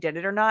whether he did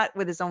it or not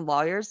with his own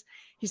lawyers.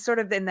 He's sort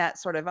of in that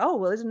sort of, oh,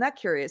 well, isn't that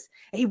curious?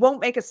 And he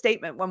won't make a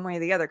statement one way or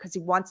the other because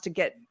he wants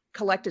to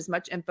collect as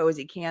much info as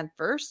he can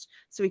first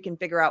so he can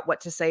figure out what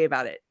to say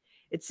about it.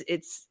 It's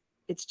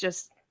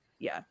just,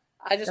 yeah.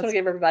 I just want to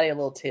give everybody a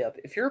little tip.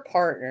 If your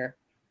partner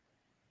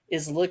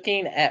is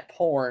looking at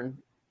porn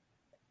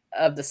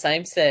of the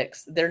same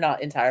sex, they're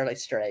not entirely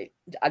straight.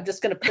 I'm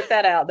just going to put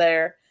that out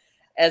there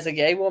as a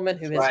gay woman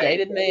who has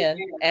dated men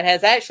and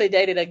has actually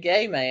dated a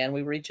gay man.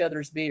 We were each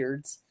other's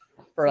beards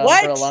for a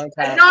long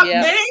time. Not me?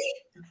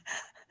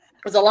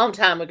 It was a long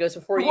time ago.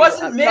 Before it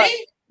wasn't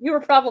me? You were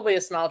probably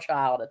a small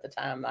child at the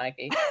time,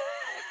 Mikey.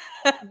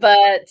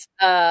 But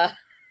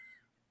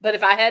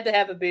if I had to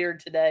have a beard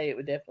today, it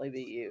would definitely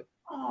be you.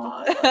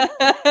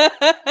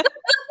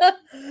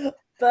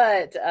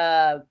 But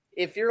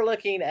if you're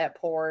looking at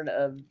porn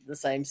of the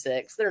same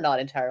sex, they're not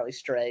entirely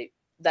straight.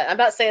 I'm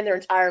not saying they're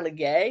entirely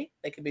gay.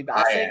 They could be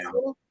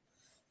bisexual,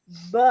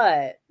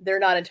 but they're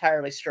not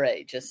entirely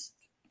straight. Just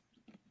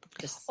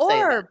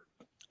or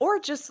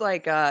just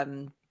like, I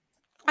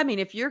mean,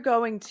 if you're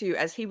going to,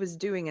 as he was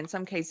doing in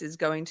some cases,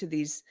 going to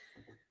these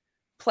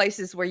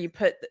places where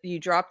you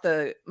drop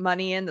the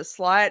money in the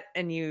slot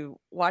and you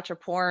watch a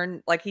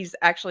porn, like he's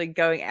actually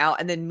going out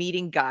and then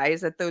meeting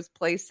guys at those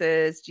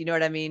places. Do you know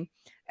what I mean?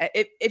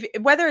 if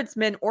whether it's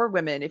men or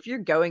women, if you're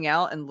going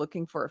out and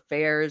looking for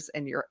affairs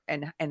and you're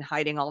and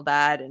hiding all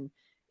that, and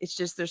it's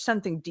just there's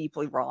something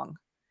deeply wrong.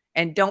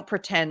 And don't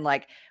pretend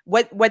like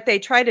what they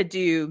try to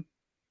do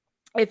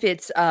if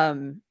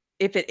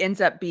it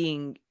ends up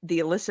being the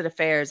illicit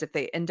affairs, if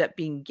they end up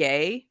being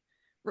gay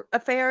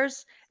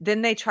affairs,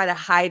 then they try to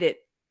hide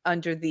it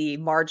under the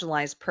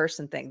marginalized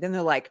person thing. Then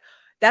they're like,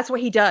 that's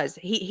what he does.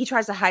 He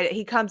tries to hide it.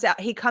 He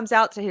comes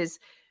out to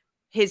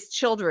his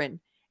children,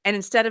 and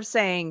instead of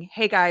saying,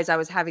 "Hey guys, I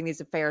was having these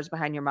affairs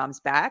behind your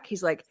mom's back,"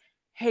 he's like,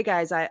 "Hey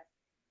guys, I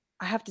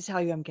have to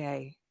tell you I'm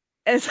gay."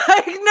 And it's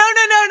like,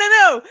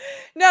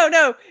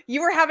 no.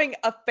 You were having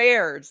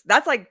affairs.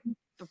 That's like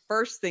the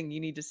first thing you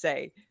need to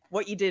say.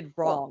 What you did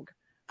wrong.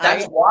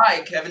 That's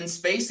why Kevin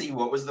Spacey,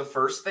 what was the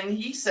first thing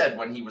he said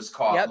when he was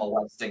caught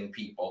molesting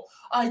people?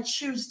 I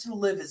choose to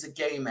live as a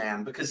gay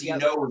man, because he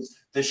knows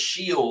the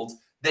shield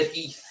that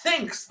he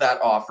thinks that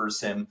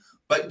offers him.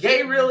 But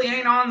gay really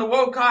ain't on the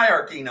woke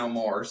hierarchy no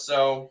more.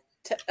 So,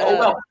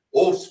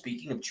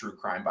 speaking of true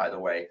crime, by the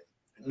way,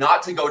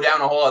 not to go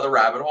down a whole other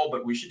rabbit hole,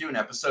 but we should do an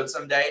episode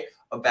someday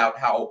about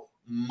how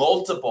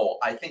multiple,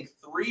 I think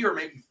 3 or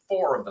maybe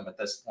 4 of them at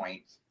this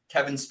point,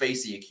 Kevin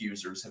Spacey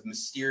accusers have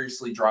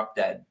mysteriously dropped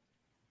dead.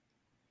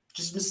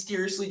 Just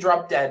mysteriously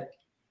dropped dead.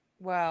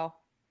 Wow.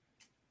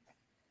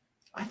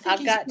 I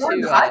think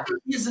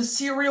he's a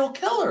serial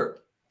killer.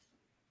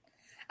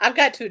 I've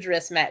got to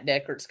address Matt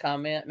Deckert's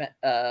comment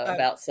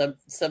about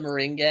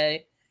submarine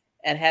gay,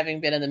 and having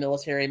been in the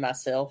military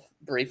myself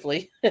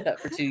briefly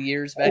for 2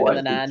 years back in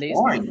the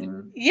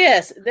 90s.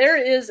 Yes, there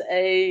is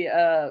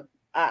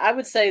I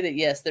would say that,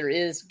 yes, there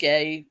is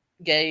gay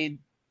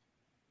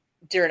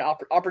during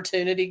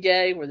opportunity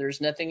gay where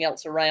there's nothing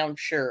else around.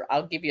 Sure,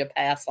 I'll give you a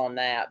pass on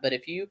that. But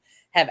if you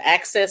have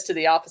access to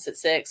the opposite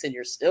sex and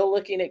you're still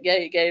looking at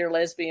gay or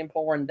lesbian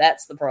porn,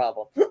 that's the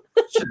problem.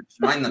 Should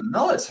join the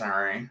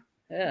military.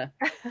 Yeah.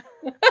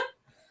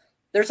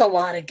 There's a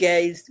lot of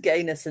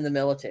gayness in the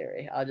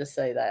military. I'll just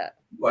say that.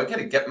 Well, I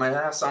gotta get my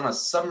ass on a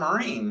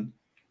submarine.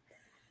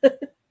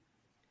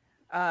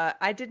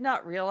 I did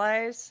not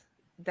realize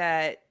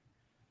that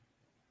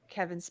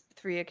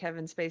 3 of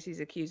Kevin Spacey's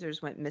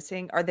accusers went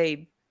missing. Are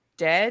they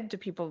dead?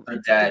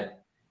 They're dead.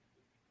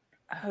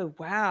 Oh,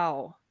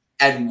 wow.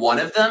 And one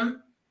of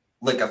them,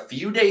 like a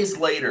few days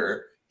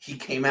later, he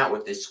came out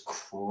with this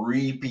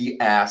creepy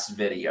ass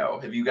video.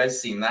 Have you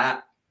guys seen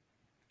that?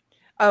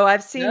 Oh,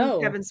 I've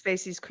seen Kevin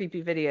Spacey's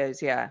creepy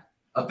videos. Yeah.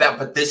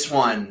 But this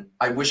one,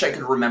 I wish I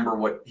could remember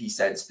what he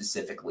said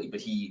specifically,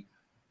 but he,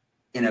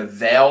 in a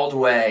veiled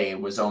way,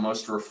 was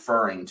almost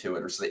referring to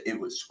it, or so it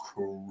was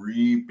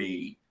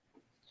creepy.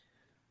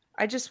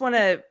 I just want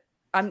to,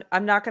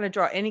 I'm not going to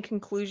draw any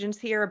conclusions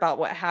here about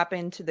what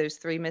happened to those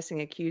 3 missing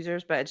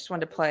accusers, but I just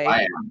wanted to play.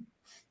 I am.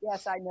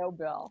 Yes, I know,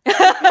 Bill.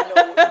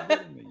 I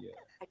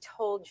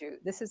told you,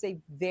 this is a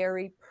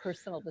very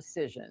personal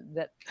decision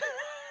that.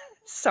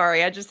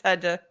 Sorry, I just had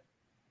to.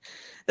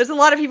 There's a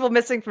lot of people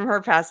missing from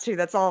her past too.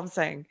 That's all I'm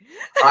saying.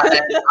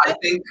 I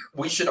think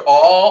we should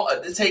all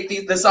take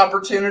this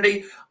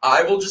opportunity.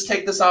 I will just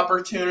take this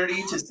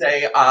opportunity to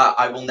say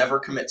I will never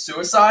commit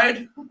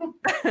suicide.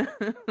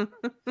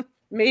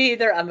 Me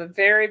either. I'm a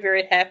very,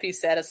 very happy,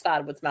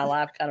 satisfied with my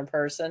life kind of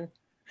person.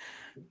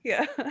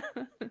 Yeah.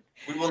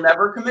 We will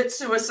never commit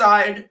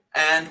suicide,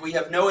 and we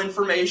have no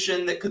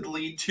information that could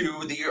lead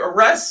to the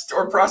arrest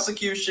or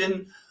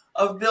prosecution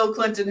of Bill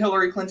Clinton,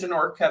 Hillary Clinton,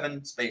 or Kevin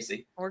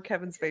Spacey.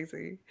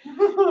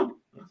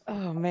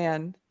 Oh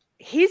man,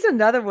 he's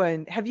another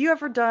one. Have you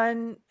ever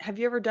done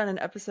an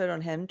episode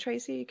on him,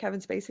 Tracy? Kevin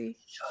Spacey?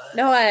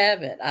 No, I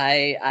haven't.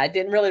 I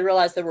didn't really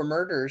realize there were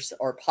murders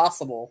or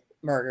possible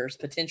murders,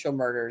 potential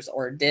murders,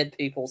 or dead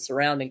people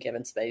surrounding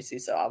Kevin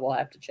Spacey. So I will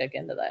have to check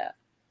into that.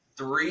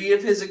 3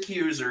 of his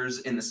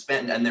accusers in the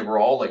span, and they were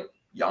all like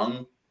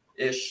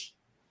young-ish,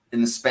 in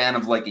the span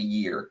of like a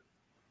year,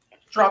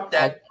 dropped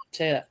dead. I'll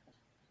tell you that.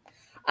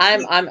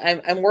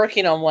 I'm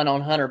working on one on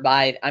Hunter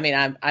Biden. I mean,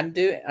 I'm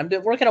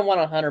working on one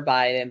on Hunter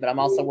Biden, but I'm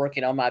also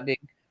working on my big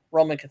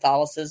Roman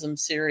Catholicism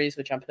series,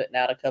 which I'm putting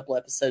out a couple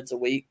episodes a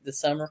week this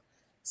summer.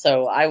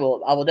 So I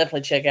will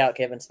definitely check out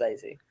Kevin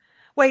Spacey.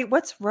 Wait,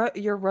 what's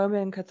your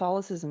Roman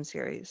Catholicism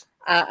series?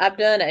 I've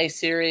done a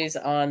series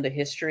on the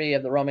history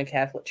of the Roman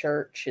Catholic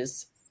Church.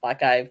 Is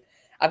like I've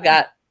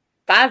got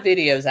 5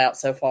 videos out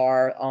so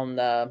far on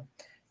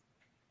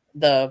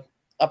the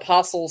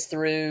apostles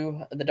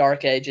through the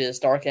Dark Ages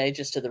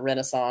to the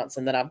Renaissance,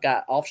 and then I've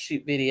got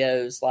offshoot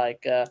videos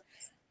like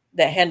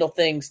that handle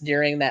things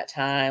during that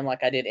time.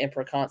 Like I did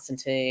Emperor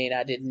Constantine,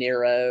 I did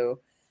Nero,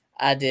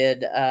 I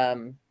did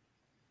the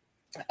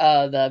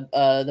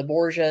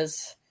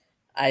Borgias,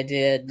 I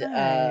did,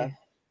 and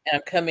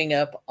I'm coming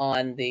up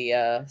on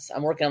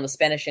I'm working on the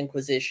Spanish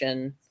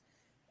Inquisition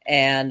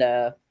and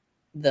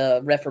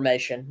the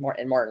Reformation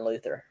and Martin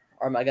Luther.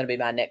 Or am I going to be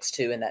my next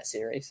 2 in that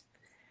series?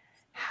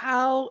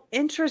 How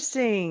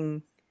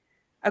interesting.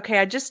 Okay,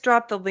 I just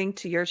dropped the link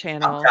to your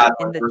channel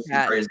in the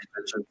chat. Crazy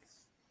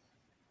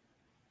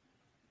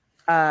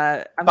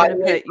I'm going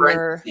to put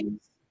your...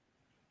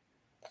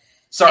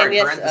 Sorry,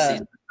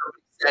 parentheses.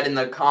 said in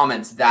the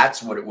comments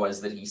that's what it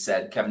was that he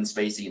said, Kevin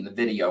Spacey, in the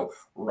video.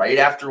 Right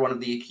after one of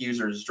the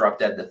accusers dropped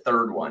dead, the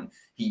third one,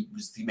 he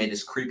made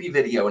this creepy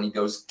video and he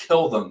goes,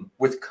 "Kill them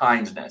with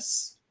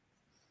kindness."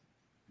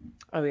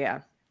 Oh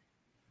yeah.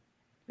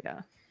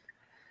 Yeah.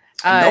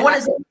 No one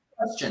has any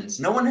questions.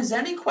 No one has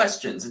any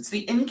questions. It's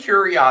the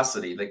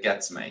incuriosity that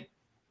gets me.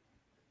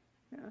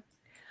 Yeah.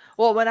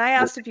 Well, when I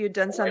asked if you had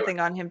done something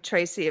on him,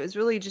 Tracy, it was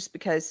really just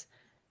because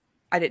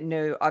I didn't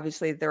know.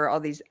 Obviously, there are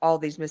all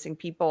these missing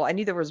people. I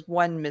knew there was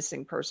one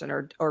missing person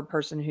or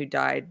person who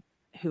died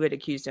who had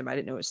accused him. I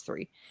didn't know it was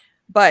 3.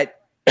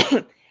 But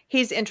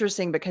he's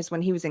interesting because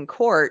when he was in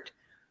court,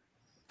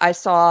 I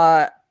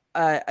saw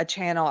a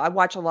channel. I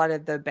watch a lot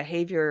of the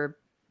behavior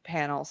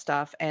panel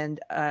stuff and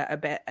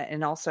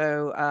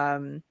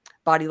also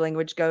Body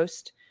Language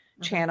Ghost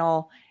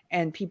channel,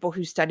 and people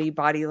who study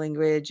body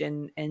language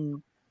and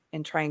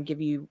try and give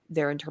you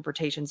their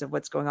interpretations of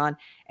what's going on.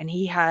 And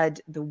he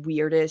had the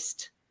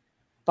weirdest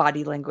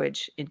body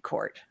language in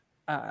court.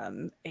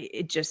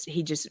 It just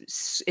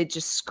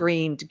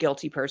screamed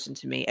guilty person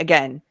to me.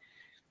 Again,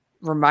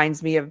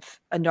 reminds me of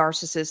a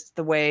narcissist,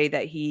 the way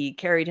that he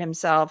carried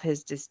himself,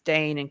 his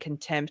disdain and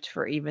contempt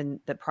for even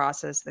the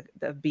process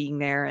of being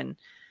there. And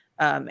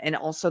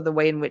also the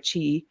way in which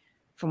he,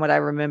 from what I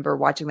remember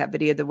watching that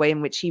video, the way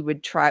in which he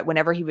would try,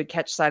 whenever he would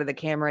catch sight of the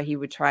camera, he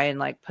would try and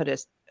like put a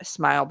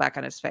smile back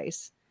on his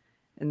face.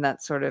 And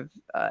that sort of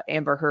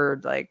Amber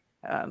Heard, like,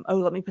 oh,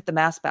 let me put the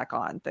mask back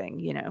on thing,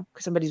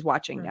 because somebody's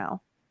watching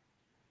now.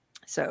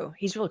 So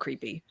he's real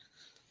creepy.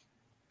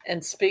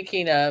 And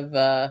speaking of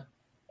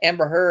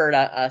Amber Heard,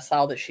 I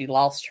saw that she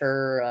lost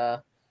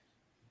her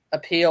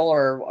appeal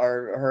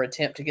or her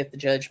attempt to get the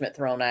judgment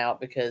thrown out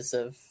because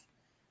of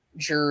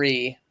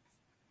jury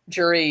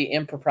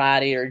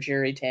impropriety or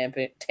jury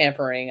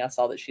tampering. I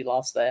saw that she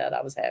lost that.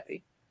 I was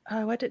happy.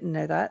 Oh, I didn't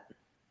know that.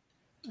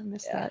 I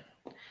missed that.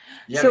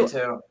 Yeah, so, me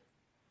too.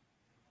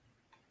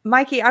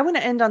 Mikey, I want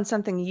to end on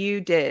something you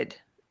did.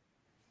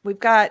 We've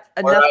got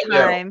enough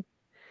time.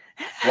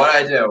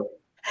 What'd I do?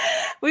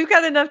 We've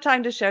got enough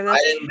time to show this. I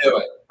didn't do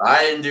it.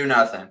 I didn't do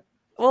nothing.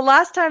 Well,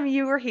 last time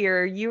you were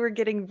here, you were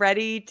getting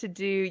ready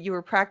you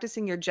were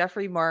practicing your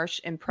Jeffrey Marsh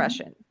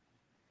impression.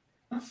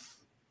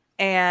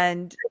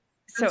 And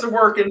so it's a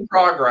work in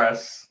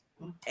progress.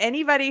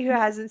 Anybody who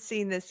hasn't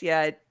seen this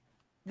yet,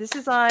 this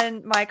is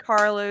on Mike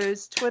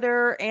Harlow's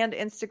Twitter and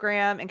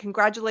Instagram. And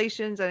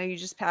congratulations. I know you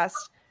just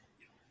passed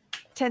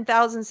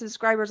 10,000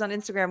 subscribers on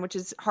Instagram, which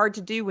is hard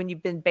to do when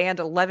you've been banned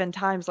 11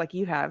 times like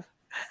you have.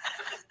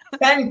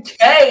 10K.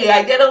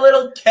 I get a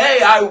little K.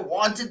 I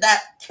wanted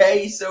that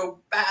K so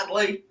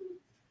badly.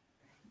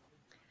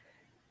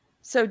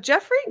 So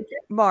Jeffrey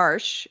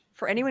Marsh,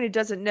 for anyone who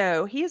doesn't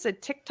know, he is a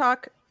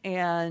TikTok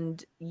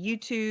and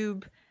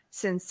YouTube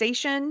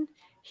sensation.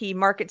 He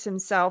markets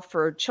himself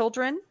for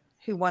children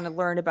who want to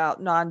learn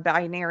about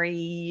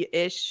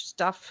non-binary-ish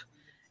stuff.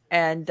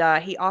 And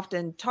he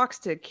often talks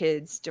to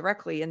kids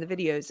directly in the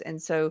videos. And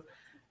so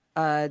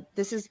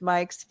this is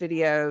Mike's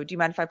video. Do you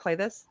mind if I play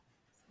this?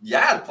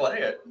 Yeah, play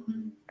it.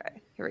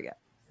 Okay, here we go.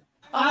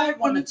 I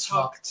want to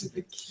talk to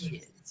the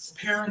kids.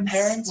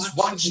 Parents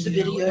watch the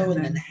video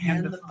and then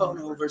hand the phone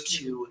over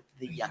to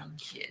the young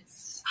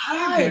kids.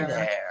 Hi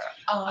there.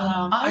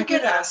 I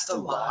get asked a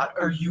lot,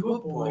 are you a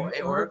boy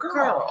or a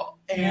girl?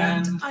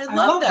 And I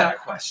love that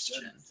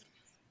question.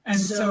 And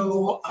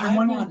so I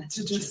wanted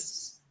to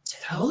just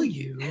tell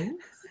you,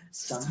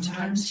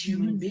 sometimes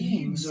human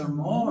beings are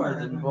more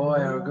than boy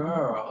or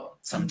girl.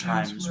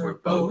 Sometimes we're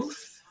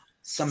both.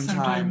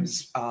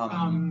 Sometimes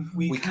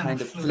we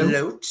kind of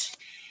float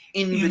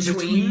in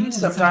between.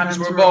 Sometimes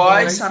we're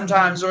boys,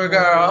 sometimes we're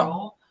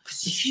girl.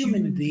 Because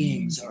human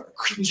beings are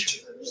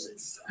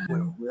creatures.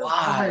 We're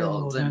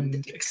wild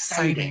and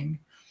exciting.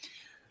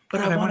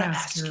 But I want to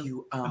ask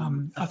you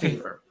a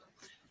favor.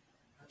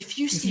 If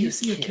you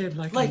see a kid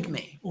like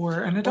me,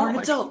 or an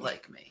adult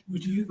like me,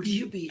 would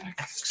you be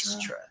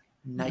extra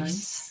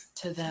nice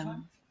to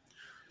them?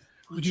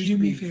 Would you do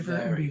me a favor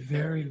and be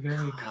very,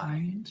 very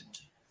kind?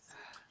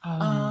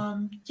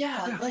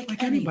 Yeah,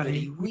 like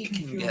anybody, we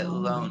can get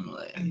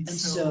lonely. And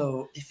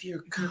so if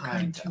you're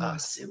kind to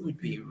us, it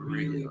would be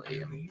really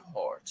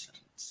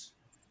important.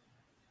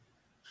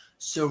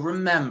 So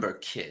remember,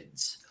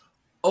 kids,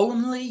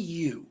 only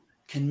you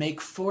can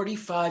make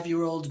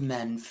 45-year-old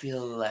men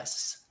feel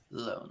less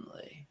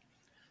lonely.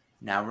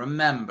 Now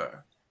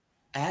remember,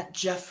 Aunt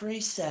Jeffrey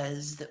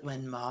says that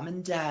when Mom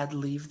and Dad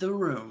leave the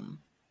room,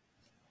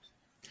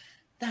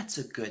 that's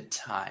a good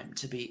time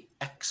to be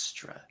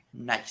extra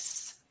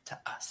nice to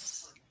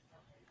us.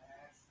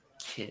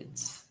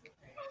 Kids.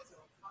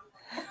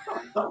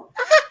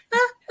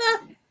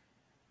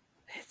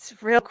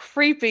 It's real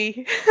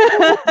creepy.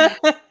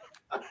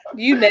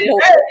 You nailed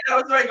it. That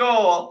was my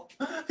goal.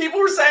 People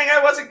were saying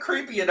I wasn't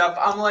creepy enough.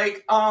 I'm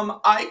like,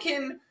 I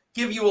can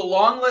give you a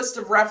long list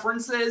of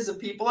references of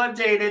people I've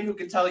dated who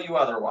can tell you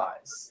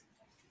otherwise.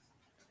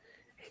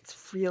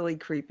 It's really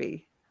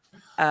creepy.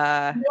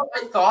 I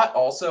thought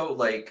also,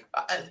 like,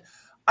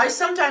 I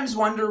sometimes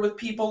wonder with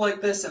people like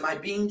this, am I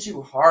being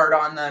too hard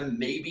on them?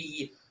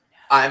 Maybe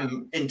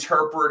I'm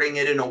interpreting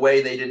it in a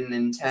way they didn't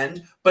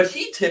intend. But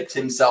he tipped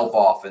himself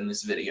off in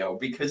this video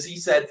because he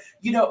said,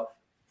 you know,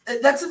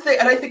 that's the thing.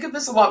 And I think of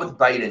this a lot with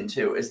Biden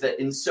too, is that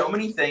in so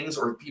many things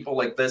or people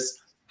like this,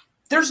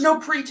 there's no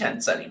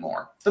pretense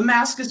anymore. The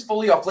mask is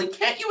fully off. Like,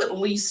 can't you at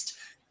least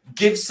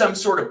give some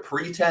sort of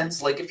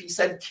pretense? Like if he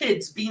said,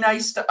 kids, be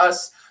nice to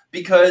us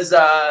because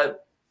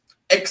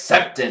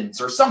acceptance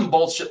or some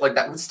bullshit like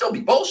that would still be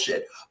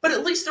bullshit. But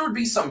at least there would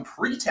be some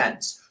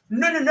pretense.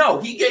 No.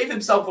 He gave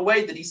himself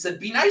away that he said,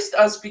 be nice to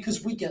us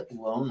because we get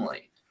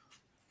lonely.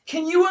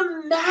 Can you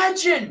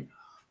imagine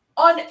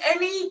on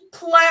any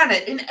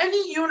planet, in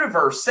any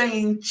universe,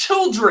 saying,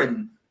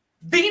 children,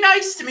 be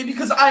nice to me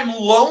because I'm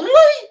lonely?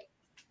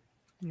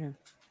 Yeah.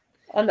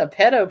 On the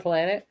pedo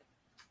planet.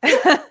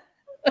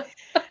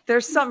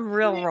 There's something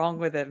real wrong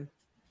with him.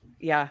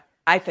 Yeah,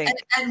 I think.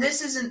 And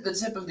this isn't the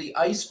tip of the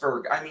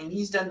iceberg. I mean,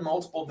 he's done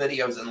multiple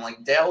videos and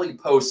like daily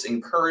posts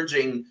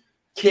encouraging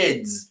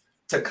kids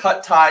to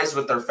cut ties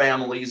with their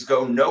families,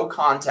 go no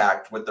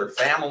contact with their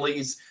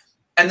families.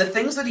 And the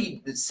things that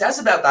he says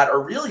about that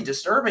are really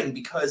disturbing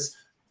because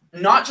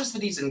not just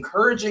that he's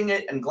encouraging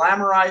it and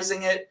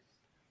glamorizing it,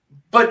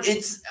 but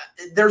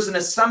there's an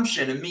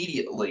assumption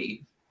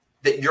immediately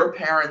that your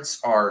parents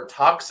are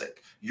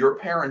toxic. Your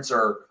parents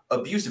are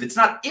abusive. It's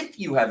not if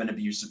you have an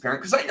abusive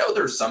parent, because I know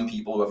there's some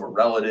people who have a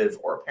relative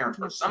or a parent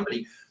or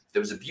somebody that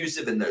was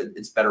abusive and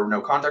it's better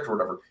no contact or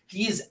whatever.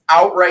 He's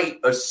outright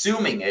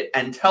assuming it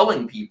and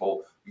telling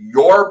people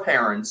your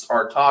parents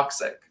are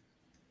toxic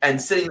and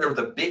sitting there with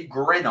a big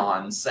grin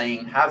on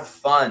saying, have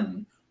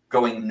fun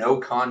going no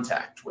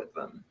contact with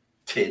them.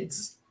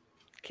 Kids.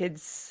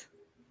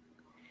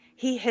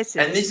 He hisses.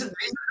 And these are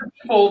the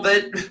people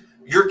that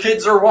your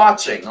kids are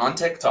watching on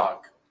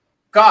TikTok.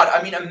 God,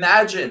 I mean,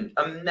 imagine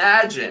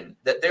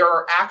that there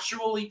are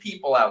actually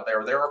people out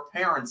there. There are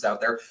parents out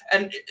there.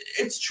 And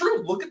it's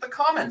true. Look at the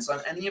comments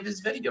on any of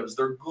his videos.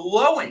 They're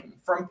glowing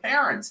from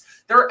parents.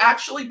 There are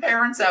actually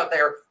parents out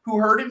there who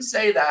heard him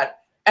say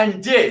that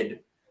and did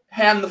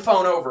hand the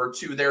phone over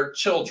to their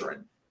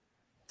children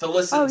to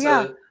listen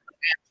to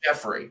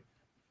Jeffrey.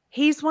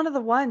 He's one of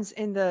the ones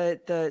in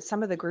the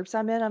some of the groups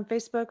I'm in on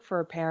Facebook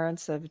for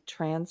parents of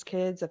trans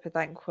kids. I put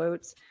that in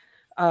quotes.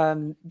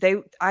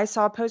 I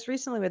saw a post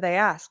recently where they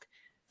ask,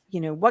 you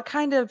know, what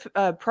kind of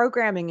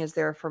programming is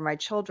there for my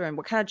children?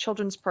 What kind of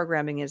children's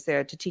programming is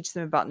there to teach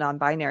them about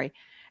non-binary?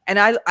 And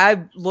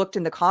I looked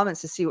in the comments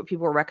to see what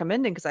people were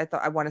recommending because I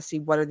thought I want to see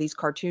what are these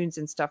cartoons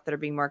and stuff that are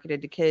being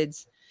marketed to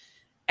kids.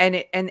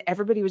 And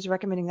everybody was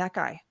recommending that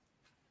guy.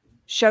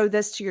 Show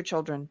this to your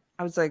children.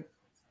 I was like,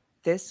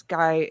 this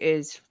guy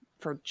is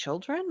for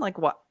children? Like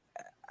what?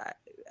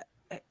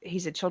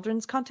 He's a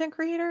children's content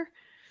creator?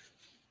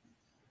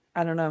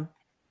 I don't know.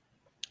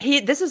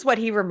 This is what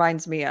he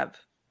reminds me of.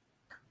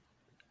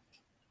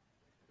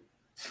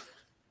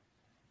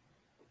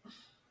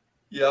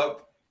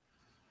 Yep.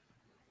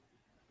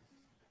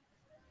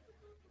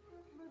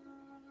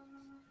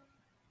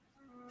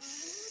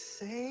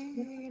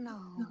 Say no.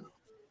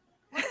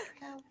 What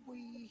have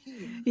we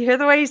here? You hear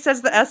the way he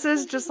says the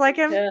S's just like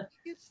him? Yeah.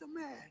 It's a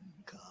man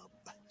cub.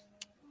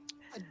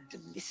 A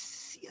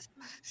delicious.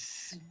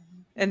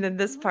 And then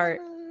this part.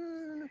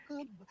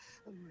 Rest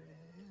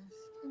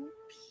in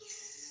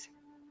peace.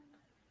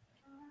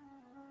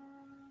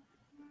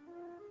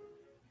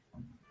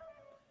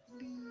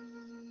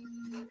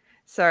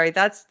 Sorry,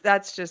 that's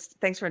just,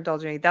 thanks for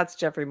indulging me. That's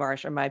Jeffrey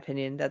Marsh, in my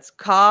opinion. That's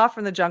Ka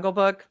from the Jungle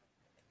Book.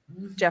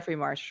 Jeffrey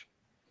Marsh.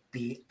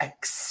 Be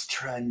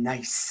extra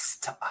nice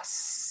to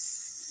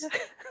us,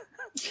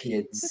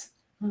 kids.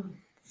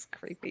 It's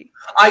creepy.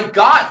 I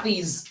got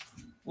these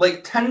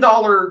like $10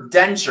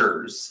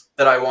 dentures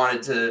that I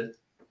wanted to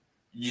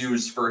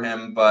use for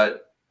him,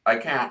 but I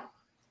can't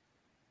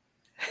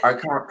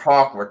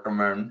talk with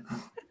them in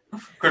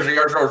because he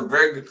has those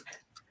big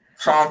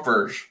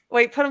chompers.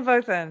 Wait, put them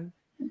both in.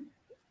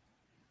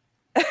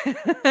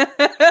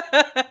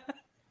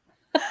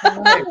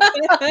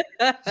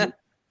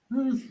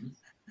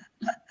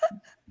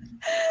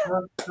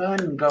 Have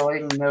fun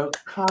going no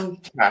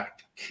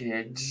contact,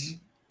 kids.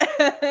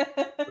 I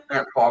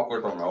can't talk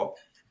with them though.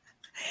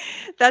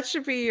 That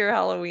should be your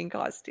Halloween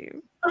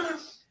costume.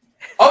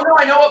 Oh no,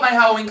 I know what my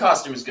Halloween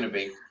costume is going to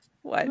be.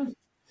 What?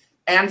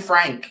 Anne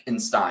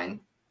Frankenstein.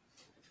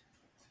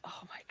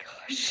 Oh my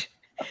gosh.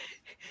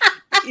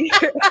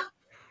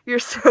 You're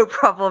so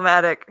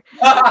problematic.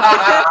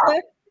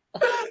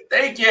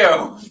 Thank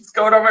you. It's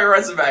going on my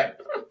resume.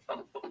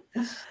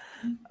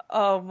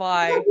 Oh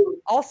my.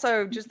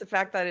 Also, just the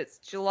fact that it's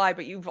July,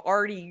 but you've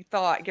already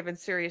given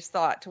serious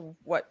thought to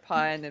what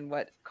pun and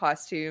what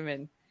costume,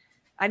 and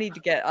I need to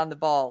get on the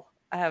ball.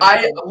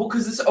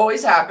 Because this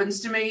always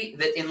happens to me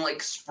that in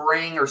like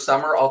spring or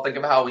summer, I'll think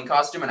of a Halloween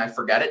costume and I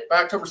forget it by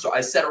October. So I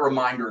set a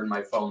reminder in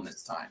my phone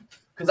this time.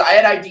 Because I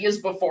had ideas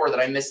before that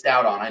I missed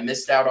out on. I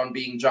missed out on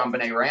being John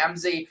Benet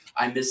Ramsey.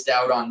 I missed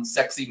out on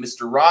sexy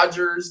Mr.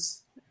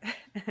 Rogers.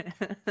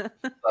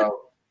 So,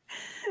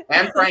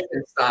 Anne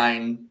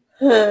Frankenstein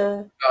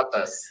got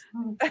this.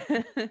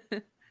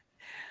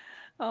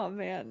 Oh,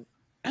 man.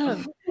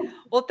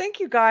 Well, thank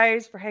you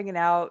guys for hanging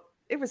out.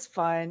 It was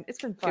fun.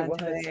 It's been fun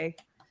today.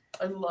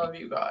 I love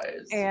you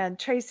guys. And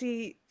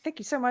Tracy, thank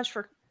you so much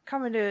for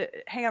coming to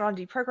hang out on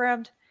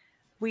Deprogrammed.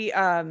 We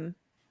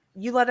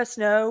you let us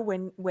know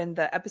when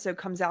the episode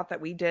comes out that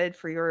we did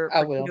for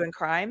Keto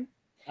Krime.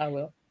 I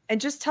will.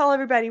 And just tell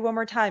everybody one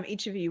more time,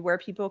 each of you, where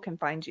people can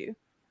find you.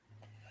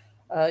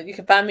 You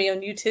can find me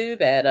on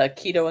YouTube at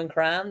Keto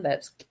Krime.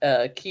 That's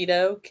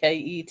Keto,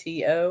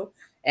 Keto,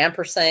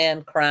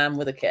 ampersand, crime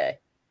with a K.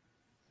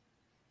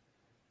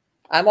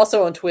 I'm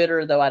also on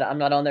Twitter, though I'm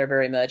not on there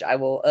very much. I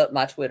will up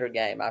my Twitter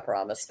game, I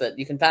promise. But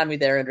you can find me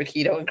there under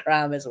Keto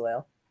Krime as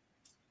well.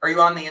 Are you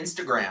on the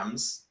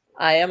Instagrams?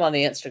 I am on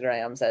the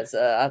Instagrams. As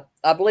I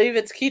believe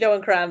it's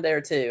Keto Krime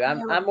there too.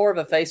 I'm more of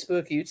a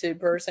Facebook, YouTube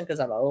person because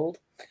I'm old.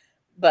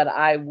 But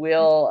I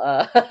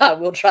will I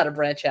will try to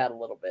branch out a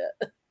little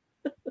bit.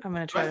 I'm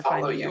going to try to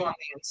follow find you on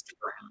the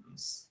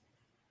Instagrams.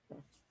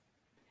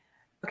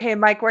 Okay,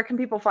 Mike, where can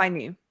people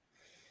find you?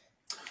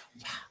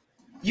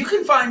 You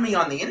can find me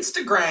on the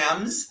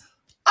Instagrams.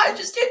 I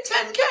just hit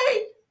 10K.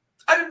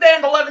 I've been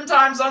banned 11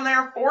 times on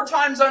there, 4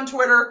 times on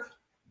Twitter.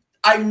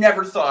 I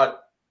never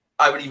thought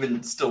I would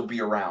even still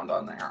be around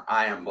on there.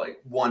 I am like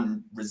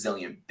one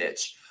resilient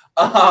bitch.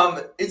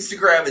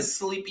 Instagram is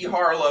Sleepy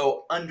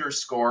Harlow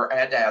 _. I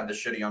had to add the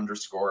shitty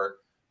underscore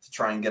to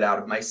try and get out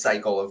of my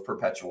cycle of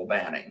perpetual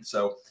banning.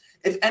 So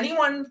if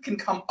anyone can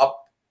come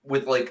up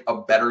with like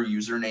a better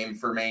username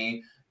for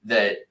me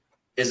that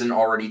isn't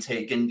already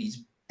taken,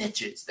 these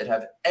bitches that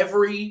have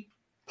every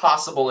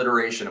possible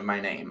iteration of my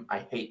name,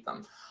 I hate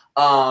them.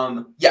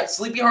 Yeah,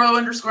 Sleepy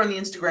Harlow _ on the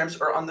Instagrams,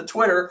 or on the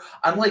Twitter.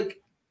 I'm like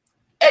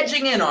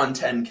edging in on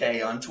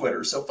 10K on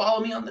Twitter. So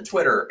follow me on the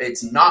Twitter.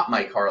 It's not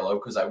Mike Harlow,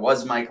 because I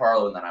was Mike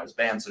Harlow and then I was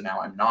banned. So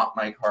now I'm not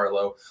Mike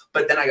Harlow.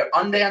 But then I got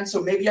unbanned.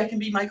 So maybe I can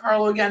be Mike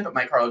Harlow again. But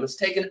Mike Harlow was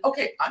taken.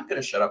 Okay, I'm going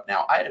to shut up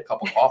now. I had a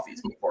couple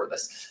coffees before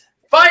this.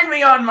 Find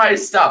me on my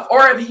stuff.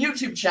 Or I have a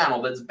YouTube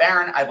channel that's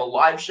Baron. I have a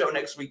live show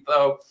next week,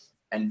 though,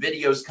 and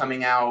videos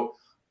coming out.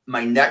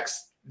 My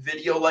next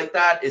video like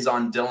that is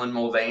on Dylan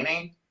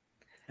Mulvaney.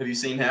 Have you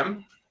seen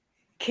him?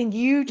 Can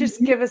you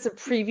just give us a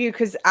preview?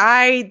 Because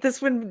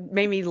this one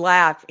made me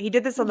laugh. He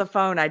did this on the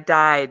phone. I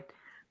died.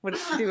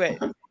 Let's do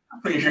it.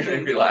 You're going to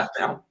make me laugh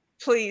now.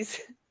 Please.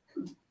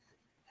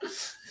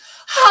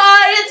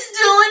 Hi, it's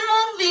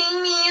Dylan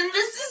Mulvaney, and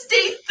this is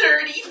day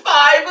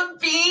 35 of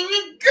being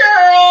a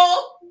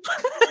girl.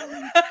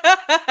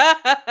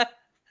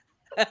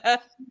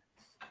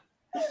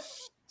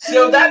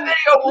 So that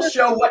video will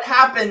show what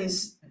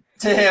happens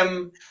to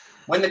him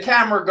when the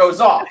camera goes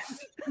off.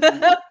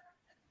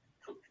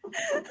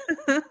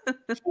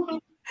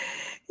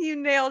 You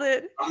nailed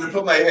it. I'm going to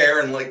put my hair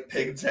in like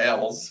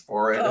pigtails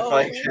for it if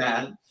I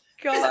can.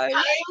 God.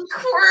 I'm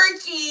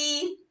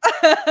quirky.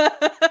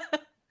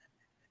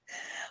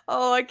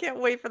 Oh, I can't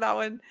wait for that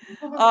one.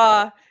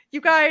 You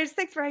guys,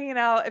 thanks for hanging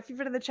out. If you've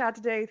been in the chat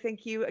today,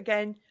 thank you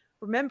again.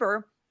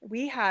 Remember,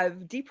 we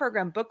have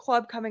Deprogram Book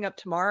Club coming up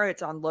tomorrow.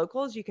 It's on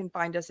Locals. You can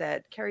find us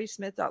at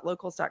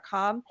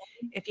carriesmith.locals.com.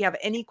 If you have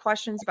any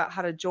questions about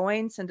how to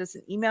join, send us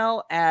an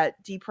email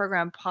at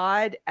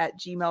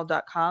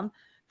deprogrampod@gmail.com.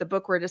 The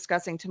book we're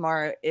discussing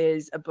tomorrow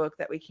is a book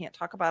that we can't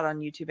talk about on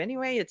YouTube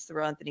anyway. It's The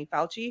Real Anthony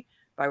Fauci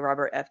by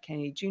Robert F.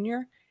 Kennedy Jr.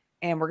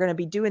 And we're going to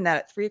be doing that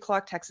at 3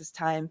 o'clock Texas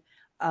time.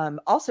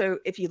 Also,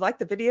 if you like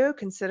the video,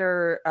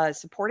 consider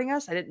supporting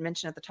us. I didn't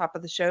mention at the top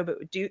of the show, but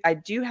I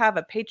do have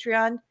a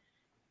Patreon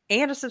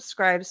and a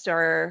Subscribe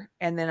Star,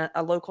 and then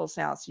a Locals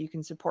now, so you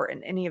can support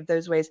in any of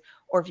those ways.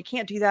 Or if you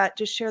can't do that,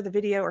 just share the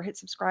video or hit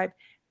subscribe.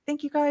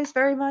 Thank you guys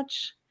very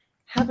much.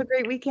 Have a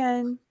great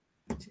weekend.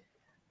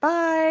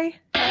 Bye.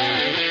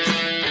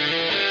 Bye.